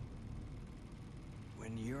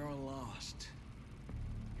 When you're lost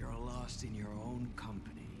in your own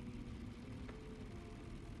company.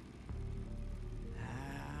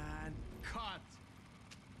 And cut!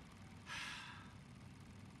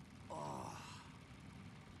 Oh.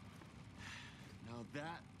 Now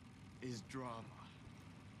that is drama.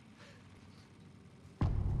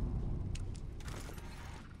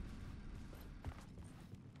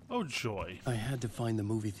 Oh, joy. I had to find the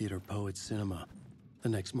movie theater Poet Cinema. The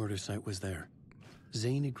next murder site was there.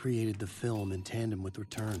 Zane had created the film in tandem with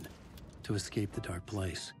Return to escape the dark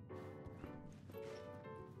place.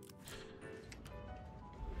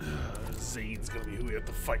 Zane's gonna be who we have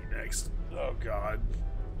to fight next. Oh, God.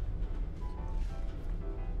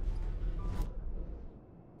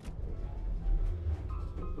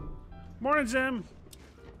 Morning, Jim.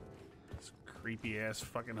 This creepy-ass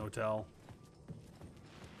fucking hotel.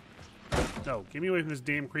 No, get me away from this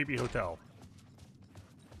damn creepy hotel.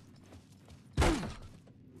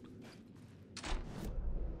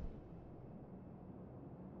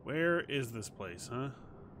 Where is this place, huh?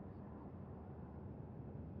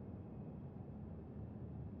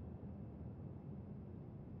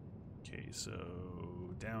 Okay, so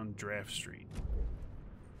down Draft Street.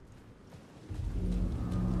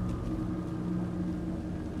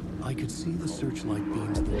 I could see the searchlight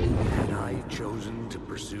beams of the movie. Had I chosen to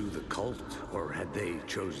pursue the cult, or had they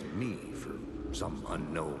chosen me for some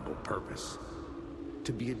unknowable purpose?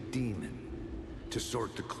 To be a demon, to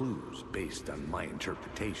sort the clues based on my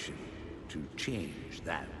interpretation, to change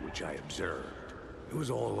that which I observed. It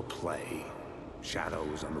was all a play.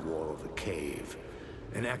 Shadows on the wall of the cave,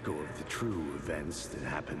 an echo of the true events that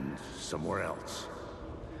happened somewhere else.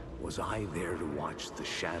 Was I there to watch the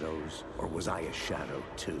shadows, or was I a shadow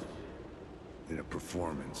too? In a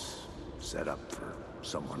performance set up for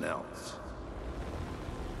someone else.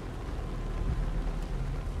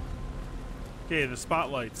 Okay, the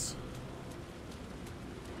spotlights.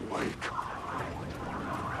 Wait.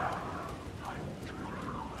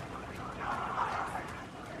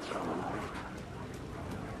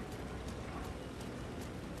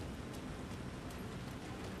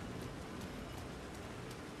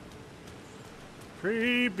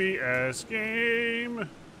 Creepy ass game.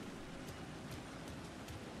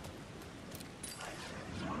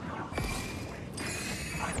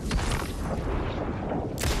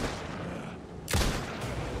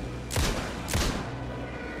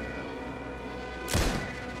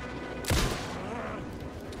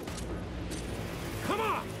 Come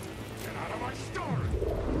on! Get out of my store!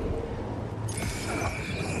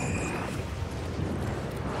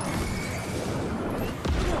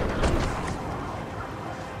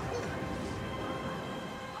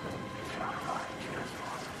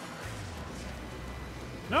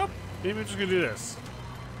 Nope. Maybe I'm just gonna do this.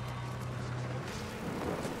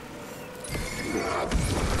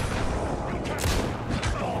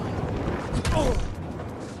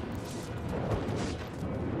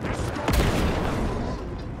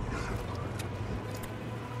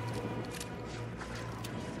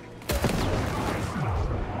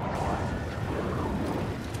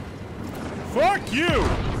 Fuck you!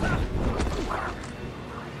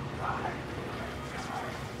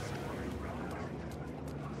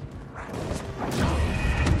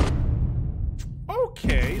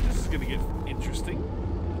 Okay, this is gonna get interesting.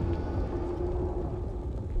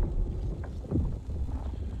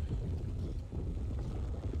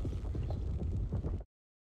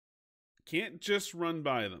 Can't just run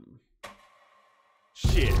by them.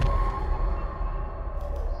 Shit.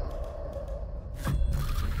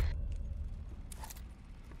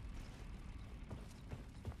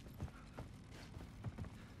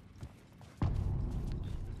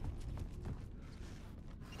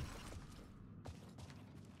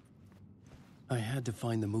 I had to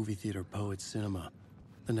find the movie theater Poet Cinema.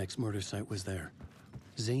 The next murder site was there.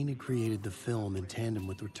 Zane had created the film in tandem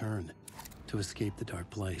with Return to escape the dark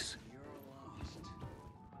place.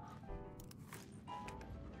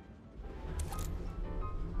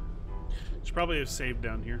 Should probably have saved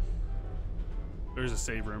down here. There's a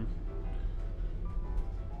save room.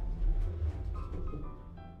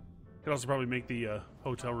 Could also probably make the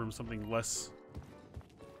hotel room something less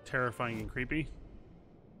terrifying and creepy.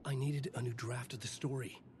 I needed a new draft of the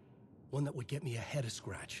story. One that would get me ahead of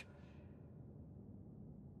Scratch.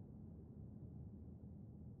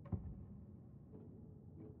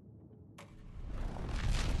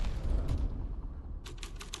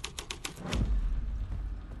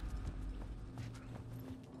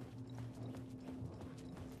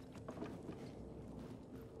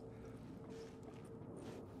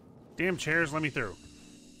 Damn chairs, let me through.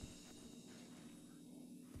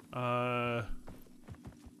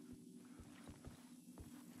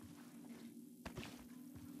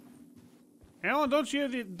 Alan, don't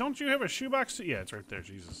you have a shoebox? Yeah, it's right there.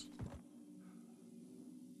 Jesus.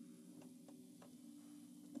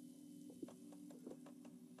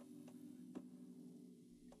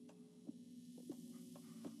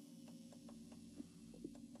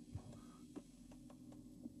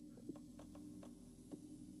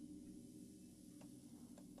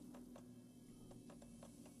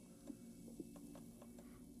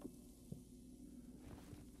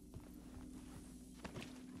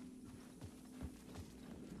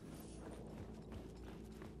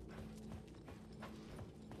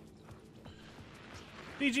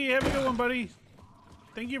 DG, have a good one, buddy.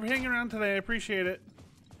 Thank you for hanging around today. I appreciate it.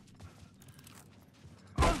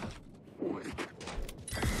 I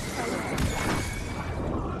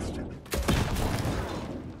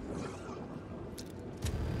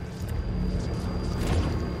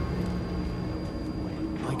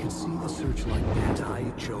could see the searchlight. Had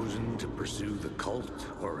I chosen to pursue the cult,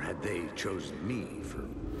 or had they chosen me for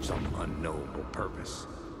some unknowable purpose?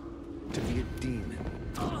 To be a demon.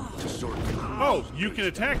 To sort of. Oh, you can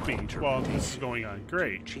attack me while this is going on.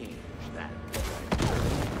 Great. Change that.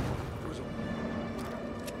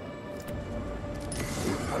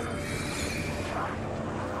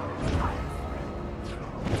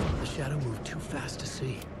 The shadow moved too fast to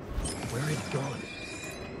see. Where had it gone?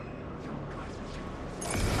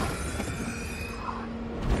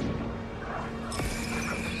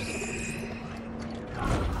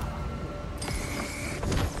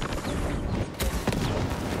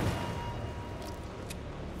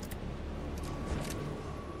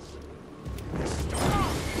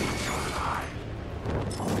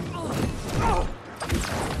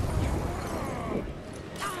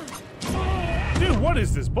 What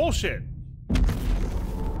is this bullshit?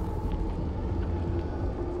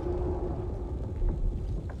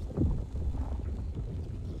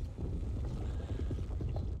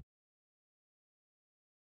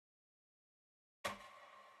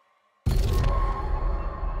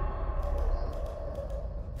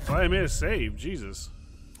 Well, I made a save, Jesus.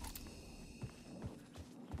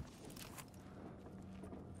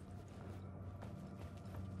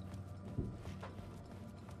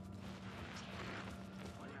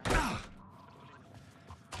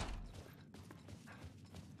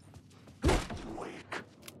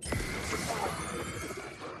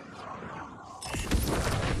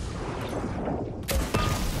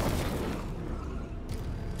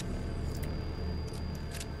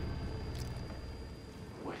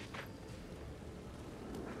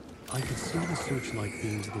 I could see the searchlight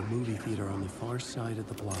beam to the movie theater on the far side of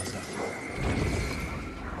the plaza.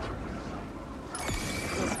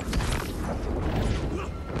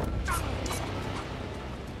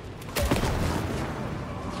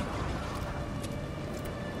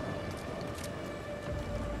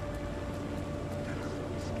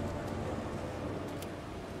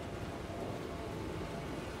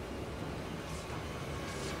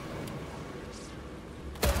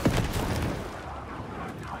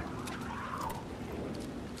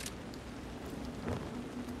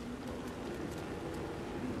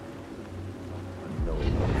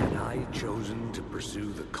 Chosen to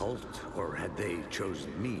pursue the cult, or had they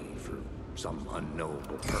chosen me for some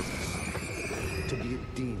unknowable purpose? To be a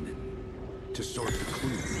demon, to sort the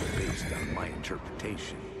clues based on my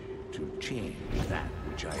interpretation, to change that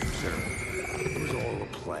which I observed. It was all a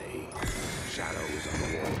play. Shadows on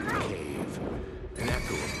the wall of the cave, an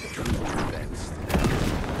echo of the true events that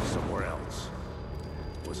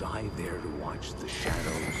Was I there to watch the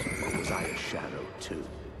shadows, or was I a shadow too?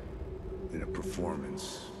 In a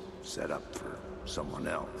performance set up for someone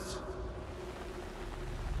else?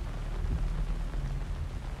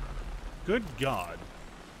 Good God.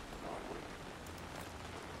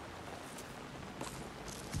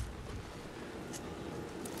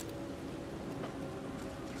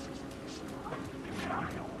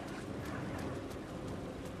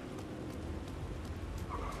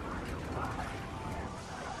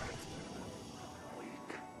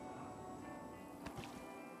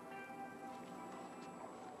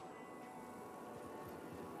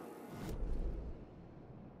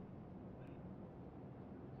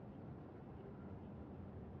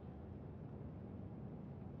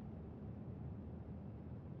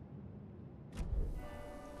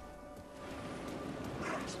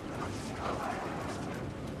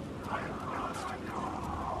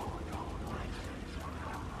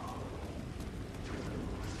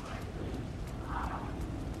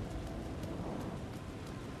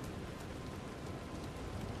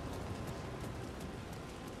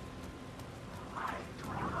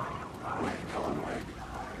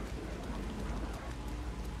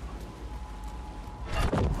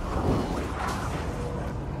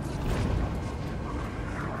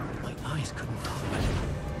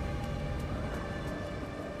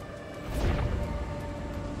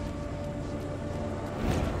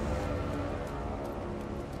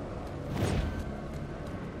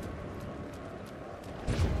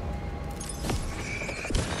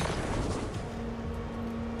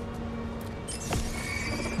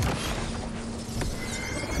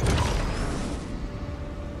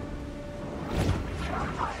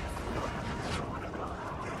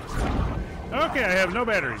 Okay, I have no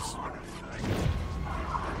batteries.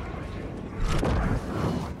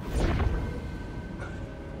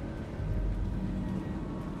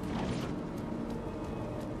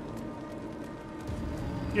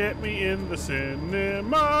 Get me in the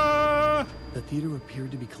cinema. The theater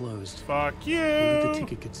appeared to be closed. Fuck you. Maybe the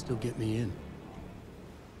ticket could still get me in.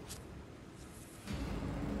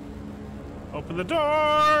 Open the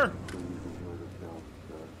door.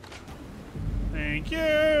 Thank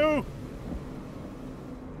you.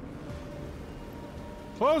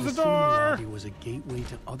 Close the door. cinema lobby was a gateway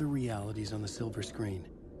to other realities on the silver screen.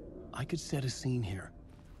 I could set a scene here.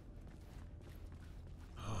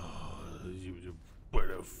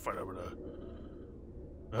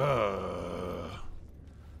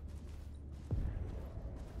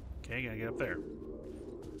 Okay, gotta get up there.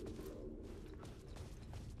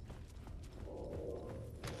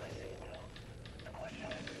 The question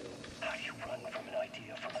is, how do you run from an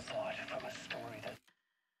idea, from a thought, from a story that...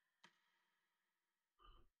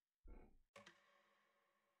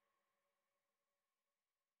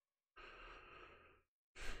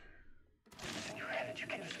 It's in your head. You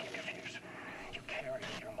can't escape your fears. You carry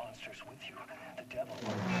your monsters with you. The devil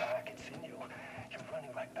on your back, it's in you. You're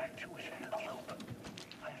running right back to it. A loop.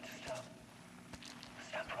 I have to stop.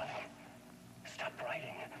 Stop running. Stop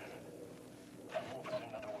writing. I won't run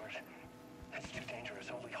another word. It's too dangerous.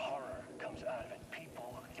 Only horror comes out of it.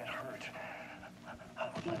 People get hurt. I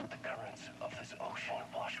would let the currents of this ocean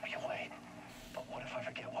wash me away. But what if I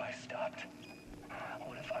forget why I stopped?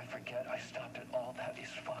 What if I forget I stopped it all? That is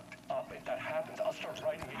fucked up. If that happens, I'll start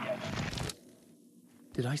writing again.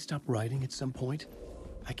 Did I stop writing at some point?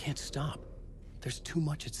 I can't stop. There's too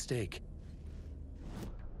much at stake.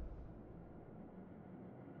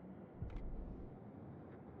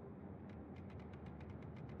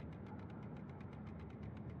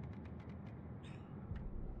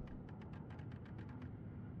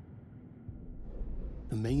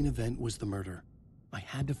 The main event was the murder. I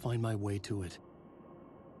had to find my way to it.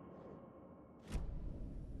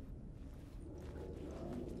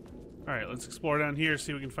 All right, let's explore down here,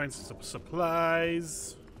 see if we can find some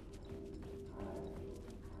supplies.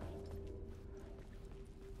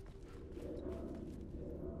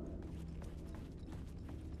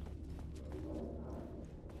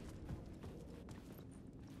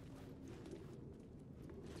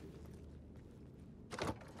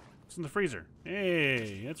 It's in the freezer.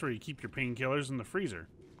 Hey, that's where you keep your painkillers, in the freezer.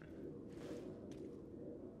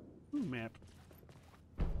 Ooh, map.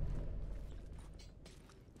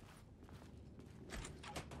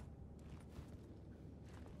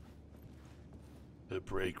 The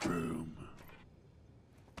break room.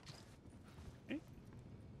 Okay.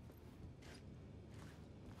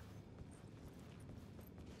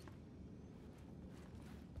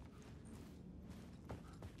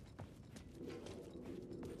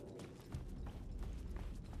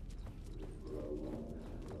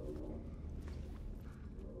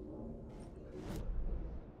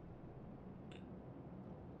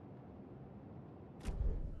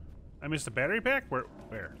 I missed a battery pack? Where?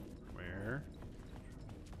 Where?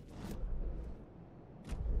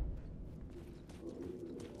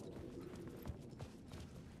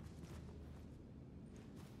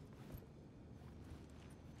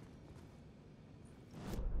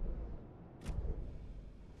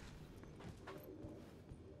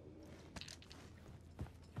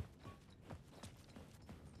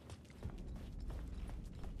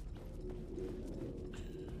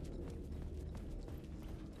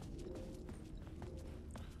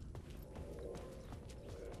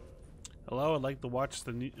 Hello, I'd like to watch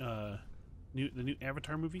the new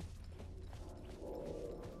Avatar movie.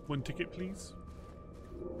 1 ticket, please.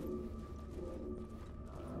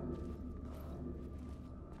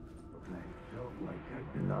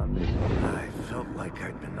 I felt like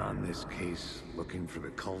I'd been on this case looking for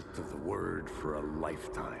the cult of the word for a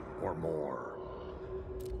lifetime or more.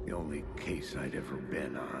 The only case I'd ever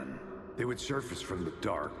been on. They would surface from the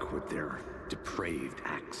dark with their depraved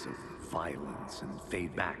acts of violence and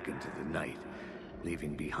fade back into the night,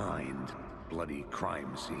 leaving behind bloody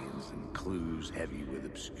crime scenes and clues heavy with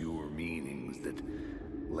obscure meanings that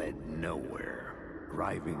led nowhere.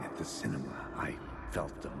 Arriving at the cinema, I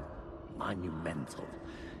felt a monumental,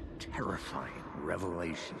 terrifying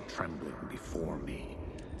revelation trembling before me,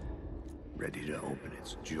 ready to open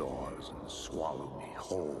its jaws and swallow me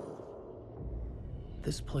whole.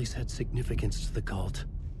 This place had significance to the cult.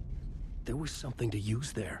 There was something to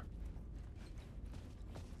use there.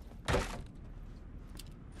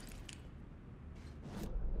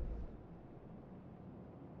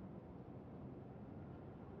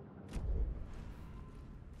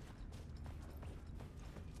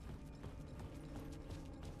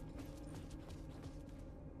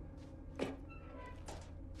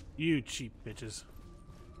 You cheap bitches.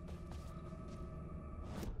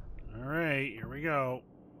 Alright, here we go.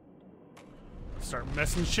 Start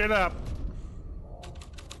messing shit up.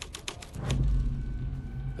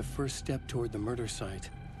 The first step toward the murder site.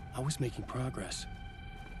 I was making progress.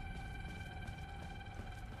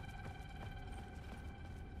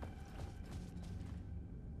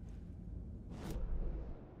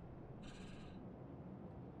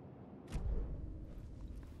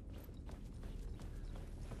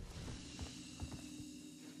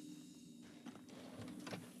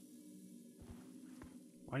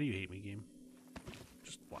 Why do you hate me, game?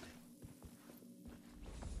 Just why?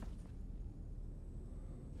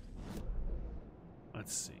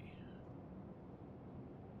 Let's see.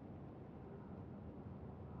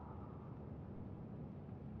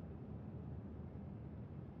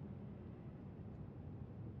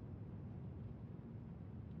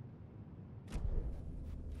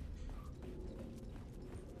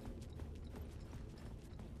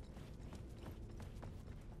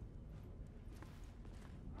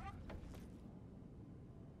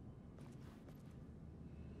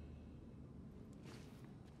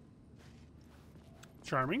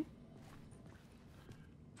 Charming.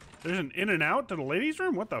 There's an in and out to the ladies'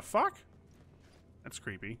 room? What the fuck? That's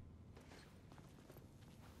creepy.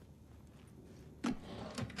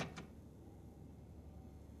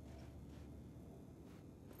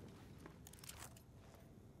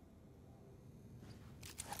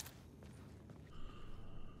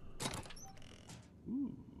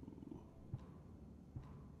 Ooh.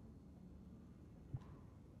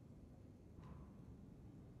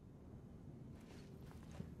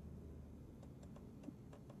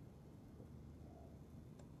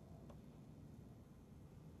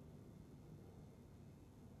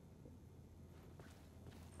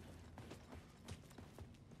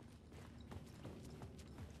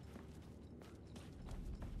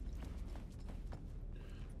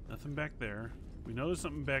 Nothing back there. We know there's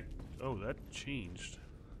something back. Oh, that changed.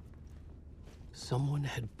 Someone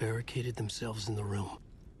had barricaded themselves in the room.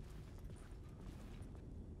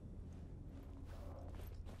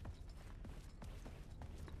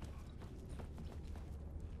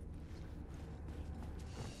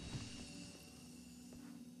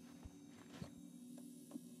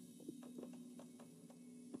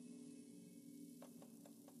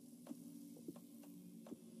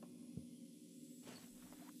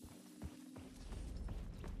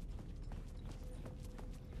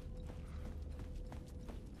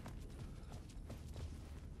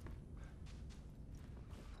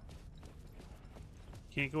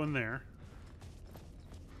 Can't go in there.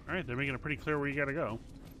 Alright, they're making it pretty clear where you gotta go.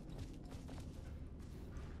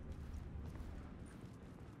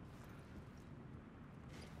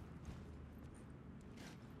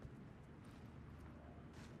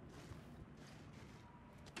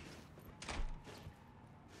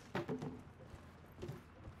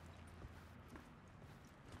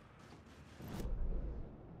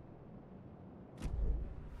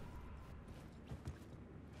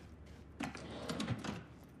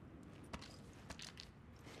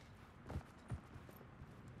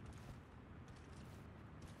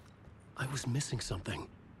 I was missing something.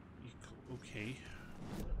 Okay.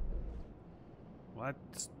 What?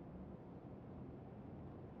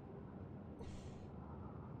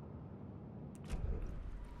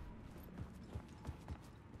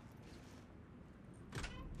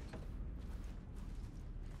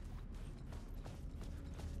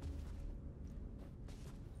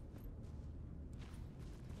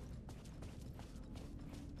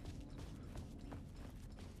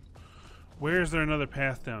 Where is there another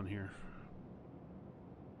path down here?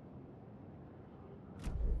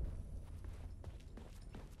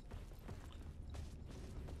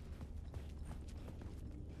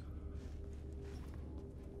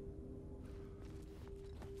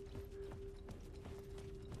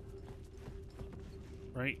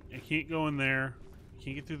 Right? I can't go in there.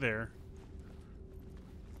 Can't get through there.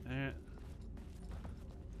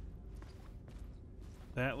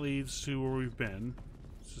 That leads to where we've been.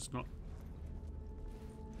 It's just not...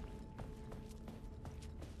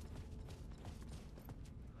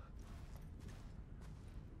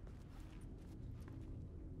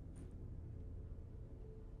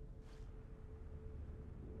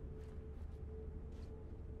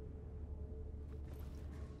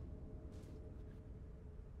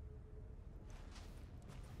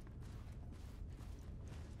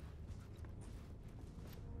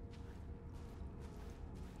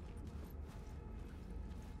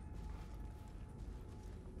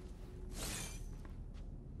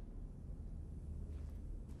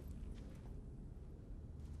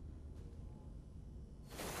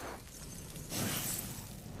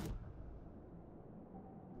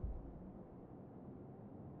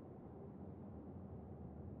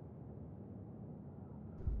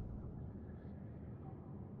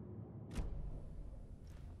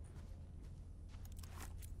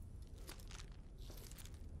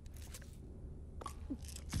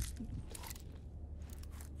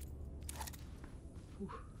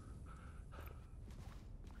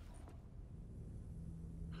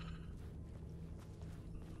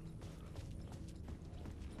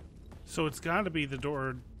 So it's got to be the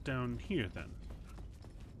door down here then.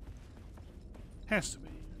 Has to be.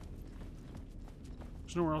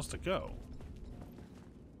 There's nowhere else to go.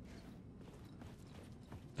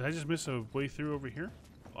 Did I just miss a way through over here?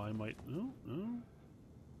 Oh, I might. No, no.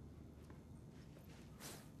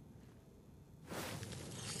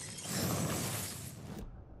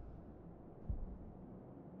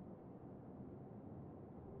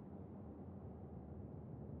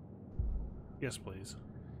 Yes, please.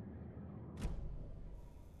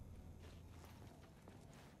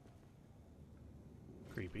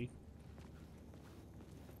 Creepy.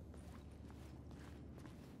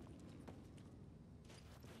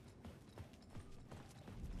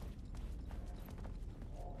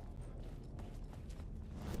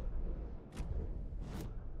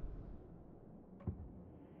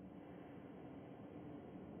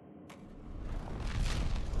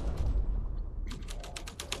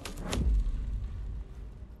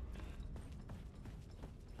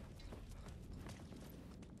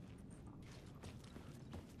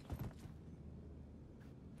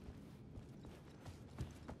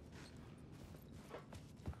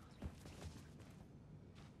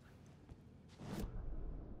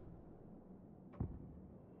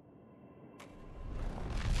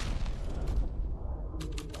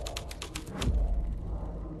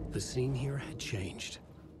 The scene here had changed.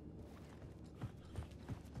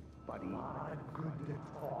 Buddy, good to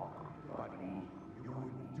talk. Buddy, you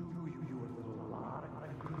would do you a lot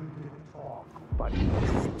of good to talk. Buddy,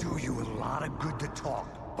 you would do you a lot of good to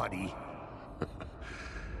talk, buddy.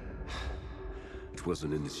 It was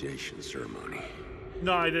an initiation ceremony.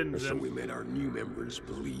 No, I didn't. Or so we made our new members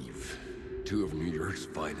believe. Two of New York's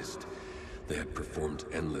finest. They had performed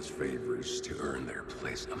endless favors to earn their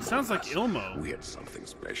place among Sounds like us. Ilmo. We had something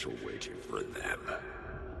special waiting for them.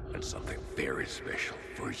 And something very special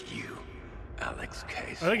for you, Alex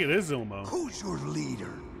Case. I think it is Ilmo. Who's your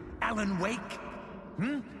leader? Alan Wake?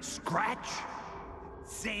 Scratch?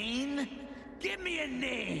 Zane? Give me a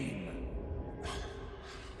name!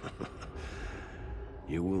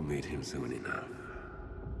 You will meet him soon enough.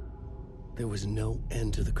 There was no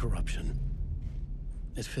end to the corruption.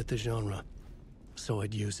 It fit the genre, so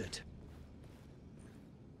I'd use it.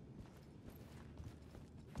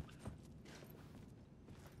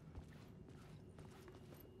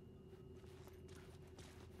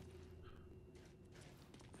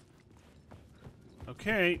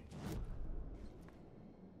 Okay.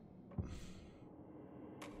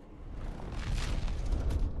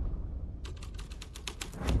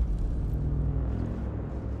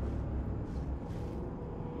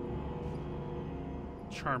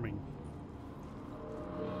 Charming.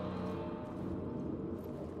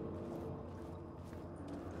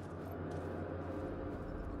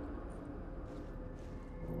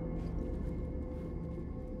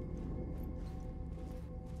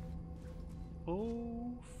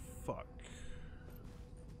 Oh, fuck.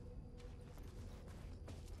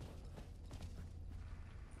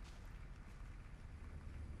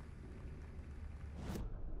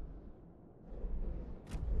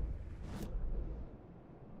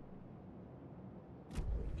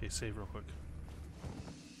 Okay, save real quick.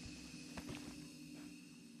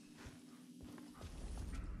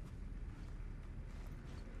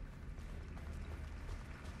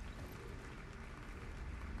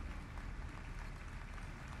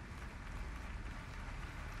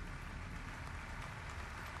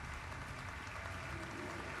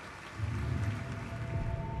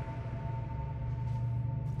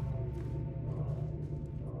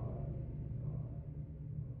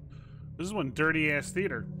 This is one dirty ass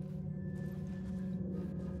theater.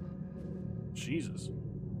 Jesus.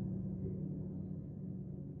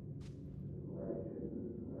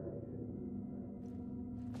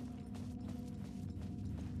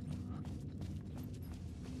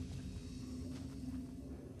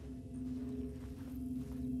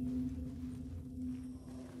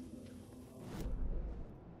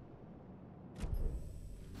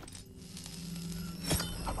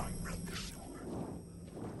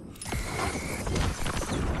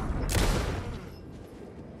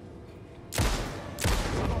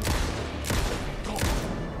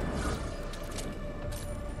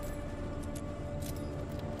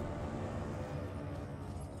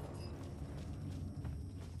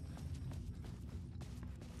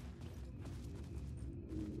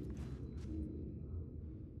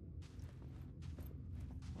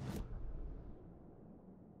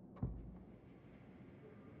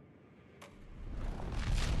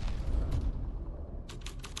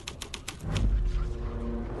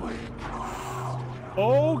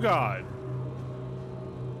 Oh, God.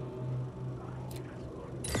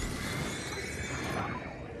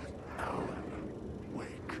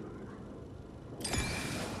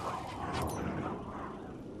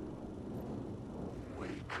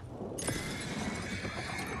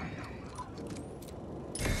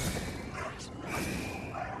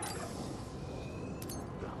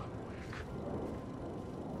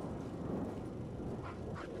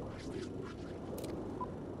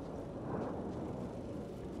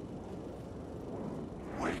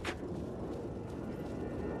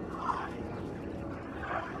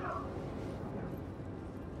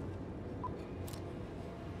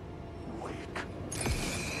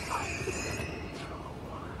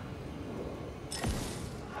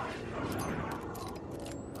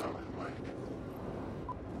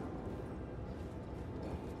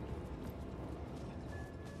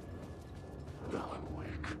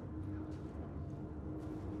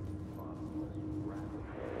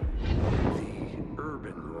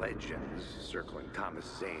 Legends circling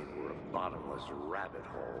Thomas Zane were a bottomless rabbit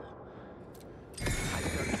hole. I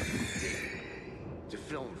dug deep. To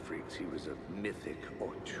film freaks, he was a mythic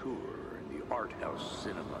auteur in the art house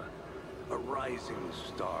cinema. A rising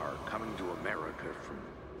star coming to America from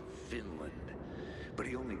Finland. But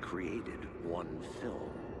he only created one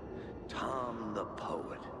film, Tom the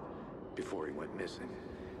Poet, before he went missing,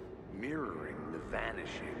 mirroring the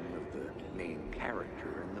vanishing of the main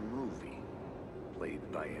character in the movie.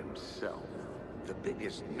 Played by himself. The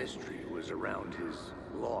biggest mystery was around his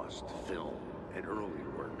lost film, an early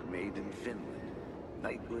work made in Finland,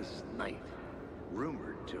 Nightless Night,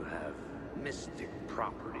 rumored to have mystic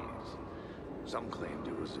properties. Some claimed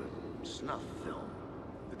it was a snuff film,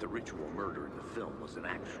 that the ritual murder in the film was an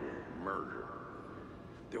actual murder.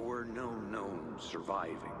 There were no known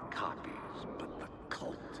surviving copies, but the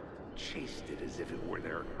cult chased it as if it were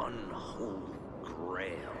their unholy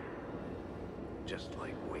grail. Just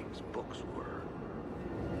like Wake's books were.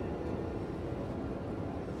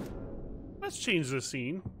 Let's change the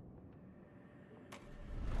scene.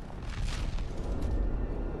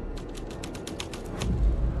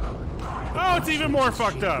 Oh, it's even more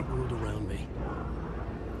fucked up. Around me.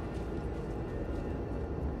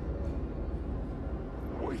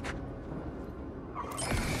 Wake.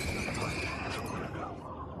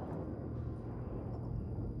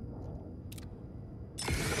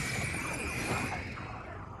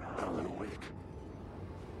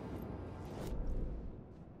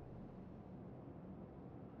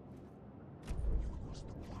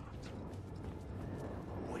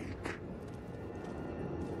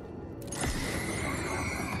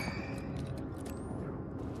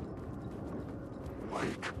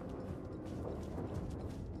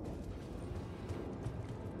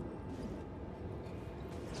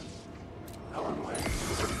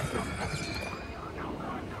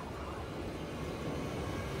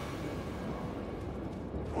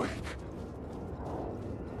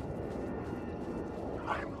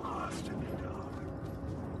 I'm lost in it all.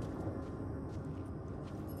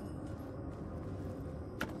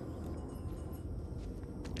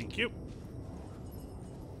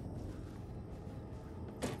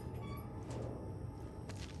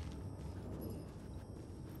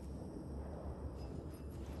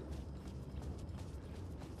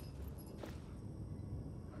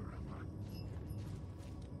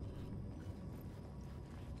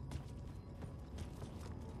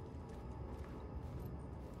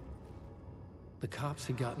 The cops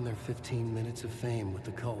had gotten their 15 minutes of fame with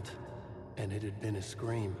the cult, and it had been a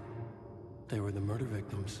scream. They were the murder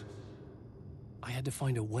victims. I had to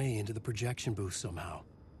find a way into the projection booth somehow.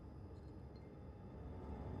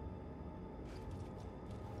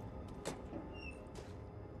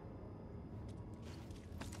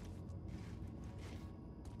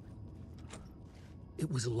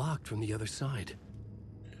 It was locked from the other side.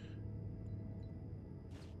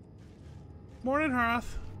 Morning,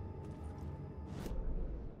 Hoth.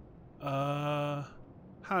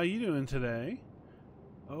 How you doing today?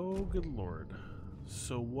 Oh, good lord.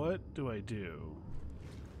 So what do I do?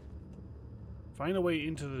 Find a way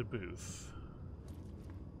into the booth.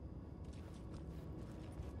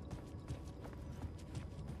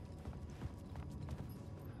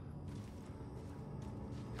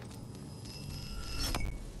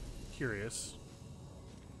 Curious.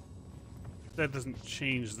 That doesn't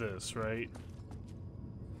change this, right?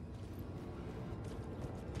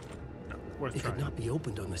 No, worth It trying. could not be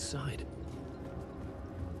opened on the side.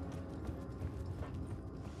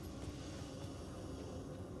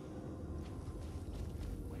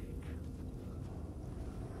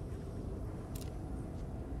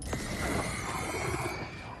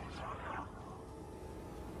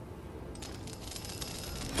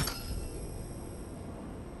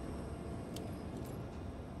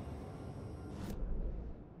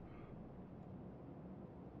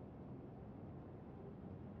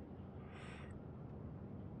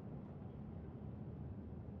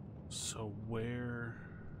 So where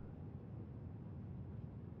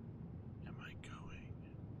am I going?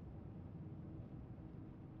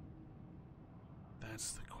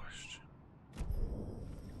 That's the question.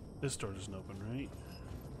 This door doesn't open, right?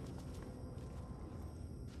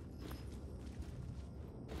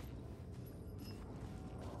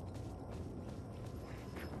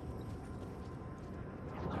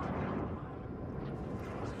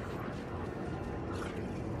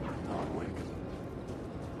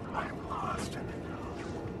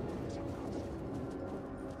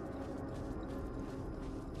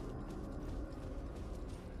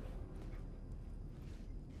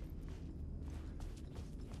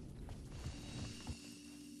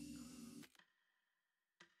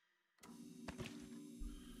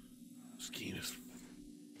 This game is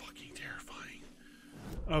fucking terrifying.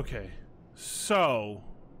 Okay, so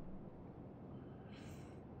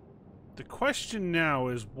the question now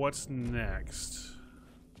is what's next,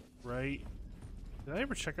 right? Did I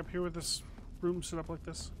ever check up here with this room set up like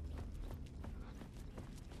this?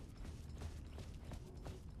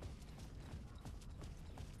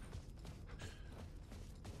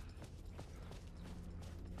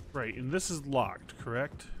 Right, and this is locked,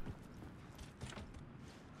 correct?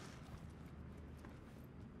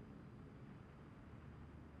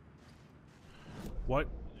 What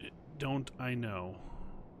don't I know?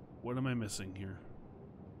 What am I missing here?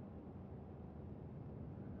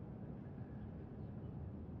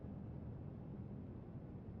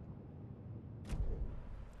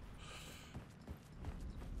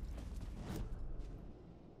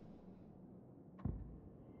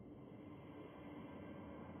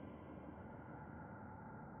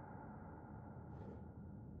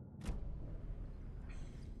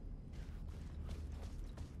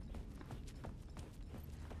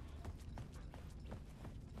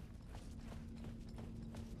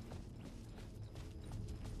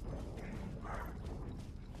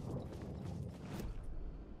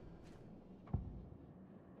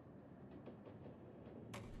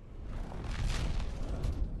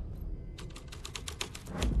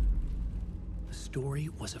 The story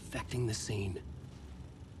was affecting the scene.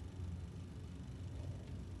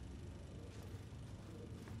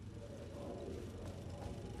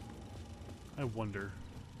 I wonder.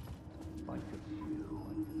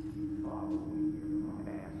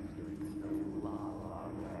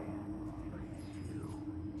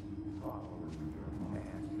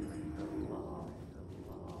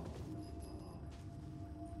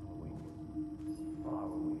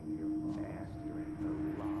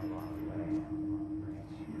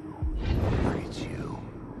 It's you,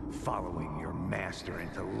 following your master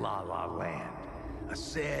into La La Land. A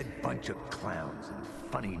sad bunch of clowns in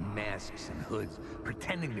funny masks and hoods,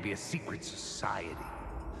 pretending to be a secret society.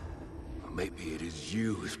 Maybe it is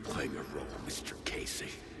you who's playing a role, Mr. Casey.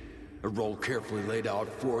 A role carefully laid out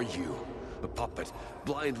for you. A puppet,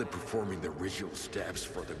 blindly performing the ritual steps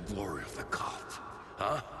for the glory of the cult.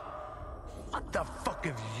 Huh? What the fuck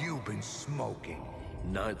have you been smoking?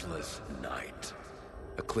 Nightless Night.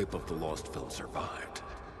 A clip of the lost film survived.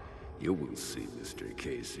 You will see, Mr.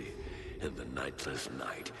 Casey. In the Nightless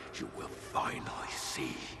Night, you will finally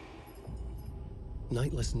see.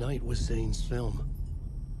 Nightless Night was Zane's film.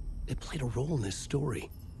 It played a role in this story.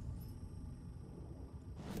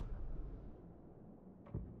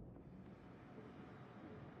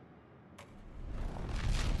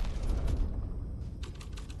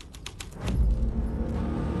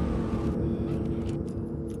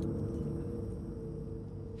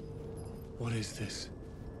 What is this?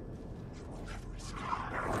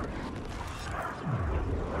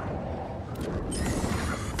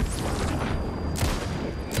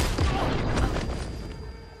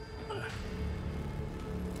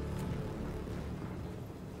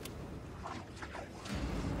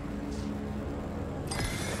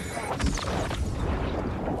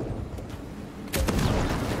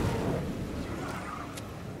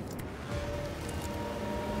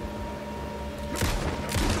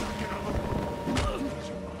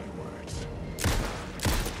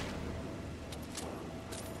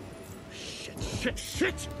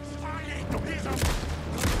 Shit!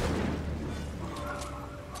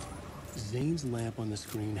 Zane's lamp on the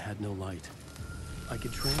screen had no light. I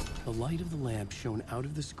could trace the light of the lamp shone out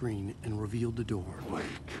of the screen and revealed the door.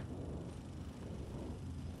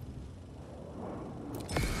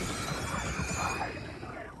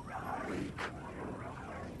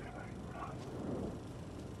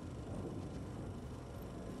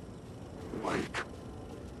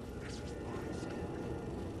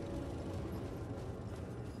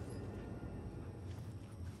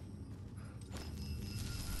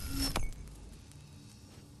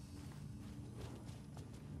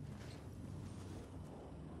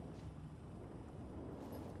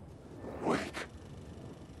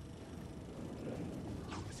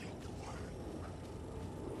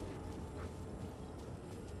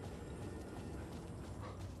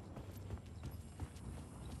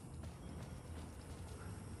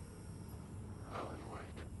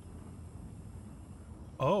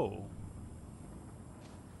 Oh.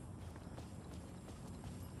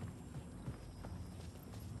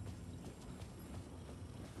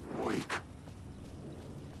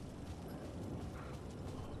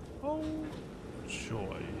 Oh,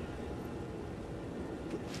 joy.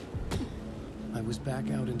 I was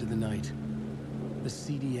back out into the night. The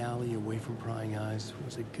seedy alley away from prying eyes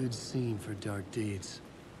was a good scene for dark deeds.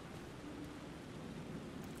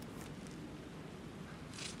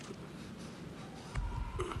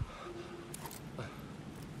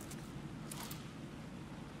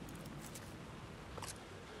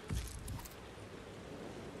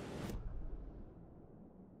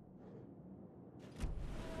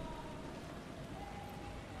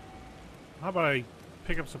 How about I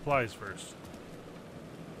pick up supplies first?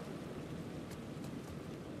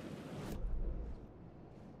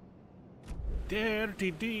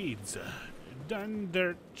 Dirty deeds done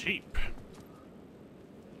dirt cheap.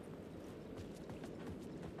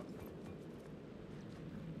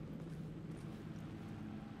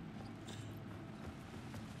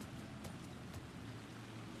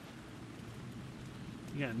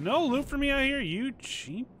 You got no loot for me out here, you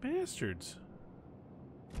cheap bastards.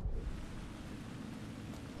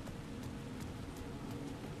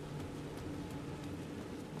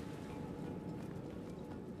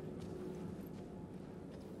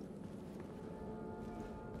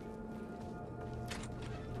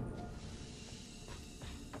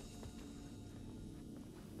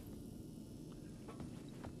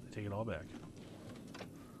 Take it all back.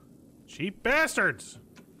 Cheap bastards!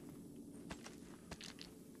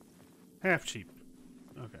 Half cheap.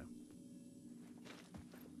 Okay.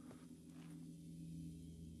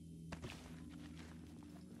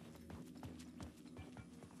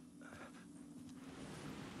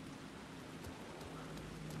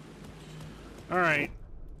 Alright.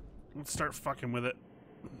 Let's start fucking with it.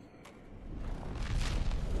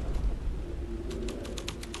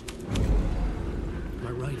 My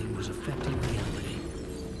writing was affecting reality.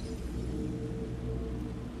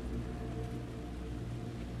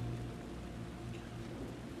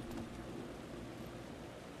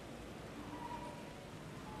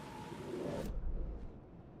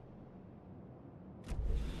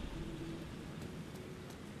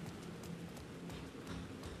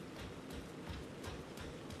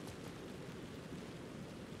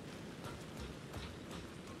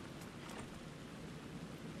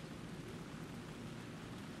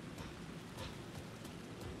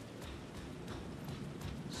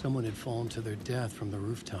 Someone had fallen to their death from the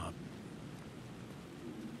rooftop.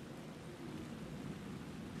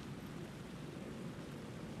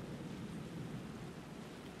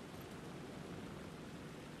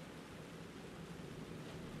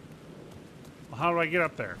 Well, how do I get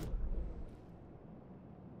up there?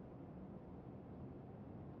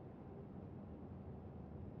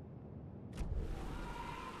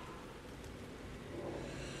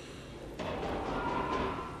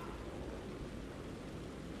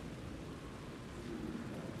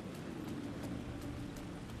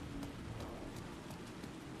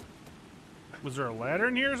 Was there a ladder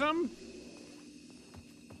in here or something?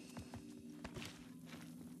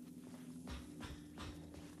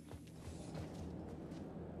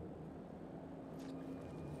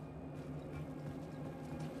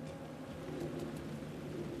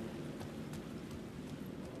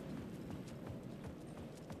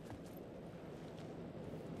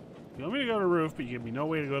 You want me to go to the roof, but you give me no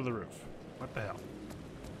way to go to the roof. What the hell?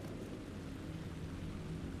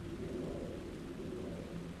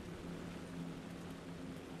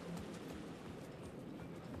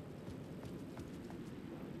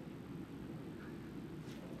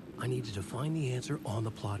 I needed to find the answer on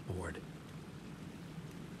the plot board.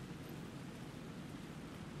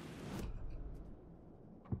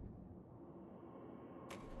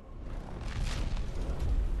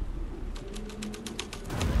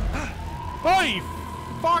 Boy,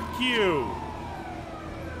 fuck you!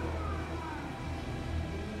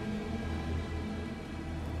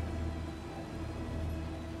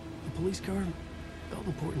 The police car felt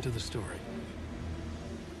important to the story.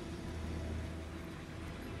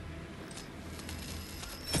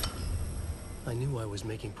 I knew I was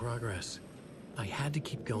making progress. I had to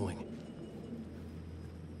keep going.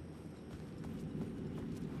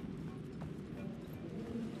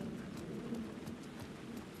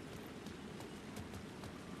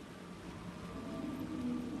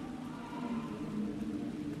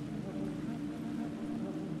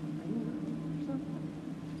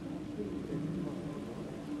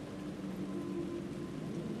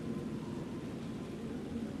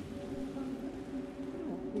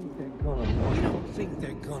 You don't think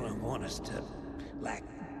they're gonna want us to, like,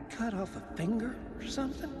 cut off a finger or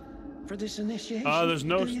something for this initiation? There's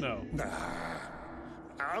no do you? snow. Nah,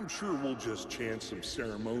 I'm sure we'll just chant some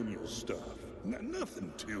ceremonial stuff.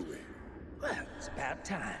 Nothing to it. Well, it's about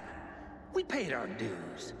time. We paid our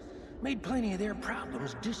dues. Made plenty of their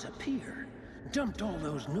problems disappear. Dumped all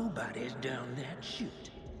those nobodies down that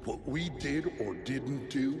chute. What we did or didn't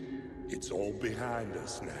do, it's all behind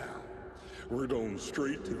us now. We're going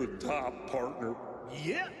straight to the top, partner.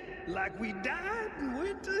 Yep, like we died and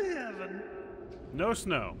went to heaven. No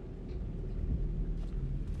snow.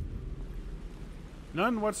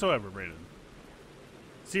 None whatsoever, Brayden.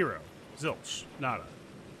 Zero. Zilch. Nada.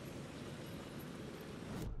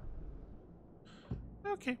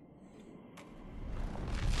 Okay.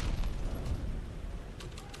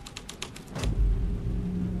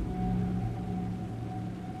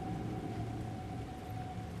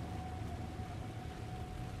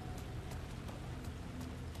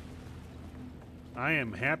 I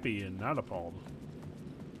am happy and not appalled.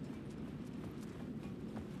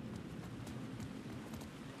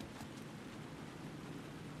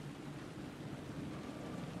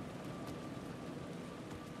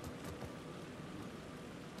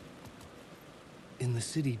 In the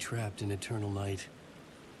city trapped in eternal night,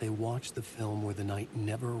 they watch the film where the night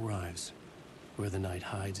never arrives, where the night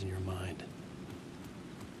hides in your mind.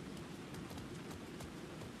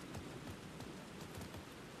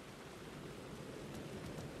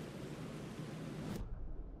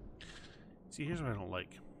 See, here's what I don't like.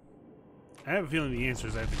 I have a feeling the answer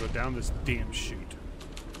is I have to go down this damn chute.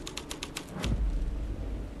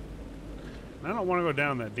 And I don't want to go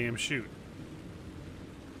down that damn chute.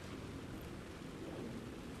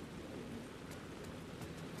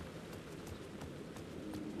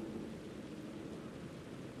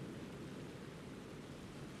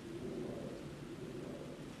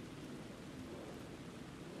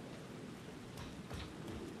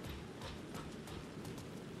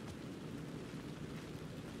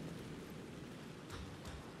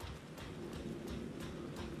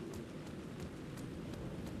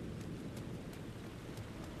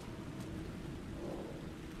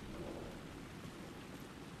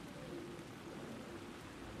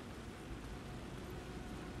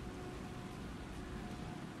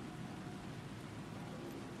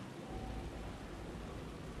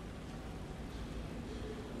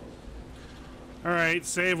 Alright,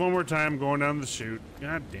 save one more time going down the chute.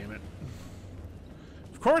 God damn it.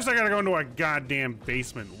 Of course I gotta go into a goddamn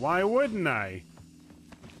basement. Why wouldn't I?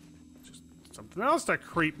 Just something else to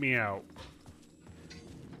creep me out.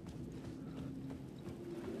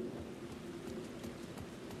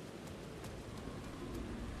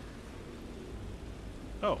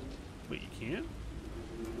 Oh, wait, you can't?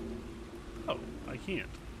 Oh, I can't.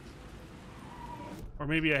 Or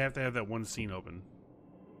maybe I have to have that one scene open.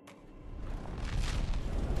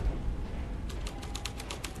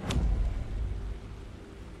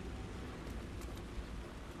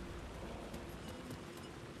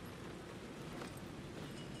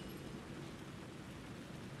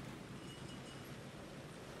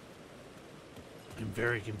 I'm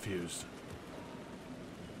very confused.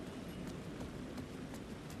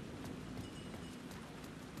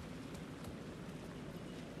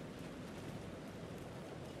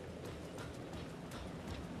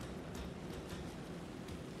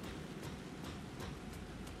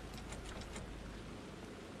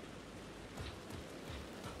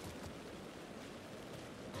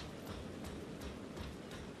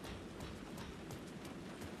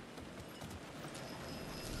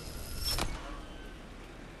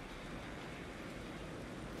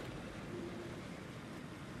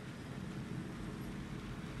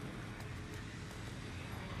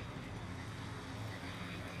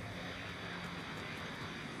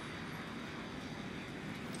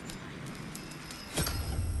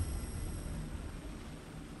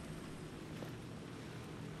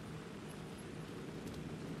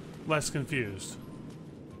 less confused.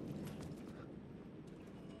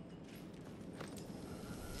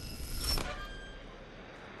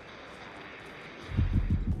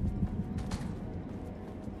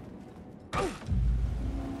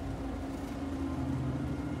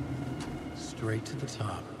 Straight to the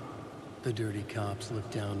top. The dirty cops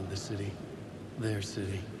looked down on the city. Their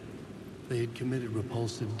city. They had committed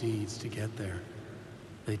repulsive deeds to get there.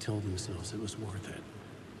 They told themselves it was worth it.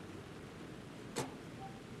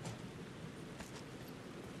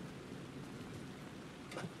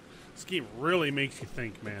 This game really makes you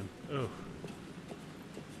think, man. Ugh.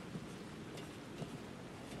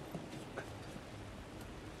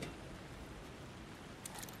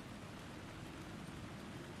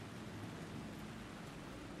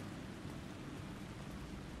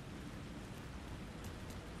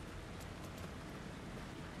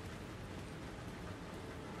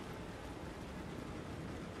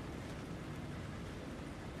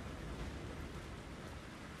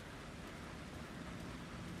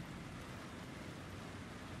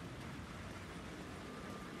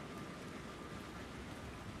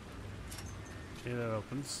 Okay, that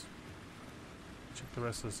opens. Check the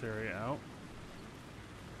rest of this area out.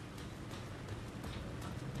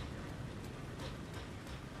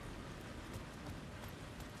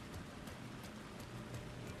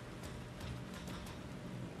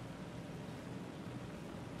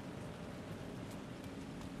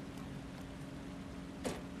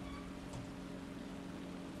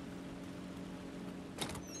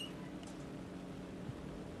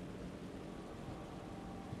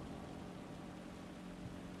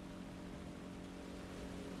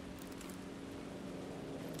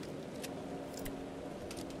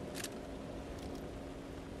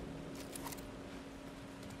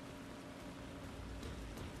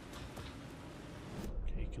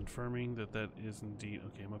 Confirming that that is indeed...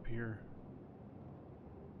 Okay, I'm up here.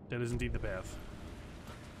 That is indeed the path.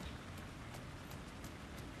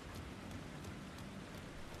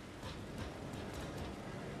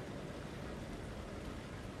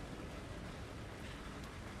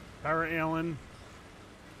 Power Allen.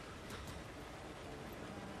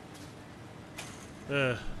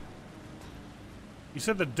 You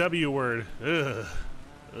said the W word. Ugh.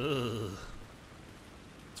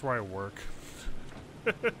 That's where I work.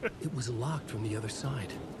 It was locked from the other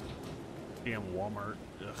side. Damn Walmart.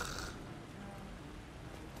 Ugh.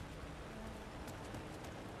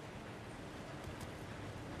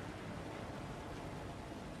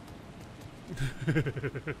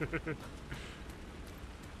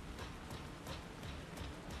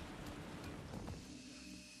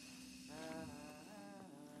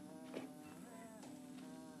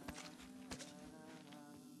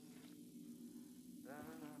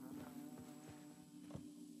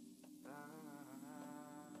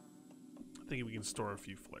 I think we can store a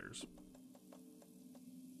few flares.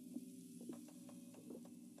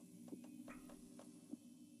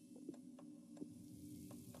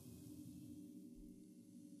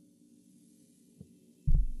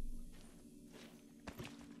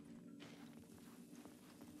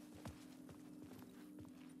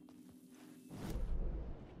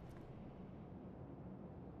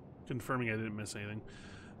 Confirming I didn't miss anything.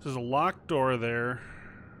 So there's a locked door there.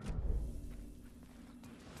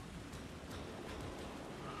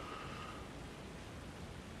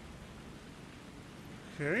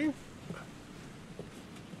 Okay.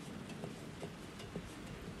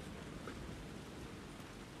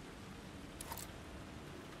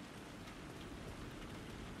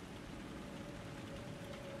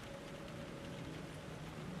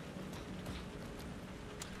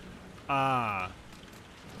 Ah.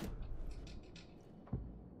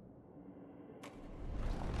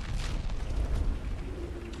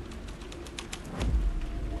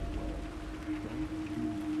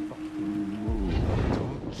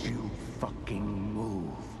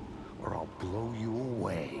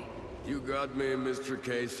 Got me, Mr.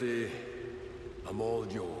 Casey. I'm all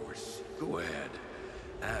yours. Go ahead.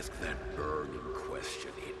 Ask that burning question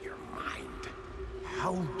in your mind.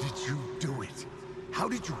 How did you do it? How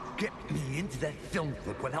did you get me into that film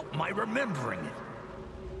clip without my remembering it?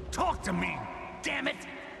 Talk to me, damn it!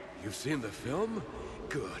 You've seen the film?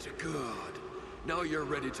 Good, good. Now you're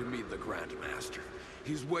ready to meet the Grandmaster.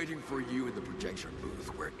 He's waiting for you in the projection booth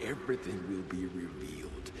where everything will be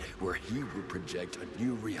revealed, where he will project a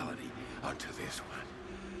new reality onto this one.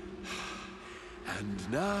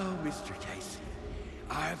 And now, Mr. Casey,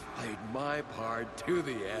 I've played my part to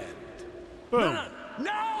the end. Boom.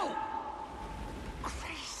 No!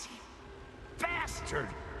 Crazy bastard!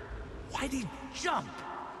 Why'd he jump?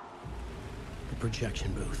 The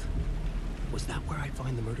projection booth. Was that where I'd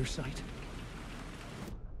find the murder site?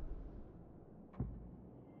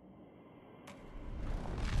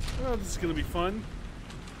 Oh, this is gonna be fun.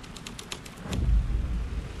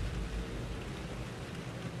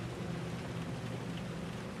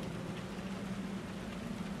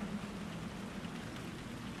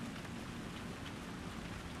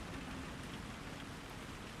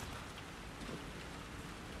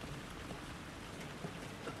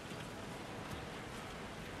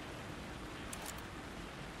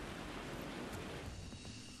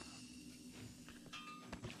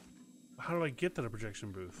 How do I get to the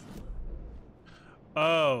projection booth?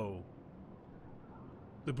 Oh.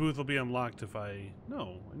 The booth will be unlocked if I...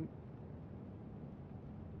 No.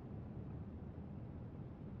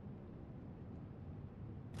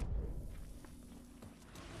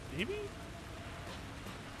 Maybe?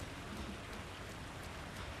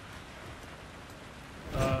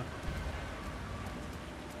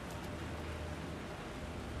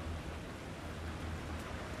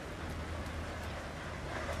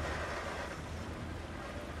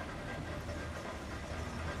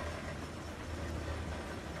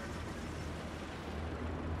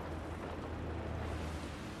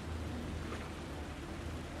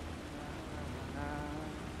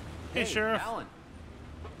 Hey, Sheriff. Alan.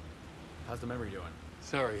 How's the memory doing?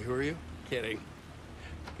 Sorry, who are you? Kidding.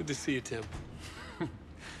 Good to see you, Tim.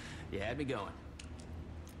 You had me going.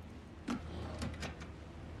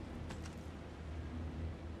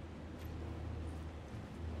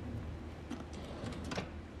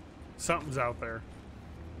 Something's out there.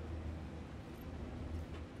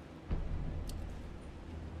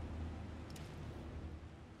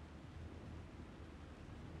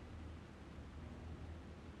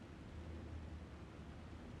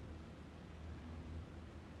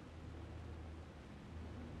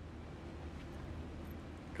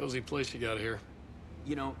 Cozy place you got here.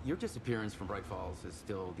 You know, your disappearance from Bright Falls is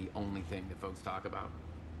still the only thing that folks talk about.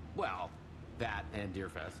 Well, that and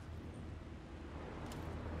Deerfest.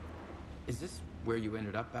 Is this where you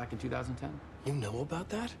ended up back in 2010? You know about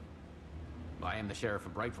that? I am the sheriff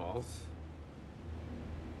of Bright Falls.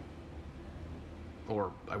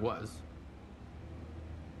 Or I was.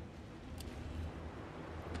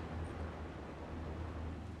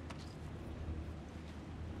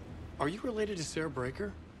 Are you related to Sarah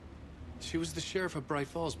Breaker? She was the sheriff of Bright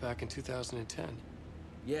Falls back in 2010.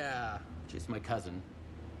 Yeah, she's my cousin.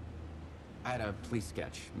 I had a police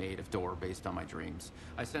sketch made of Door based on my dreams.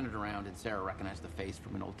 I sent it around and Sarah recognized the face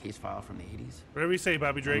from an old case file from the 80s. Whatever you say,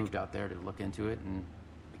 Bobby Drake. I moved out there to look into it and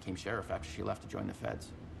became sheriff after she left to join the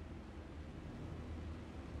feds.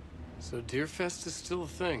 So Deerfest is still a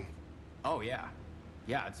thing? Oh, yeah.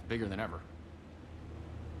 Yeah, it's bigger than ever.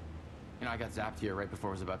 You know, I got zapped here right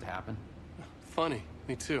before it was about to happen. Funny,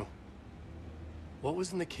 me too. What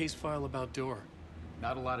was in the case file about Door?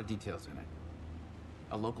 Not a lot of details in it.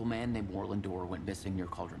 A local man named Warland Door went missing near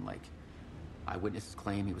Cauldron Lake. Eyewitnesses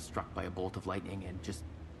claim he was struck by a bolt of lightning and just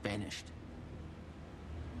vanished.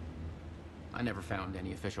 I never found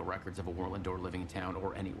any official records of a Warland Door living in town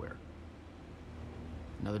or anywhere.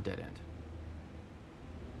 Another dead end.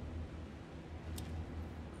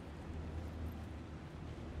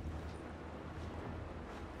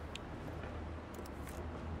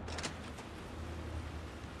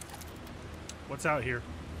 What's out here?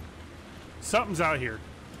 Something's out here.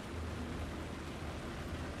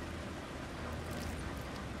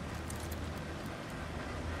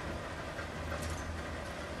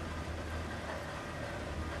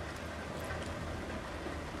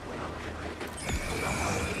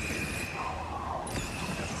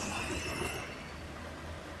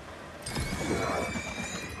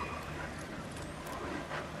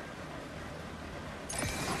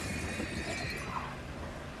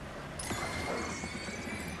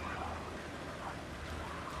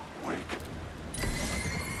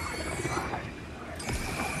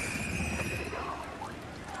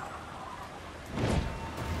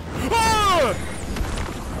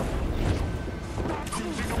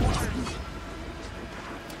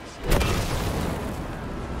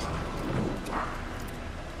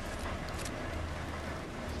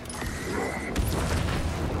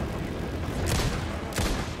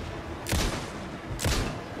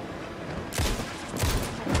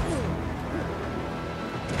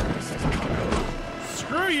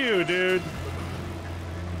 Screw you, dude.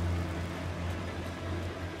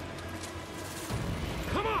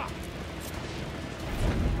 Come on!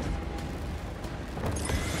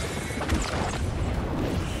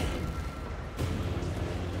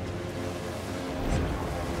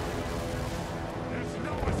 There's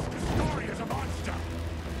no story as a monster.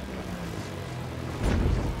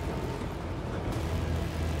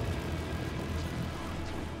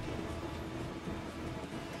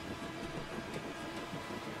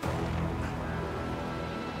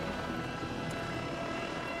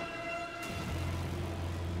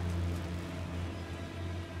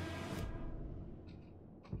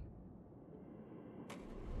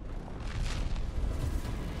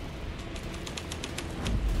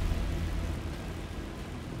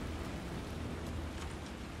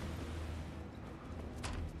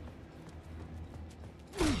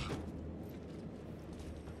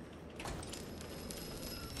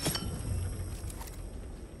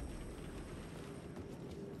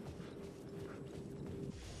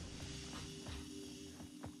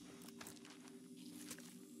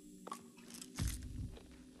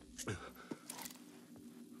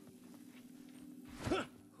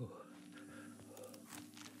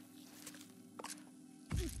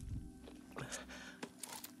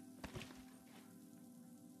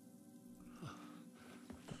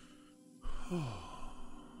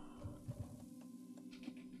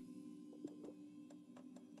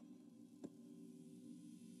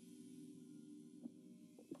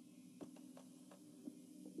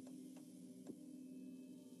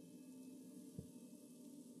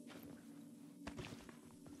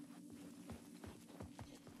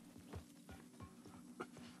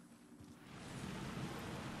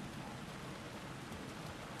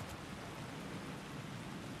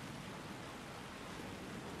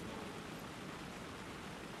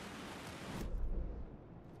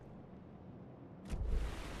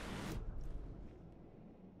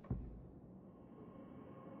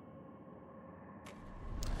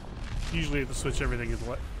 Usually you have to switch everything is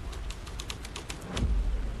what?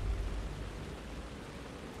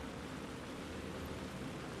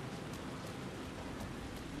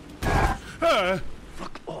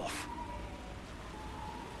 Fuck off.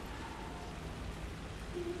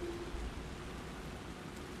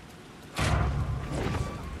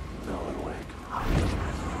 Villain Wake.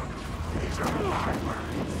 These are my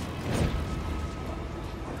words.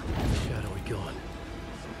 Shadowy gone.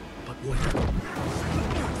 But where?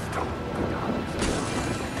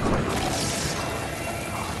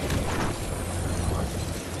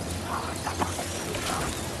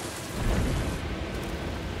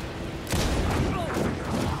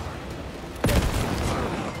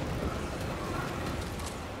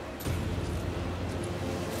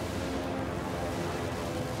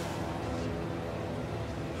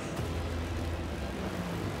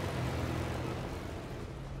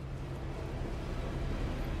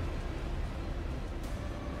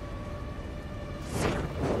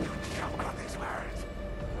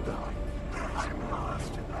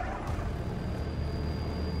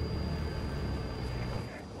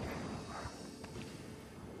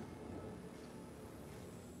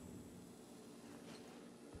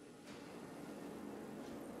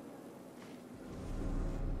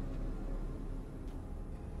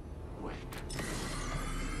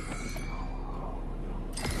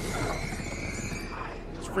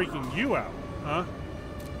 It's freaking you out, huh?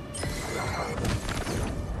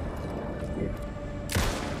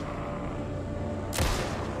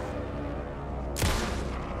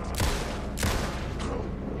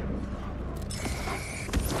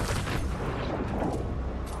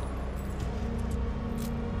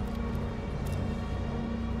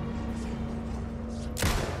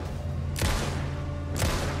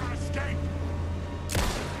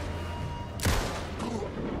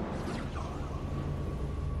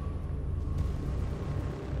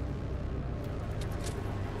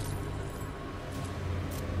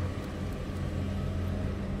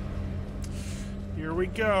 Here we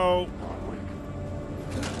go.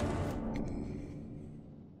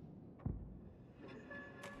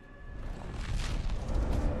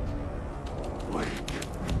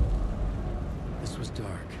 This was dark,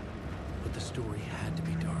 but the story had to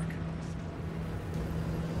be dark.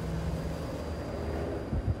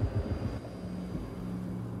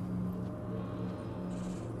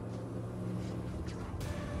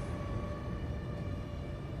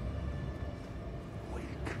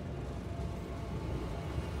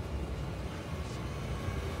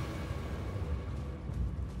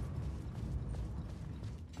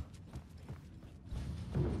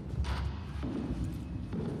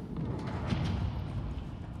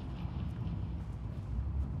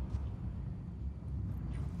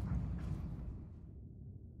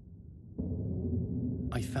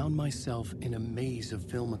 I found myself in a maze of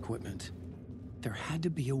film equipment. There had to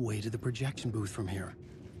be a way to the projection booth from here.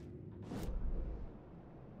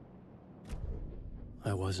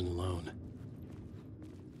 I wasn't alone.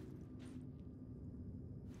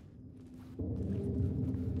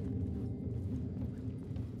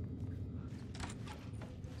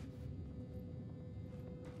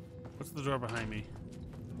 What's the door behind me?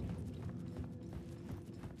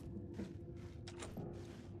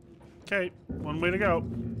 Okay, one way to go.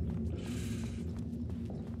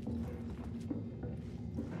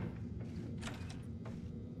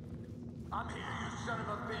 I'm here, you son of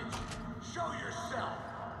a bitch. Show yourself.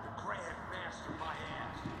 The grand master my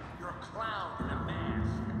ass. You're a clown in a mask.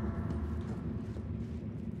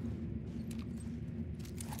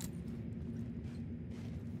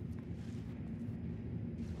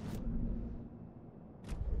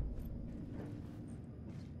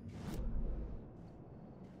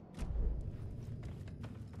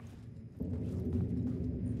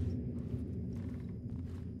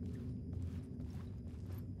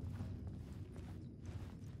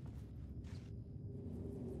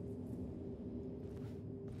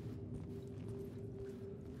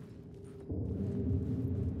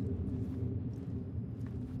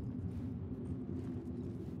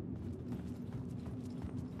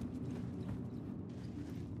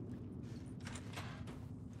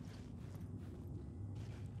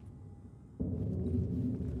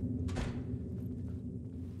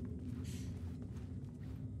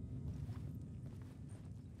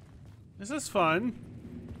 This is fun.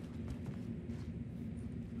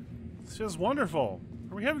 This is wonderful.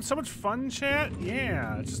 Are we having so much fun, chat?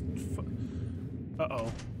 Yeah, just.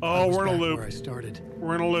 Uh-oh. Oh, we're in a loop. Where I started.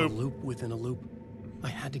 We're in a loop. A loop within a loop. I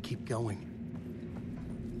had to keep going.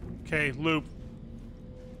 Okay, loop.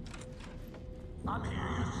 I'm here,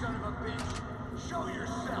 you son of a bitch. Show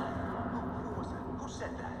yourself. Who was it? Who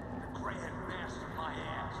said that? The Grand Master, my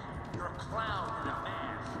ass. You're a clown in a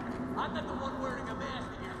mask. I'm not the one wearing a mask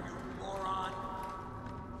here, you moron.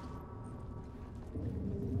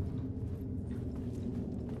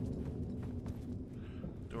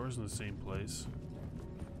 Doors in the same place.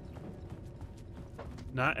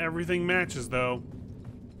 Not everything matches, though.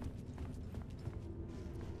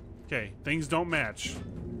 Okay, things don't match.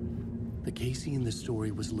 The Casey in the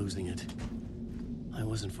story was losing it. I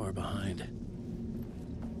wasn't far behind.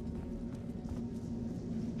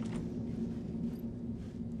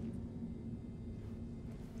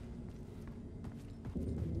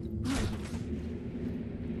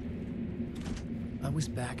 I was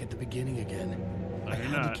back at the beginning again. I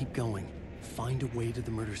had to keep going. Find a way to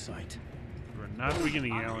the murder site. We're not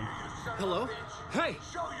beginning, Alan. Hello? Hey!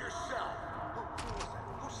 Show yourself. Who was that?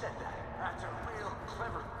 Who said that? That's a real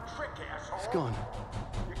clever trick, asshole. It's gone.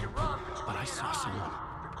 You can run, but I saw someone.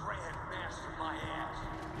 The Grand Master, my ass.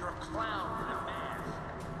 You're a clown in a mask.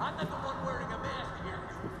 I'm not the one wearing a mask here,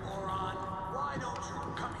 you moron. Why don't you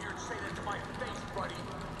come here and say that to my face, buddy?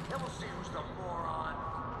 Then we'll see who's the moron.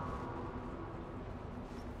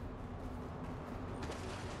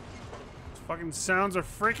 These fucking sounds are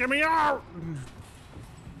freaking me out!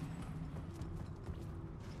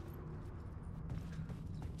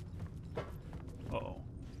 Uh-oh.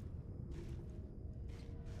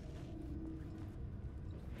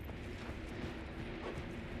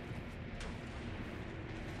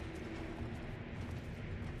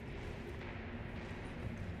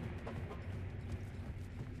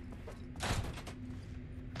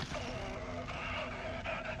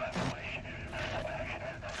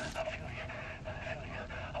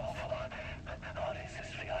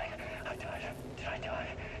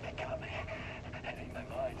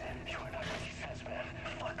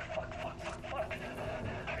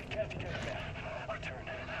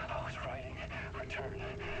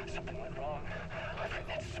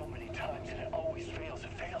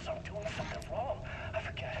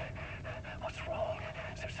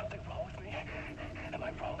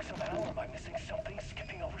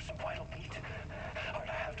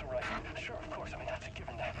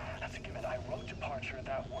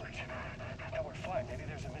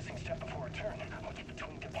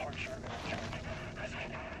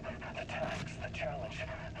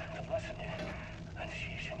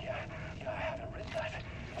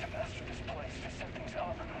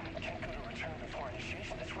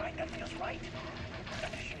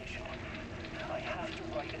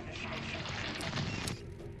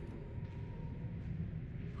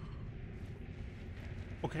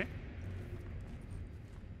 Okay.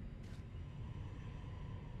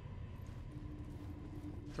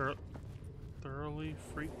 Thoroughly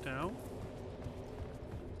freaked out?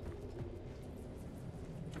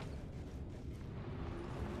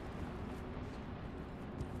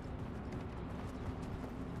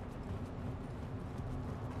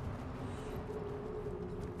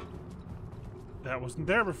 That wasn't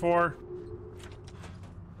there before.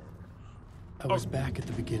 I was back at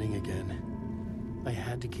the beginning again. I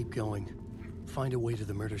had to keep going. Find a way to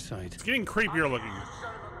the murder site. It's getting creepier looking.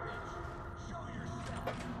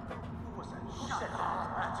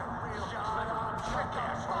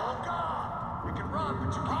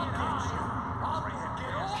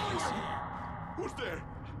 Who's there?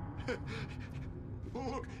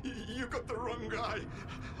 Look, you got the wrong guy.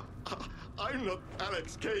 I'm not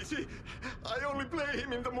Alex Casey. I only play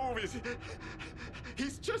him in the movies.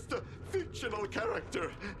 He's just a fictional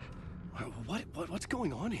character. What's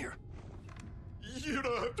going on here? You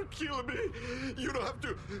don't have to kill me. You don't have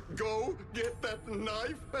to go get that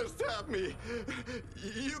knife and stab me.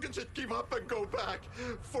 You can just give up and go back.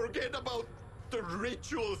 Forget about the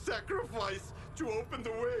ritual sacrifice to open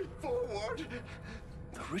the way forward.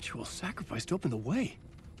 The ritual sacrifice to open the way?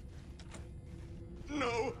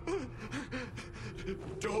 No.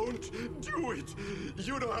 Don't do it.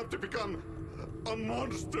 You don't have to become a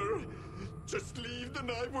monster. Just leave the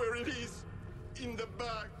knife where it is, in the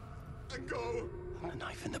back, and go. A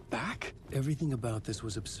knife in the back? Everything about this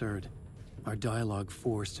was absurd. Our dialogue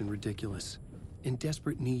forced and ridiculous. In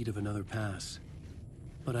desperate need of another pass.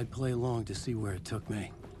 But I'd play along to see where it took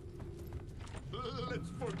me. Let's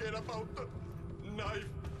forget about the knife.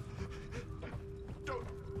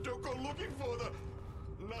 Don't go looking for the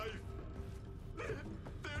knife.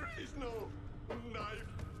 There is no knife.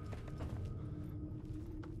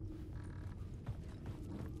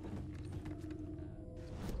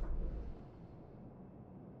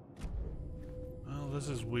 Well, this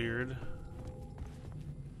is weird.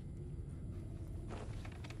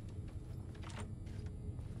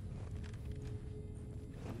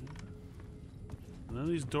 None of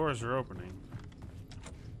these doors are opening.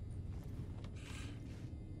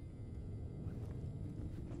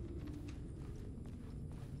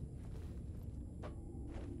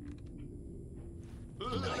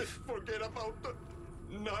 Let's forget about the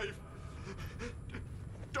knife.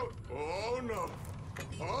 Don't. Oh no.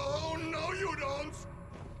 Oh no, you don't.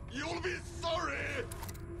 You'll be sorry.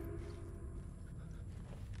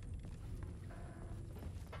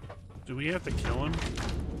 Do we have to kill him?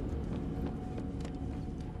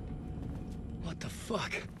 What the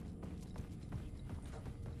fuck?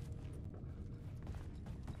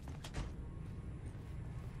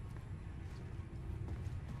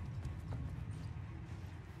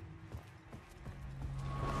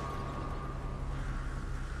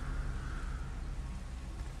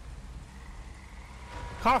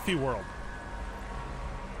 Coffee World.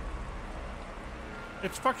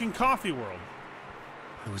 It's fucking Coffee World.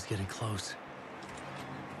 I was getting close.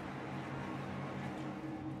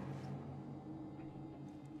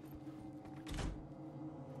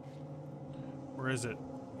 Where is it?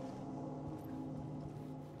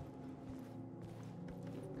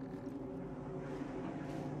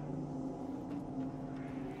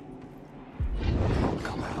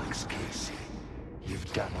 Welcome, Alex Casey.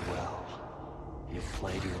 You've done well. You've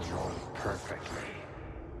played your role perfectly.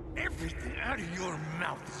 Everything out of your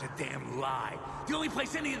mouth is a damn lie. The only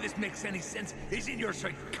place any of this makes any sense is in your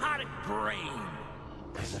psychotic brain.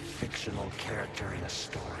 As a fictional character in a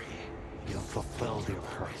story, you fulfilled your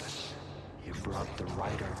purpose. You brought the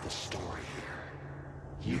writer of the story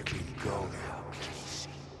here. You can go now, Casey.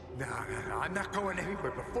 No, I'm not going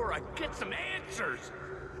anywhere before I get some answers.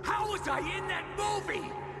 How was I in that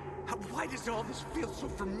movie? Why does all this feel so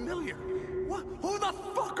familiar? What? Who the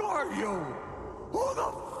fuck are you? Who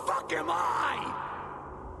the fuck am I?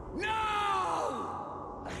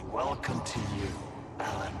 No! And welcome to you,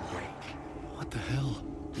 Alan Wake. What the hell?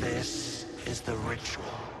 This is the ritual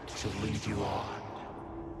to lead you on.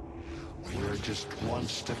 We're just one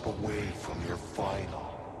step away from your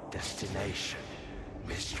final destination,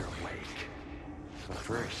 Mr. Wake. But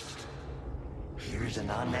first, here's an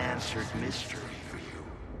unanswered mystery for you.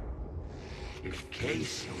 If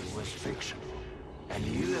Casey was fictional, and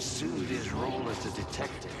you assumed his role as a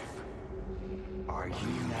detective, are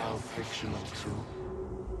you now fictional too?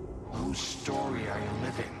 Whose story are you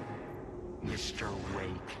living, Mr.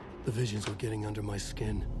 Wake? The visions were getting under my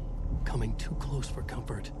skin, coming too close for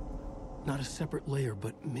comfort. Not a separate layer,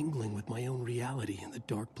 but mingling with my own reality in the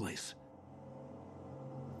dark place.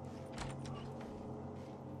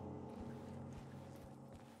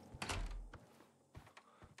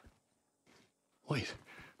 Wait.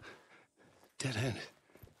 Dead end.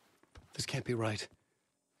 This can't be right.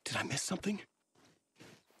 Did I miss something?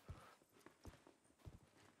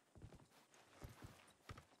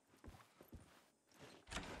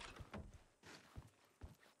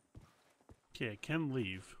 Okay, I can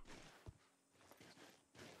leave.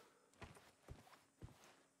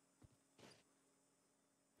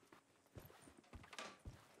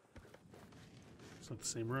 It's not the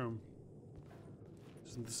same room.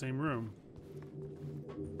 It's not the same room.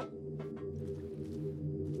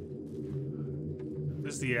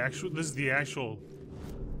 This is the actual.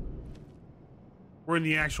 We're in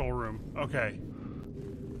the actual room. Okay.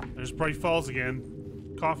 There's Bright Falls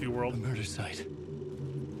again. Coffee World. A murder site.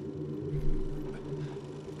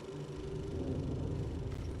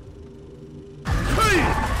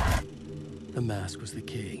 Hey! The mask was the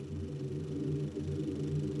key.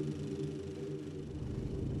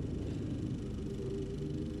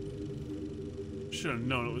 Should have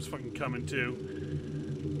known it was fucking coming too.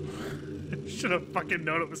 Should have fucking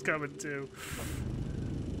known it was coming too.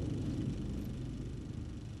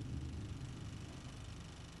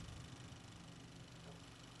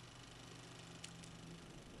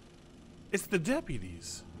 It's the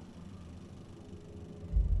deputies.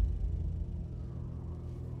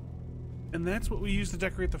 And that's what we use to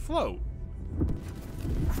decorate the float.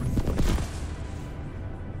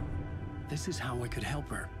 This is how I could help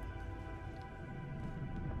her.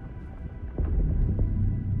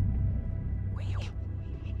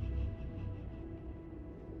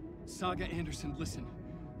 Saga Anderson, listen.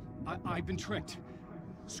 I've been tricked.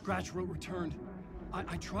 Scratch wrote returned.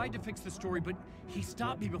 I tried to fix the story, but he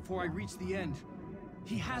stopped me before I reached the end.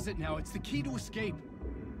 He has it now. It's the key to escape.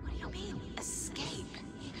 What do you mean, escape?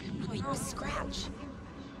 Oh, Scratch.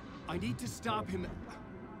 I need to stop him.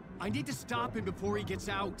 I need to stop him before he gets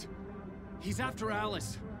out. He's after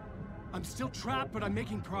Alice. I'm still trapped, but I'm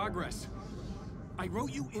making progress. I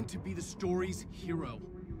wrote you in to be the story's hero.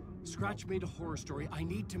 Scratch made a horror story. I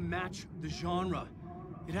need to match the genre.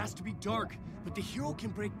 It has to be dark, but the hero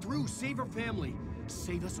can break through, save her family,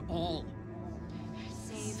 save us all.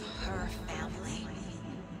 Save her family?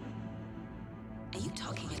 Are you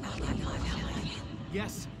talking about my family?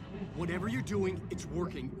 Yes, whatever you're doing, it's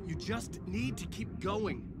working. You just need to keep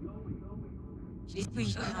going. We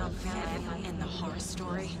have family in the horror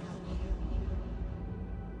story.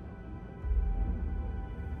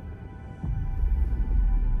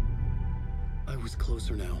 I was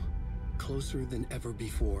closer now. Closer than ever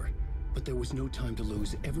before. But there was no time to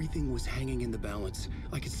lose. Everything was hanging in the balance.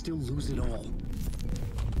 I could still lose it all.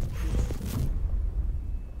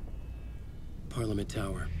 Parliament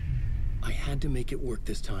Tower. I had to make it work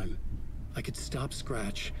this time. I could stop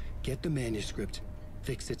Scratch, get the manuscript,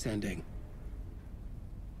 fix its ending.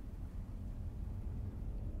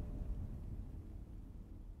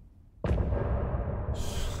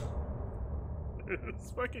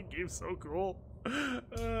 This fucking game's so cool.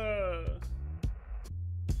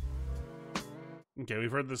 Okay,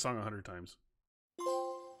 we've heard this song 100 times.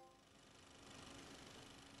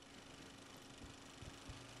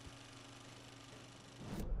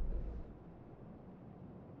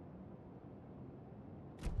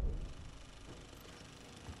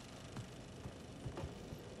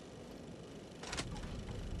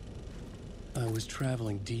 I was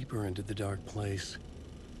traveling deeper into the dark place.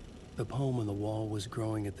 The poem on the wall was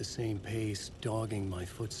growing at the same pace, dogging my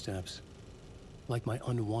footsteps, like my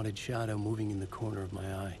unwanted shadow moving in the corner of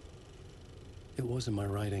my eye. It wasn't my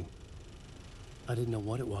writing. I didn't know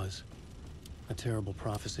what it was. A terrible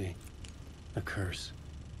prophecy, a curse,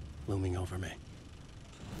 looming over me.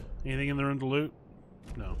 Anything in the room to loot?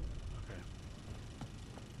 No. Okay.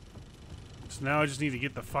 So now I just need to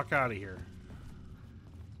get the fuck out of here.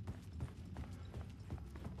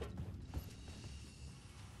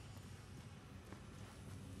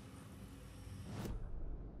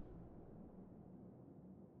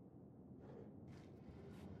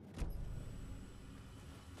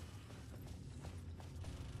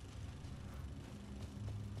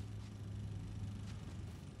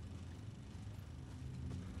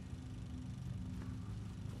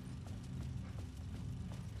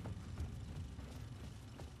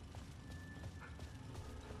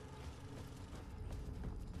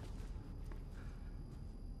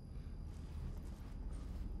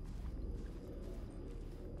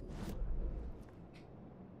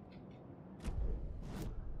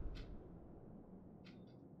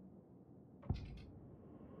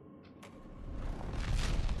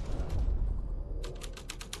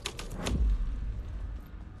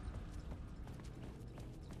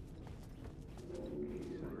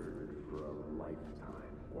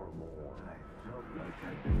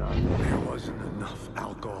 There wasn't enough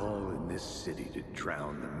alcohol in this city to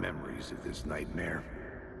drown the memories of this nightmare,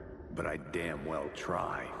 but I'd damn well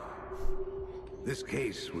try. This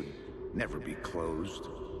case would never be closed.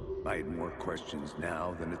 I had more questions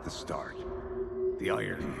now than at the start. The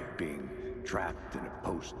irony of being trapped in a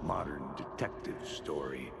postmodern detective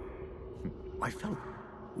story. I felt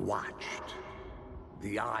watched.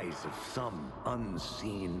 The eyes of some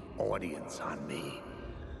unseen audience on me.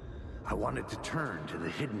 I wanted to turn to the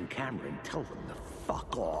hidden camera and tell them to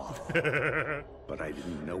fuck off. But I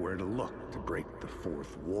didn't know where to look to break the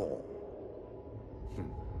fourth wall.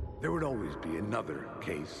 There would always be another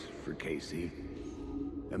case for Casey.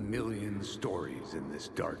 A million stories in this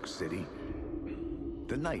dark city.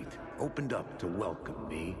 The night opened up to welcome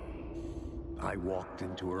me. I walked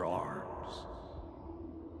into her arms.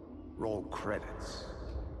 Roll credits.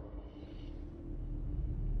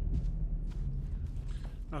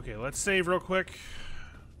 Okay, let's save real quick.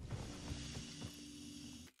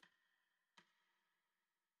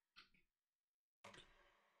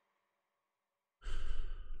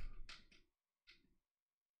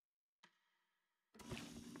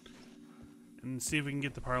 And see if we can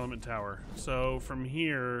get the Parliament Tower. So from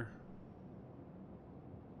here...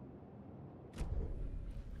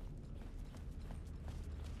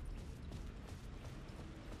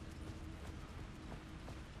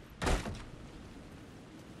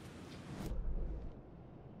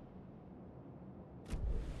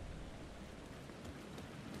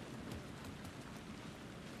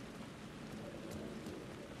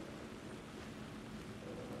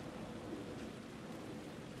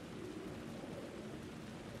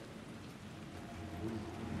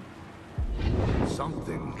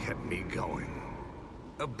 Something kept me going.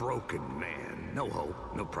 A broken man. No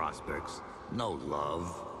hope, no prospects, no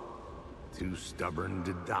love. Too stubborn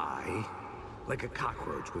to die. Like a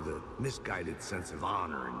cockroach with a misguided sense of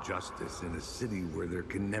honor and justice in a city where there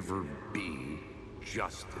can never be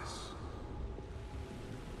justice.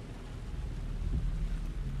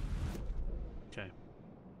 Okay.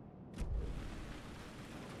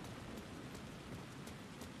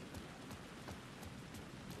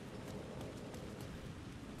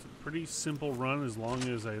 It's a pretty simple run as long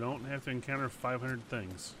as I don't have to encounter 500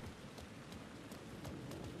 things.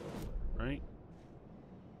 Right?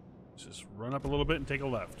 Just run up a little bit and take a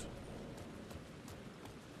left.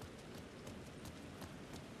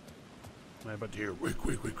 My butt here. Wake.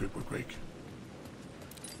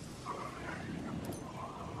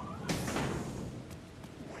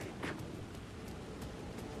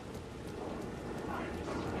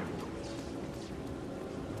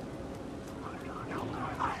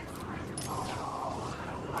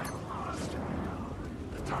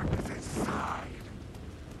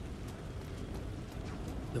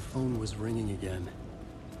 The phone was ringing again.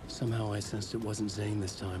 Somehow I sensed it wasn't Zane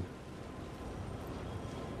this time.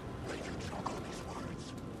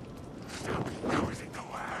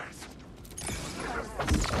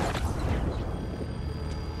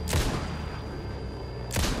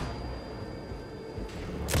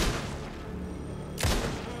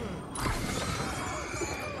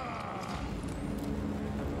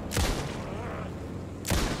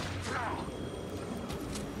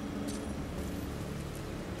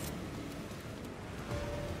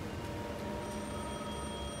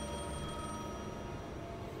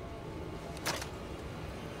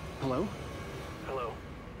 Hello? Hello.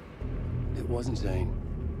 It wasn't Zane.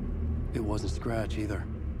 It wasn't Scratch either.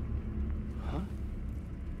 Huh?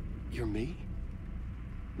 You're me?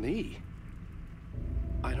 Me?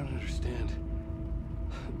 I don't understand.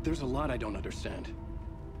 There's a lot I don't understand.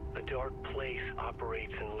 A dark place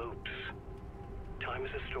operates in loops. Time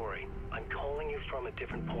is a story. I'm calling you from a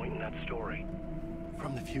different point in that story.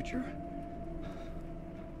 From the future?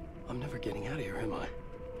 I'm never getting out of here, am I?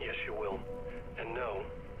 Yes, you will. And no,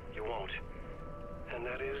 you won't. And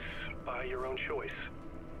that is by your own choice.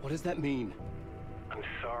 What does that mean? I'm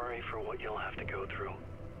sorry for what you'll have to go through.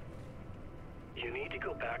 You need to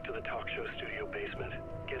go back to the talk show studio basement.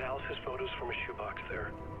 Get Alice's photos from a shoebox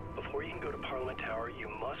there. Before you can go to Parliament Tower, you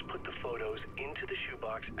must put the photos into the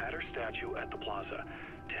shoebox at her statue at the plaza.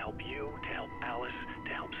 To help you, to help Alice,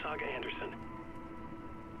 to help Saga Anderson.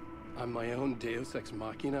 I'm my own Deus Ex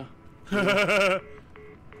Machina?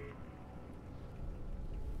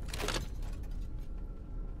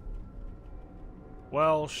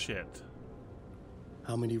 Well, shit.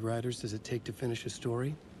 How many writers does it take to finish a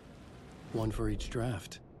story? One for each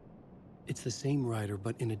draft. It's the same writer,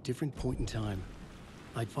 but in a different point in time.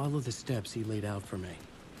 I'd follow the steps he laid out for me.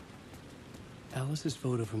 Alice's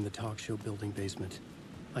photo from the talk show building basement.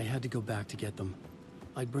 I had to go back to get them.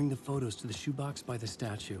 I'd bring the photos to the shoebox by the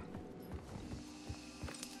statue.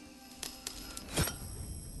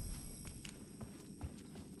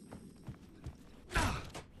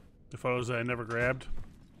 The photos that I never grabbed.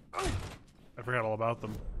 I forgot all about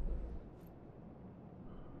them.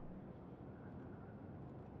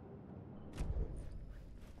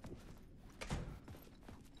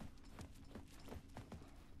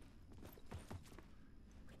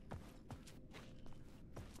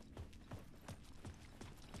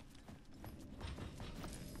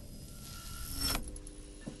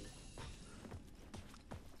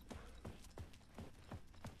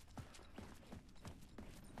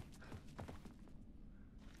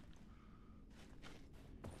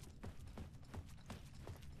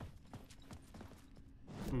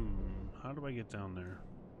 How do I get down there?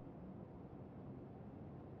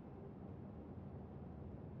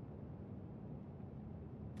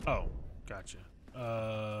 Oh, gotcha.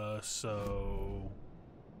 So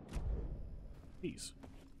these.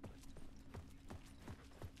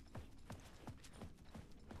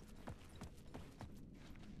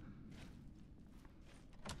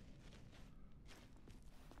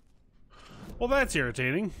 Well, that's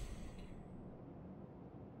irritating.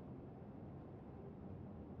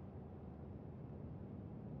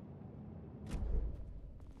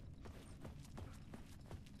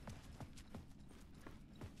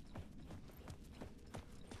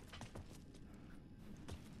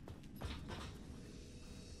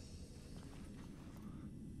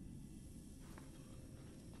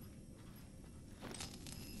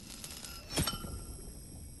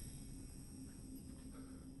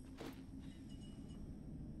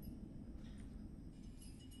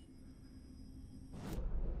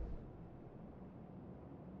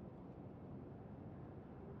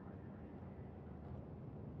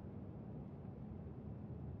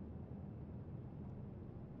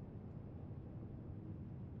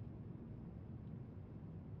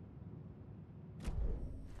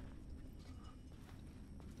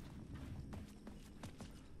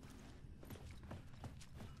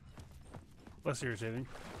 Less irritating.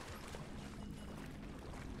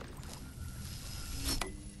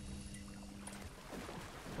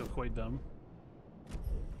 Feel quite dumb.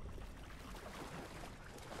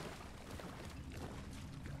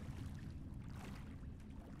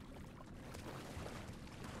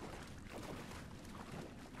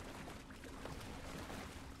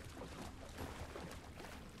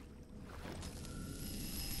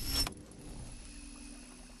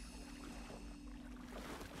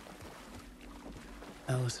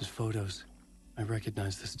 Alice's photos. I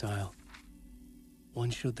recognize the style.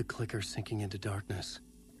 One showed the clicker sinking into darkness.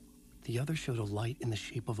 The other showed a light in the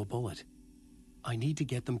shape of a bullet. I need to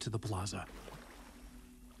get them to the plaza.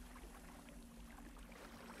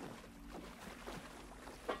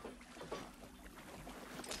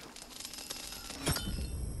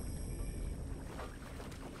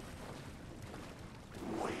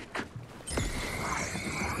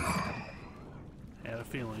 Had a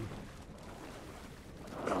feeling.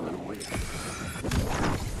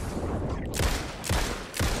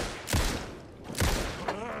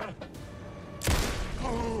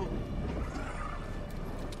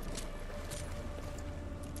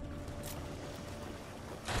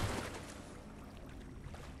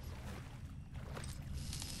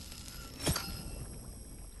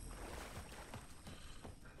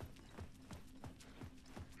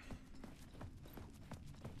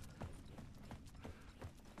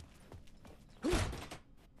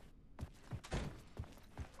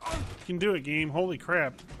 You can do it, game. Holy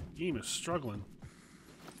crap. Game is struggling.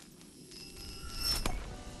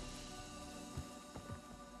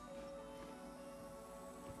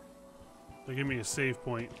 They give me a save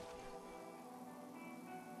point.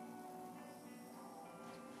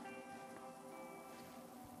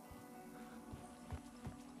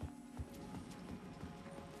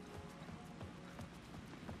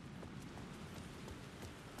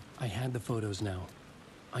 I had the photos now.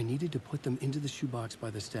 I needed to put them into the shoebox by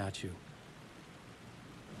the statue.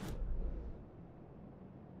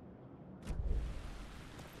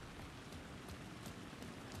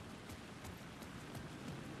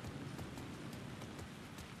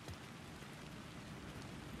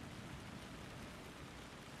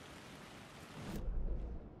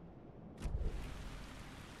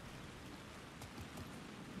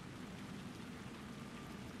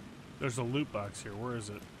 There's a loot box here. Where is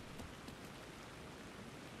it?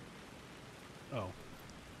 Oh.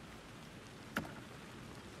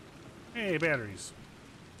 Hey, batteries.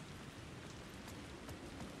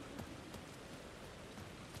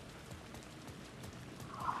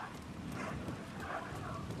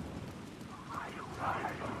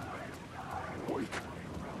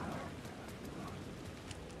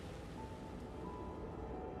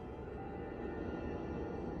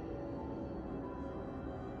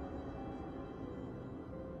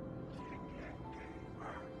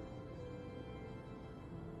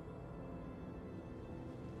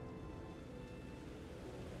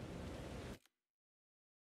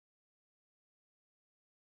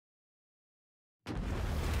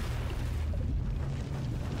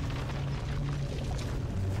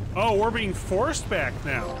 Oh, we're being forced back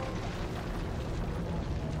now.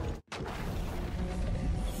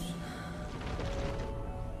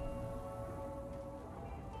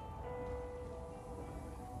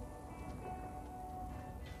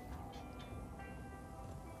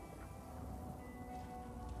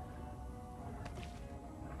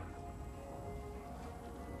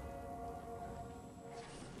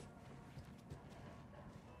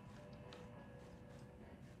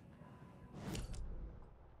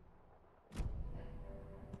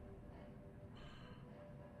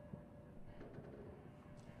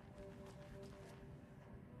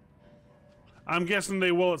 I'm guessing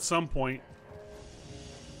they will at some point.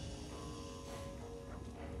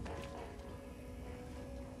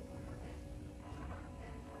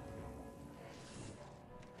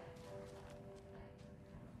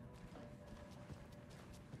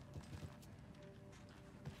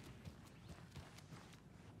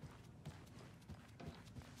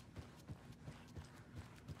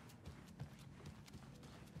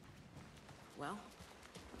 Well,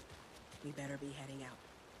 we better be heading out.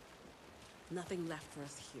 Nothing left for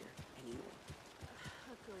us here anymore.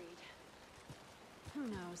 Agreed. Who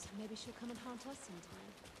knows? Maybe she'll come and haunt us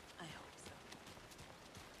sometime. I hope so.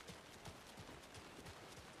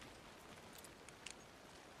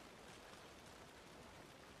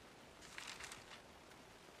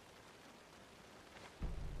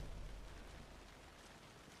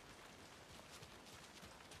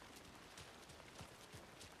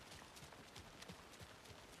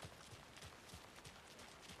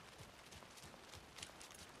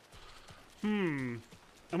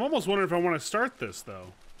 I'm almost wondering if I want to start this,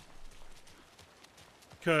 though.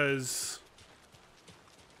 Because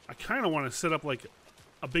I kind of want to set up, like,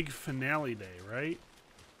 a big finale day, right?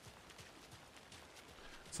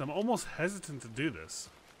 So I'm almost hesitant to do this.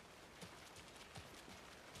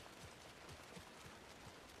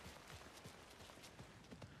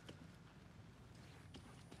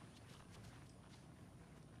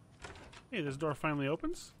 Hey, this door finally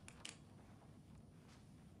opens.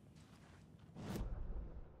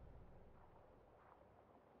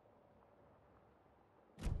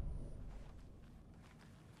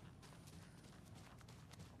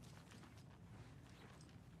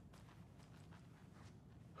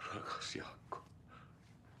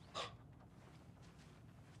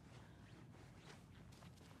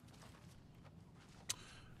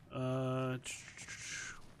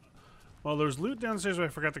 Well, there's loot downstairs I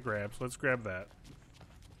forgot to grab, so let's grab that.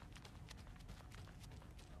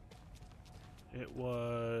 It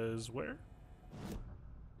was where?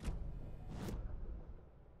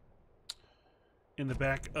 In the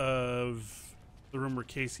back of the room where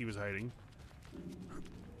Casey was hiding.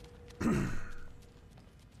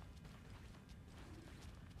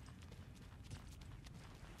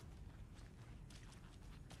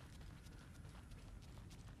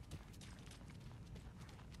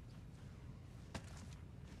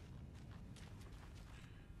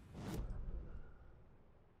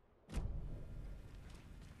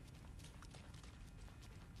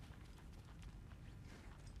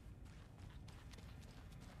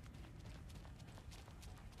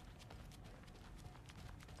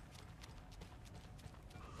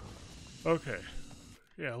 Okay.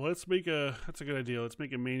 Yeah, let's make a... That's a good idea. Let's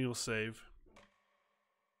make a manual save.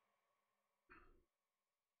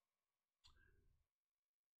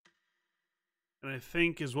 And I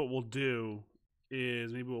think is what we'll do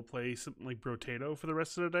is maybe we'll play something like Brotato for the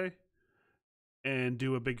rest of the day. And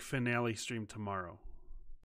do a big finale stream tomorrow.